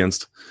not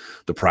against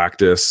the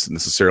practice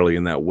necessarily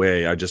in that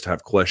way. I just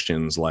have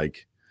questions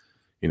like,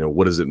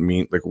 what does it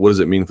mean? Like, what does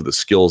it mean for the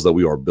skills that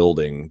we are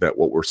building? That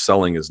what we're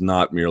selling is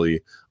not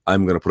merely,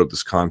 I'm going to put up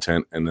this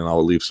content and then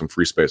I'll leave some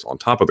free space on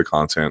top of the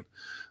content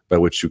by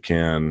which you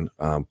can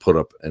put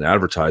up an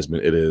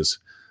advertisement. It is,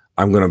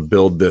 I'm going to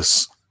build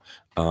this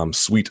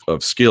suite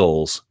of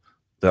skills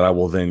that I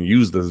will then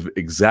use the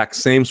exact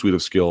same suite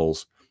of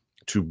skills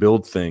to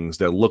build things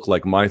that look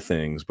like my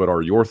things but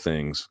are your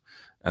things,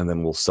 and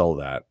then we'll sell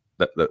that.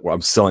 That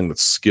I'm selling the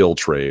skill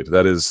trade.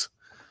 That is,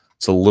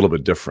 it's a little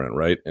bit different,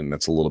 right? And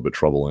that's a little bit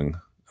troubling.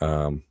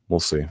 We'll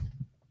see.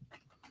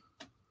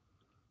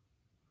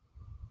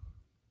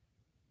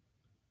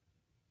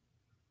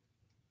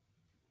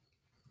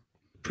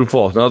 True,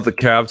 false. Now that the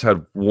Cavs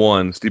had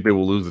won, Stipe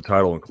will lose the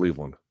title in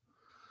Cleveland.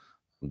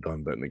 I'm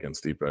done betting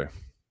against Stipe.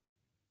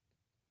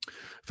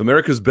 If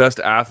America's best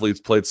athletes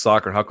played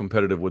soccer, how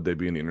competitive would they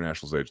be in the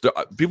international stage?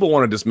 People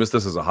want to dismiss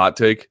this as a hot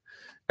take,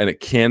 and it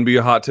can be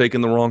a hot take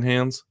in the wrong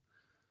hands.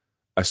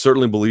 I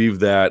certainly believe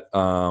that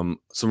some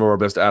of our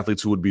best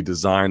athletes who would be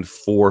designed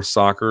for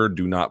soccer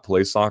do not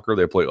play soccer.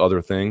 They play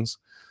other things.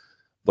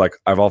 Like,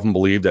 I've often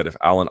believed that if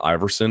Allen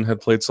Iverson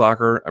had played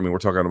soccer, I mean, we're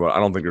talking about, I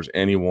don't think there's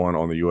anyone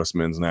on the U.S.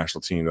 men's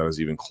national team that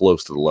is even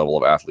close to the level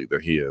of athlete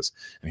that he is.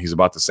 And he's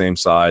about the same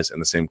size and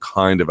the same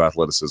kind of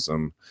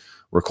athleticism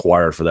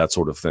required for that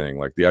sort of thing.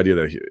 Like, the idea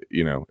that,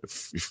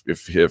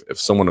 if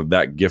someone of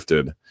that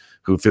gifted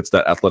who fits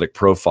that athletic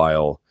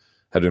profile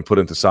had been put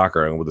into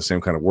soccer and with the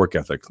same kind of work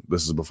ethic,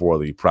 this is before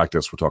the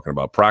practice, we're talking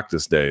about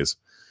practice days,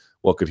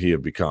 what could he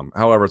have become?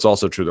 However, it's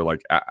also true that,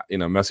 like,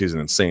 Messi's an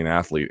insane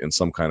athlete in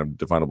some kind of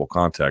definable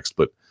context,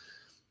 but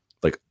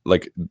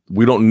Like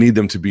we don't need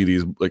them to be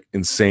these like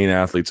insane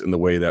athletes in the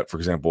way that, for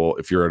example,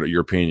 if you're a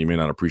European, you may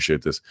not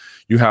appreciate this.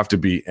 You have to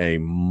be a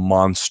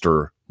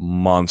monster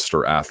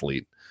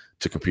athlete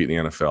to compete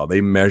in the NFL.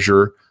 They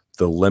measure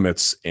the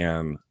limits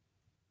and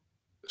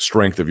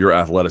strength of your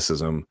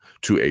athleticism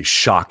to a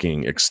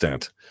shocking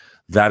extent.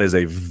 That is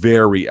a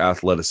very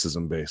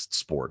athleticism based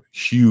sport,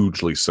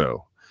 hugely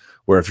so.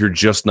 Where if you're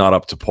just not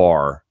up to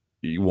par,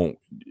 you'll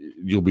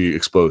be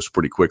exposed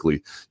pretty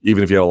quickly,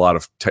 even if you have a lot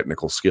of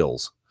technical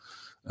skills,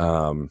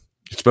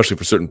 especially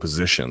for certain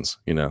positions,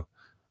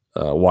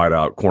 wide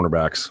out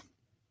cornerbacks,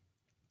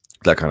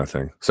 that kind of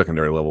thing,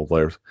 secondary level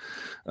players.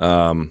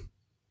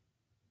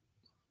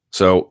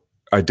 So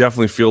I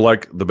definitely feel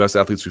like the best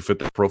athletes who fit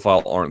the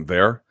profile aren't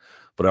there,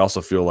 but I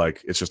also feel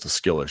like it's just a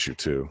skill issue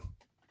too.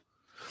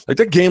 Like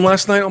that game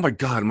last night, oh my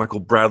God, Michael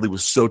Bradley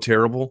was so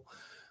terrible.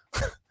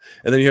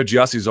 And then you have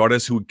Giassi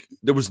Zardes, who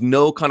there was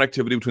no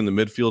connectivity between the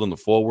midfield and the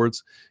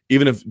forwards.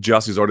 Even if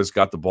Giassi Zardes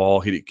got the ball,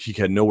 he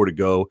had nowhere to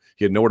go.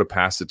 He had nowhere to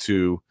pass it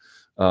to.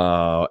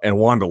 And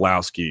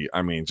Wondolowski,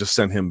 I mean, just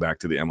send him back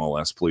to the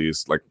MLS,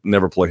 please. Like,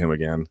 never play him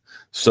again.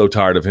 So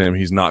tired of him.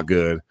 He's not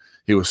good.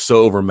 He was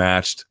so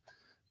overmatched.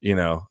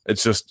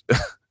 It's just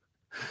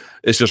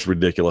it's just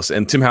ridiculous.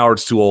 And Tim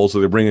Howard's too old, so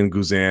they bring in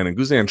Guzan. And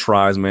Guzan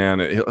tries, man.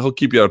 He'll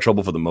keep you out of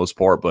trouble for the most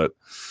part, but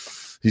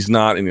he's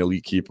not an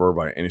elite keeper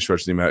by any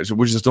stretch of the imagination.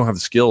 We just don't have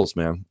the skills,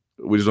 man.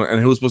 We just don't.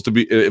 And who's supposed to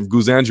be, if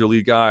Guzan's your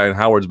lead guy and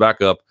Howard's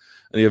backup,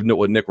 and you have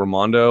Nick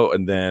Raimondo,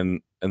 and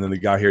then the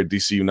guy here at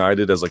DC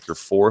United as like your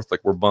fourth,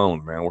 like we're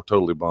boned, man. We're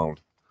totally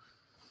boned.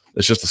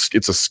 It's just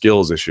it's a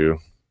skills issue.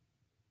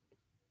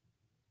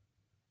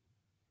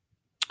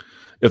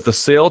 If the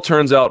sale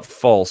turns out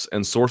false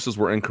and sources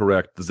were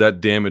incorrect, does that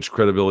damage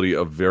credibility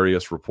of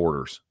various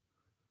reporters?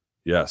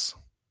 Yes.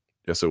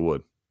 Yes, it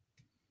would.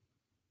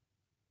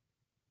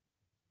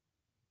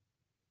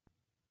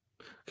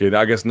 Okay,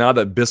 I guess now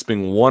that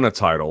Bisping won a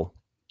title,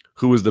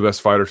 who is the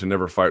best fighter to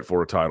never fight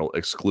for a title?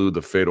 Exclude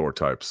the Fedor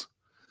types.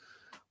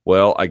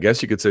 Well, I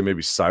guess you could say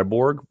maybe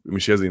Cyborg. I mean,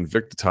 she has the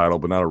Invicta title,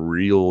 but not a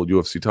real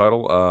UFC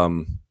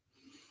title.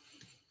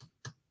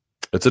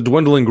 It's a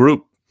dwindling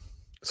group.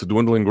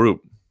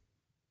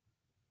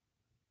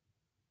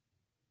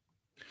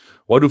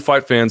 Why do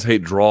fight fans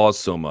hate draws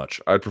so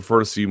much? I'd prefer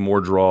to see more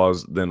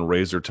draws than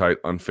razor-tight,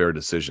 unfair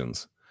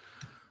decisions.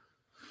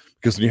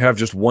 Because when you have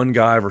just one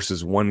guy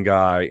versus one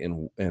guy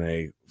in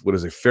a what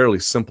is a fairly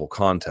simple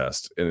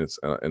contest in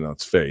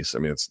its face, I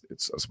mean, it's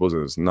I suppose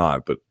it's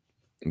not, but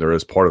there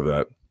is part of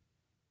that.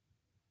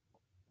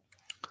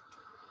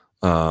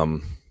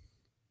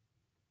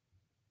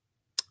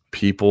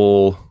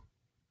 People,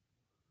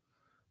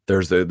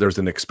 there's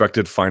an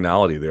expected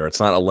finality there. It's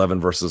not 11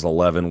 versus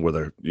 11 where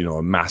they're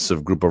a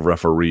massive group of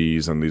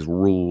referees and these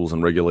rules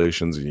and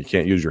regulations and you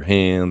can't use your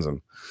hands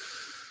and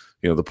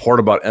the part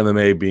about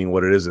MMA being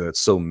what it is, it's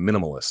so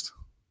minimalist,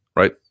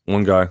 right?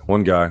 One guy,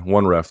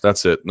 one ref.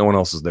 That's it. No one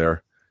else is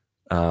there.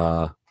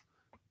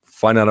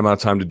 Finite amount of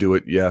time to do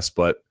it, yes,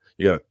 but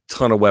you got a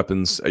ton of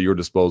weapons at your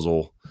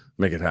disposal.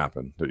 Make it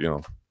happen.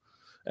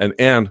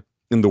 And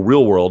in the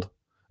real world,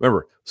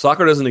 remember,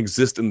 soccer doesn't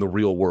exist in the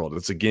real world.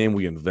 It's a game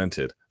we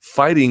invented.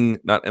 Fighting,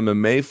 not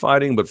MMA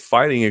fighting, but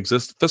fighting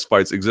exists. Fist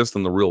fights exist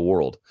in the real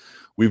world.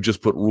 We've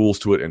just put rules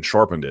to it and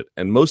sharpened it.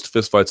 And most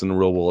fist fights in the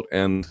real world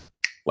end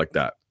like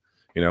that.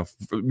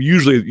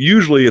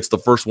 Usually it's the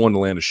first one to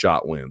land a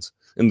shot wins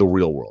in the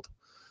real world,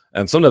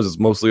 and sometimes it's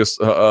mostly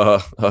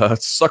a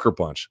sucker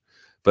punch.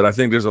 But I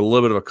think there's a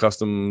little bit of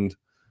accustomed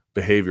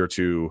behavior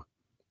to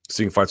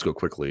seeing fights go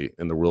quickly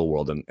in the real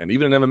world, and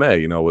even in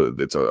MMA,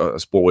 it's a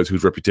sport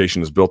whose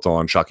reputation is built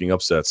on shocking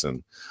upsets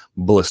and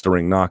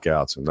blistering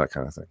knockouts and that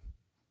kind of thing.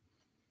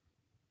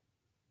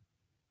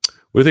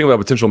 What do you think about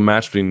a potential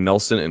match between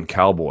Nelson and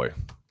Cowboy?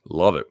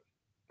 Love it,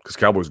 because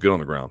Cowboy's good on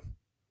the ground.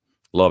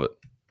 Love it.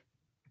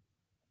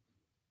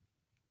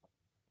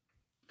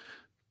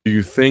 Do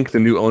you think the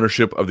new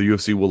ownership of the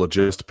UFC will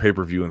adjust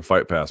pay-per-view and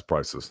Fight Pass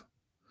prices?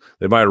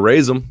 They might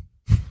raise them.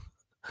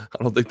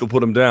 I don't think they'll put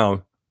them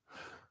down.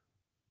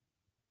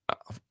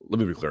 Let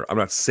me be clear. I'm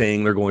not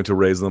saying they're going to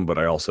raise them, but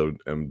I also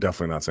am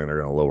definitely not saying they're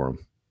going to lower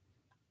them.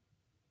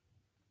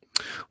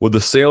 Would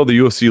the sale of the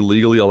UFC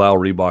legally allow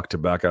Reebok to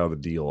back out of the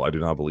deal? I do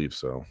not believe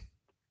so.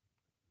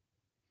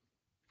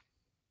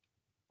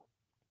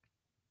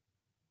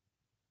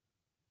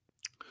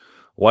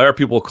 Why are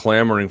people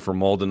clamoring for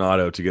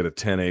Maldonado to get a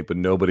 10-8, but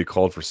nobody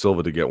called for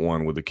Silva to get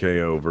one with the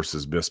KO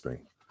versus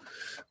Bisping?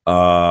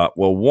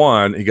 Well,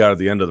 one, he got at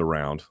the end of the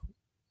round,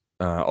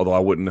 although I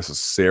wouldn't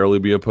necessarily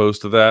be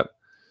opposed to that.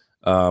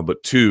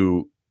 But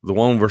two, the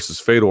one versus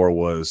Fedor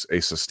was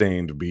a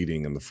sustained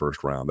beating in the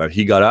first round. That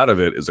he got out of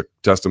it is a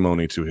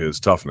testimony to his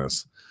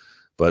toughness,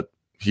 but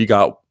he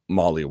got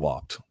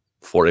mollywopped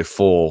for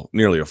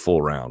nearly a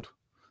full round,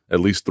 at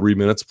least 3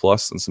 minutes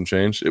plus and some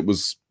change. It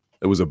was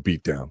a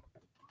beatdown.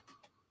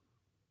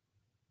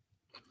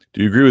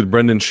 Do you agree with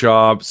Brendan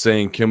Schaub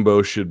saying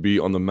Kimbo should be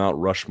on the Mount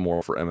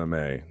Rushmore for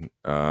MMA?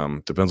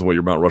 Depends on what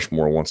your Mount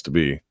Rushmore wants to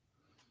be.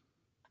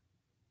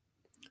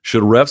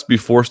 Should refs be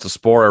forced to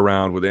spar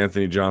around with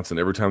Anthony Johnson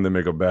every time they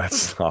make a bad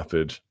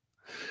stoppage?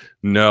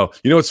 No.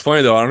 You know what's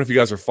funny, though? I don't know if you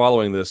guys are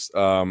following this.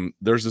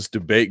 There's this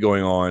debate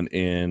going on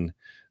in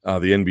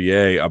the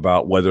NBA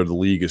about whether the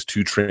league is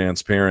too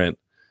transparent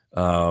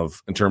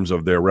in terms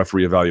of their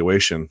referee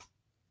evaluation.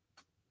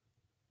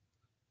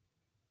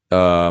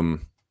 I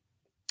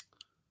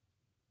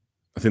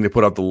think they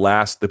put out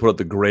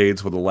the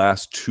grades for the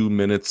last 2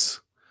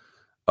 minutes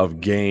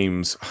of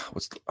games.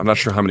 I'm not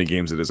sure how many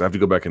games it is. I have to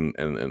go back and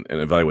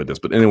evaluate this.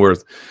 But anywhere,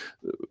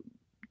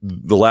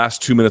 the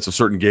last 2 minutes of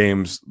certain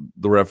games,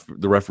 the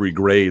referee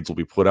grades will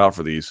be put out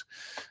for these.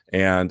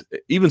 And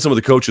even some of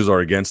the coaches are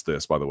against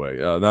this, by the way.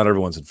 Not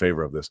everyone's in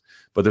favor of this.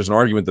 But there's an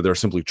argument that they're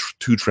simply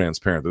too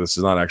transparent, that this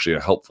is not actually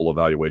a helpful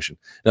evaluation.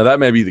 Now, that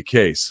may be the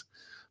case.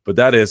 But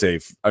that is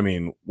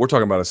we're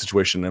talking about a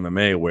situation in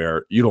MMA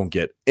where you don't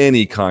get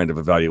any kind of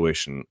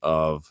evaluation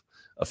of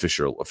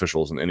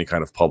officials in any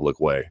kind of public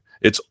way.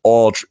 It's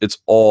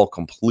all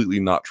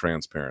completely not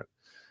transparent.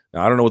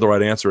 Now, I don't know what the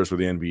right answer is for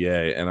the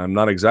NBA, and I'm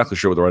not exactly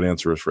sure what the right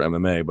answer is for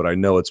MMA, but I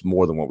know it's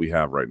more than what we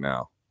have right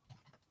now.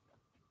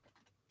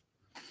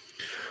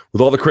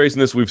 With all the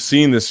craziness we've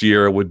seen this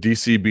year, would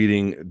DC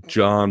beating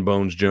John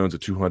Bones Jones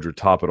at 200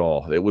 top it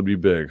all? It would be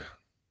big.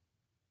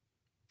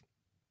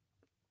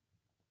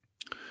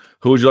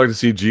 Who would you like to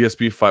see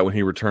GSP fight when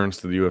he returns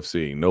to the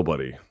UFC?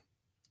 Nobody. All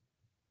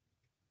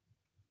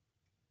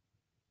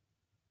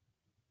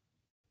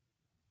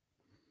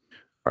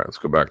right, let's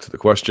go back to the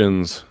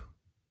questions.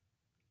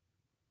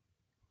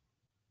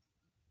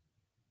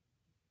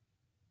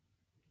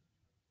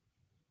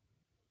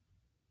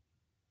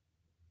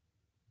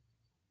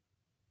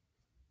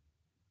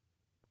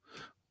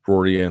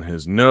 Rory and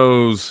his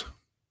nose.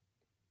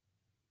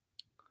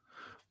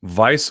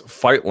 Vice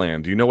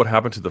Fightland. Do you know what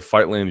happened to the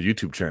Fightland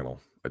YouTube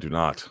channel? I do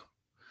not.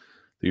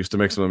 They used to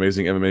make some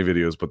amazing MMA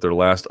videos, but their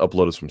last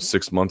upload is from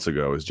 6 months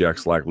ago. Is Jack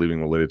Slack leaving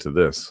related to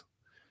this?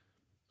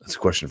 That's a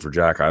question for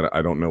Jack.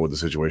 I don't know what the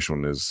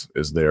situation is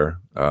there.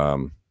 I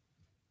don't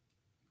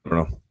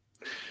know.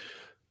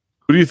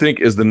 Who do you think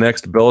is the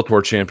next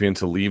Bellator champion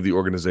to leave the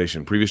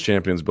organization? Previous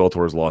champions,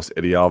 Bellator has lost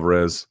Eddie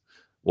Alvarez.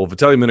 Well,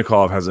 Vitaly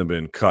Minakov hasn't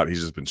been cut.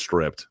 He's just been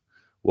stripped.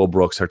 Will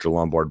Brooks, Hector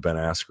Lombard, Ben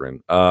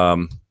Askren.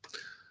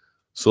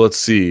 So let's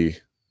see.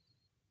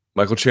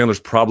 Michael Chandler's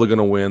probably going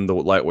to win the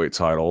lightweight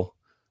title.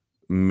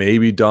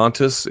 Maybe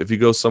Dantas if he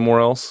goes somewhere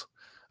else.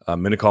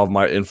 Minakov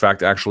might, in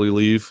fact, actually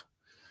leave.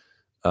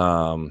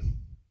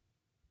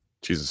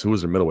 Jesus, who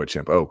was their middleweight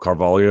champ? Oh,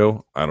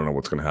 Carvalho. I don't know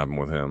what's going to happen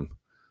with him.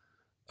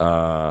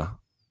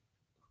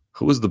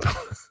 Who was the...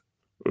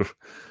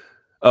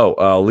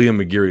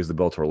 Liam McGeary is the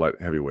Bellator light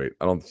heavyweight.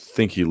 I don't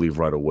think he'd leave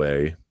right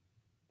away.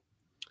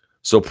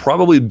 So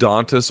probably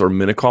Dantas or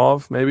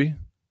Minakov, maybe.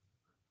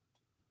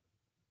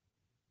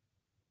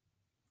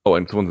 Oh,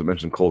 and someone that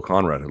mentioned Cole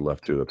Conrad had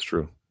left too. That's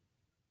true.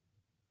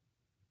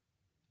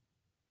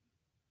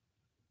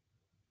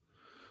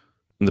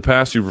 In the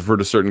past, you've referred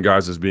to certain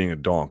guys as being a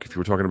donk. If you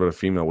were talking about a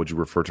female, would you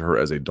refer to her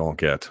as a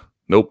donkette?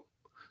 Nope.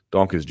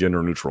 Donk is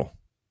gender neutral.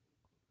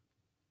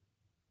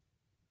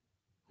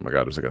 Oh my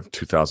God, there's like a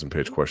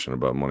 2,000-page question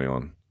about money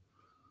on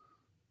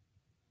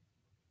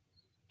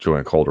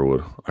Joanne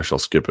Calderwood. I shall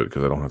skip it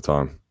because I don't have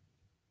time.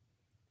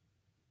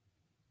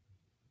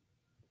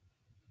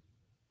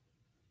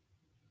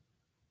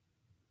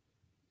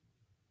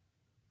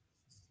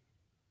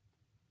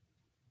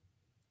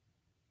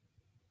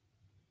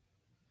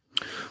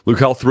 Luke,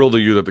 how thrilled are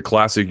you that the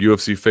classic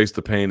UFC Face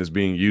the Pain is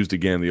being used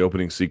again in the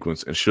opening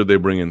sequence? And should they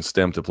bring in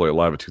Stem to play it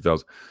live at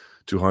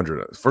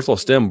 2,200? First of all,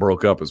 Stem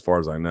broke up as far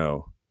as I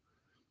know.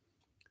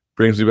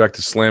 Brings me back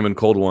to slamming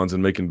cold ones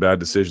and making bad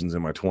decisions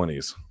in my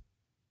 20s.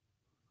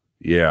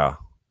 Yeah.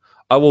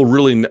 I will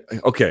really...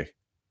 Okay.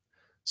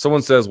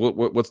 Someone says,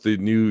 what's the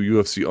new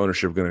UFC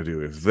ownership going to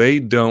do? If they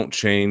don't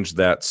change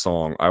that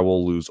song, I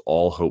will lose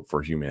all hope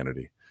for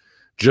humanity.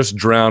 Just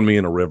drown me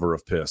in a river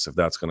of piss if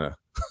that's going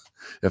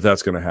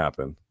to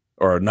happen.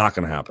 Or not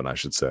going to happen, I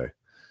should say.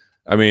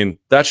 I mean,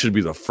 that should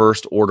be the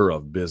first order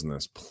of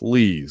business.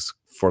 Please,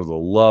 for the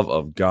love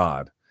of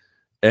God,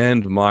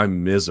 end my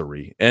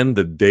misery. End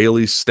the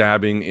daily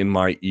stabbing in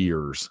my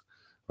ears.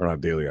 Or not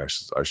daily, I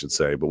should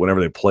say, but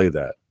whenever they play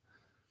that.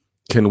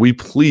 Can we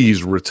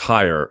please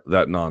retire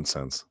that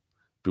nonsense?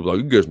 People are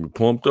like, you guys me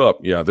pumped up.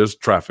 Yeah, there's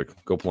traffic.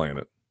 Go play in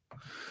it.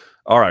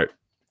 All right.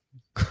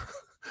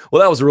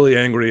 Well, that was a really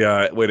angry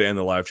way to end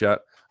the live chat.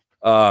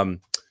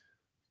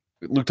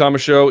 Luke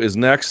Thomas Show is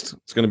next.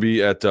 It's going to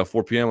be at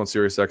 4 p.m. on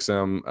Sirius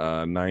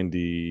XM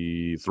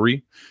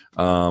 93.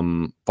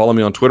 Follow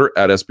me on Twitter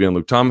at SBN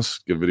Luke Thomas.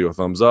 Give the video a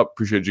thumbs up.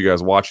 Appreciate you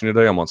guys watching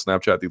today. I'm on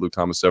Snapchat, the Luke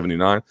Thomas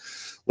 79.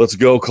 Let's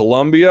go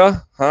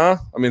Colombia, huh?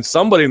 I mean,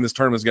 somebody in this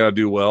tournament's got to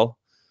do well.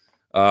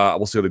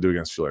 We'll see how they do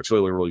against Chile. Chile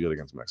look really good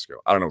against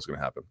Mexico. I don't know what's going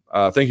to happen.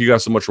 Thank you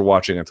guys so much for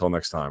watching. Until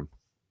next time,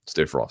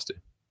 stay frosty.